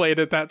what they played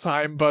at that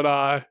time, but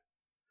I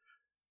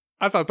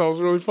thought that was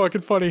really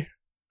fucking funny.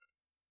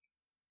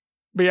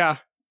 But yeah,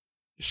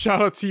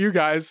 shout out to you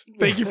guys.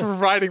 Thank you for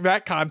providing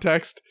that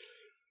context.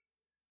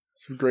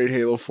 Some great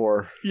Halo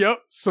 4. Yep,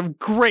 some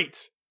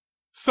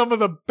of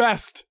the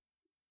best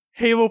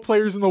Halo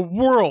players in the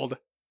world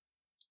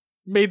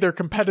made their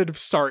competitive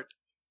start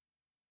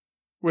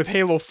with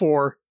Halo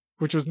 4,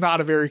 which was not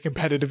a very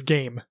competitive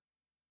game.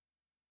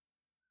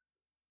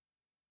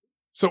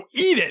 So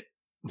eat it,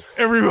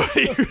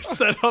 everybody who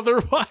said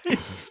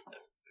otherwise.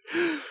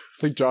 I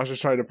think Josh is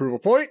trying to prove a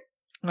point.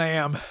 I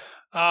am.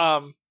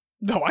 No,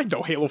 I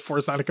know Halo 4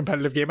 is not a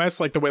competitive game. I just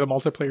like the way the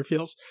multiplayer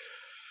feels.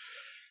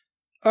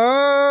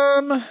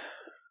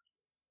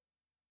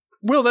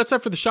 Will, that's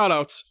it for the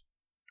shoutouts.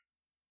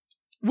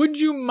 Would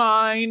you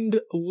mind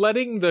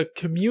letting the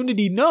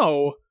community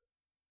know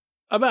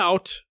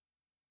about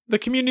the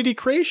community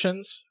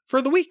creations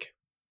for the week?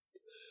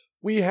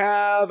 We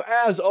have,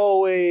 as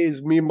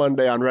always, Meme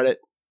Monday on Reddit.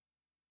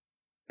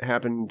 It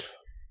happened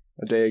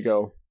a day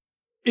ago.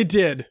 It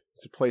did.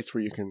 It's a place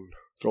where you can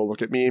go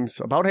look at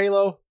memes about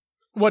Halo.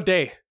 What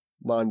day?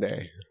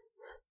 Monday.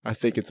 I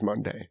think it's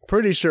Monday.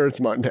 Pretty sure it's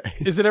Monday.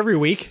 Is it every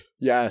week?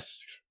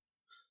 Yes.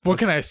 What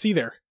can I see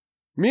there?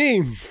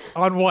 Memes.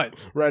 On what?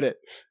 Reddit.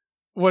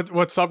 What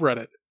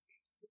subreddit?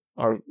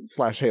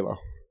 /Halo.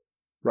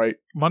 Right?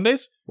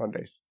 Mondays?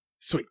 Mondays.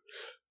 Sweet.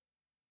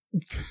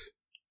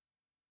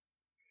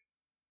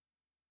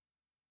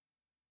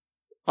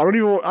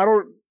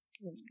 You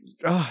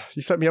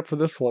set me up for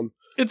this one.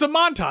 It's a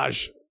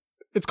montage.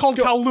 It's called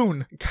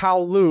Kowloon.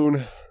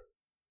 Kowloon.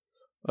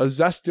 A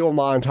Zestial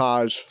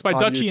montage. It's by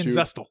Dutchy and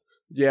Zestel.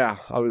 Yeah,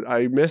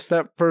 I missed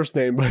that first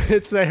name, but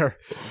it's there.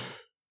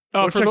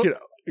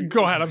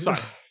 Go ahead, I'm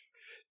sorry.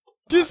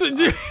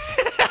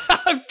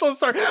 I'm so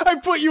sorry. I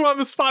put you on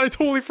the spot. I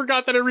totally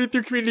forgot that I read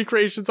through community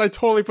creations. I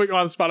totally put you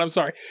on the spot. I'm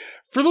sorry.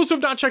 For those who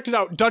have not checked it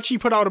out, Dutchy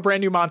put out a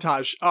brand new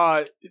montage.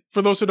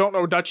 For those who don't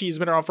know, Dutchy has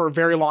been around for a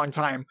very long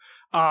time.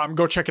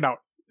 Go check it out.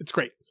 It's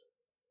great.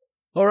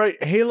 All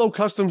right, Halo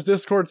Customs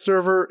Discord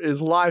server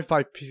is live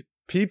by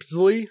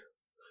Peepsley.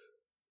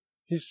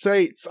 He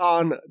states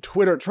on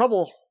Twitter,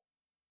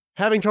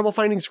 having trouble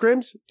finding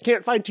scrims?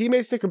 Can't find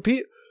teammates to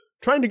compete?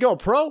 Trying to go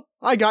pro?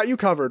 I got you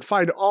covered.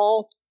 Find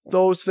all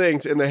those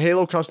things in the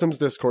Halo Customs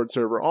Discord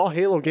server. All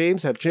Halo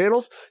games have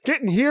channels.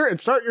 Get in here and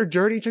start your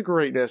journey to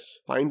greatness.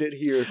 Find it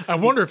here. I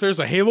wonder if there's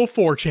a Halo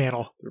 4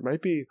 channel. There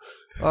might be.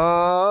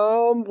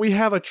 We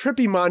have a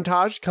trippy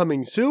montage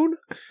coming soon.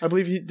 I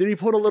believe did he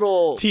put a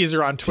little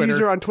teaser on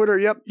Twitter?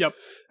 Yep.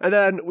 And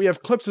then we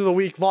have Clips of the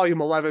Week,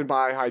 Volume 11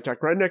 by High Tech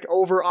Redneck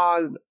over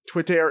on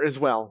Twitter as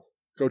well.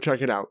 Go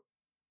check it out.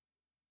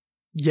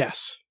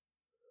 Yes.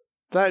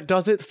 That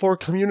does it for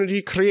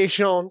community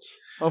creations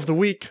of the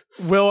week.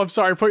 Will, I'm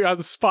sorry I put you on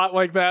the spot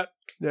like that.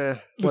 Yeah,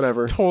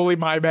 whatever. It's totally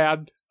my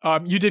bad.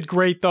 You did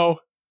great though,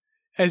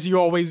 as you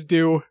always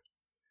do.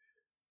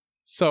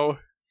 So,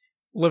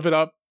 live it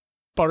up,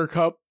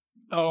 Buttercup.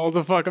 Oh,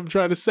 the fuck I'm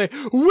trying to say.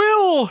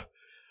 Will!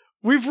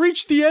 We've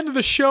reached the end of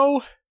the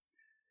show.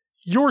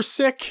 You're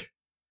sick.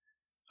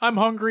 I'm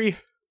hungry.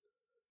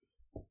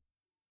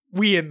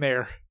 We in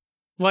there.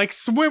 Like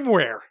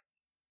swimwear.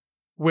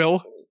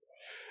 Will.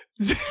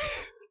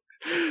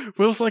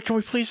 Will's like, can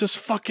we please just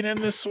fucking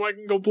end this so I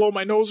can go blow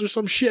my nose or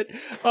some shit?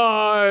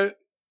 Will,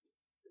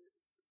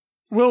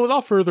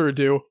 without further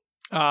ado,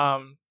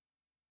 I'm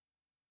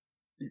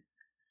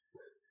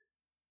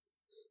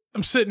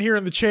sitting here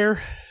in the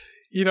chair,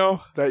 you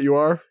know. That you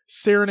are?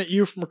 Staring at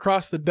you from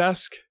across the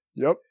desk.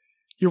 Yep.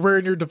 You're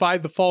wearing your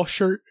Divide the Fall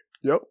shirt.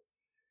 Yep.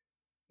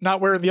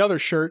 Not wearing the other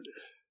shirt.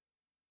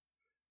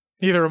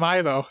 Neither am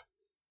I, though.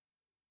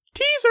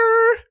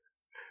 Teaser!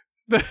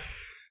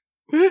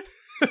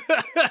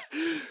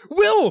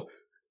 Will,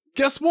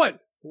 guess what?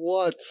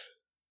 What?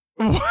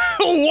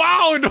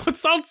 Wow, don't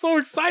sound so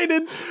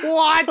excited.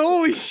 What?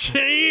 Holy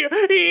shit.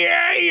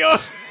 Yeah.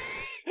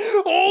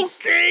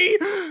 Okay.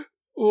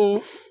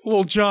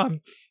 Well,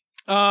 John.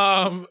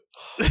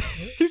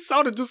 He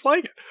sounded just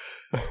like it.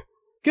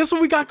 Guess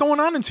what we got going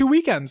on in 2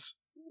 weekends?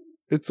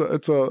 It's something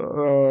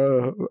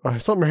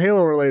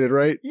Halo related,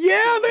 right?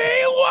 Yeah, the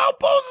Halo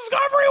Outpost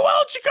Discovery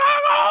Will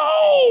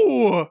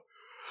Chicago!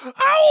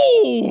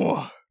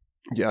 Ow!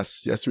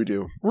 Yes, we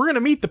do. We're going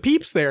to meet the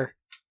peeps there.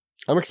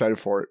 I'm excited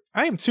for it.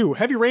 I am too.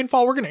 Heavy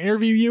Rainfall, we're going to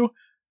interview you.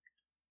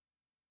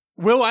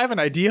 Will, I have an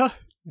idea.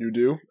 You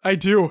do? I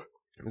do.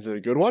 Is it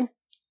a good one?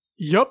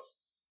 Yup.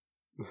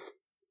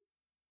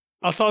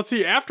 I'll tell it to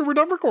you after we're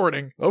done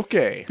recording.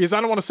 Okay. Because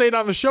I don't want to say it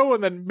on the show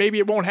and then maybe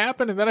it won't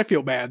happen and then I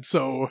feel bad,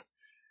 so...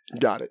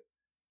 Got it.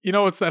 You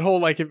know, it's that whole,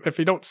 like, if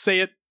you don't say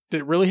it,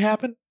 did it really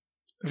happen?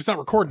 If it's not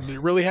recorded, did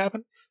it really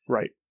happen?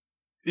 Right.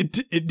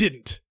 It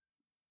didn't.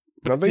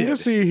 Nothing to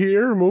see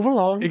here. Move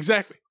along.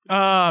 Exactly.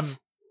 But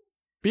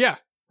yeah,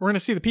 we're going to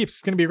see the peeps.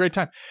 It's going to be a great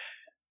time.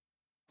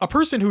 A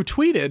person who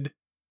tweeted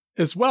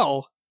as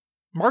well,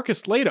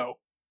 Marcus Lato.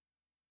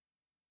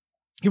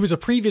 He was a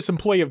previous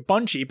employee of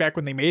Bungie back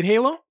when they made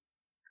Halo.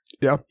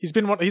 Yeah.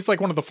 He's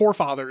like one of the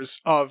forefathers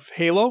of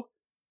Halo.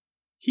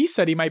 He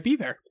said he might be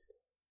there,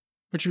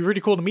 which would be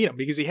pretty cool to meet him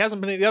because he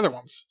hasn't been in the other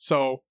ones.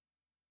 So,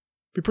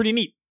 be pretty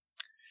neat.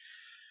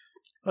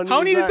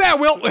 How neat is that,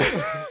 Will?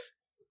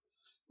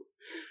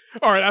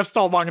 All right, I've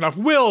stalled long enough.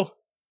 Will,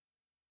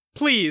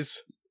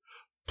 please,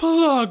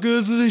 plug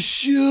the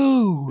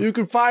show. You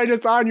can find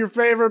us on your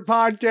favorite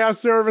podcast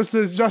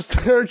services. Just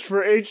search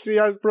for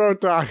HCS Pro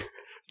Talk.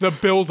 The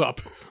build-up.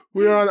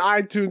 We are on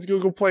iTunes,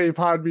 Google Play,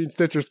 Podbean,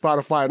 Stitcher,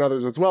 Spotify, and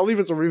others as well. Leave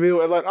us a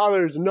review and let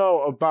others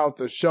know about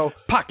the show.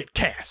 Pocket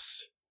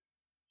Casts.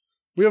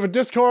 We have a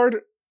Discord.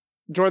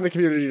 Join the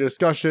community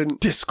discussion.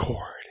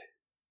 Discord.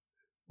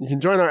 You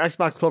can join our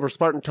Xbox Club or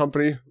Spartan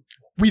Company.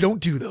 We don't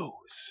do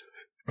those.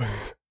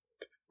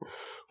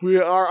 We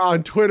are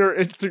on Twitter,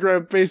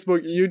 Instagram,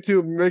 Facebook,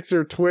 YouTube,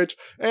 Mixer, Twitch,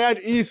 and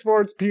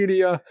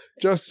Esportspedia.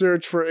 Just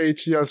search for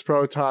HCS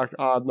Pro Talk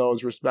on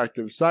those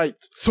respective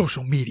sites.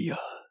 Social media.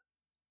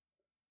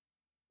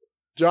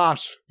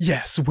 Josh.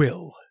 Yes,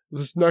 Will.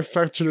 This next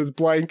section is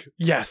blank.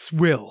 Yes,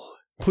 Will.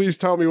 Please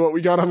tell me what we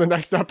got on the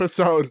next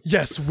episode.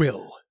 Yes,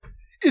 Will.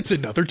 It's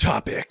another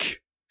topic.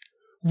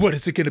 What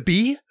is it going to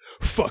be?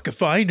 Fuck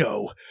if I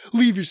know.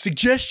 Leave your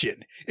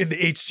suggestion in the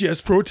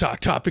HCS Pro Talk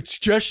topic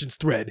suggestions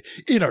thread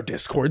in our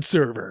Discord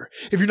server.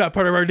 If you're not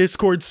part of our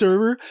Discord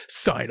server,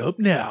 sign up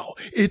now.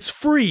 It's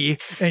free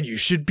and you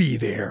should be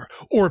there.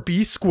 Or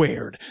be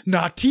squared.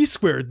 Not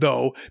T-squared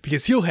though,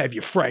 because he'll have you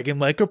fragging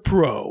like a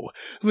pro.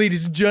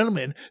 Ladies and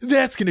gentlemen,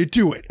 that's going to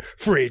do it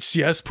for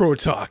HCS Pro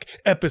Talk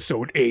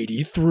episode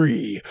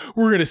 83.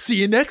 We're going to see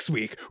you next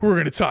week. We're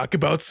going to talk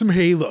about some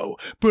Halo.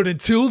 But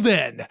until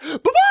then,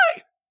 bye-bye!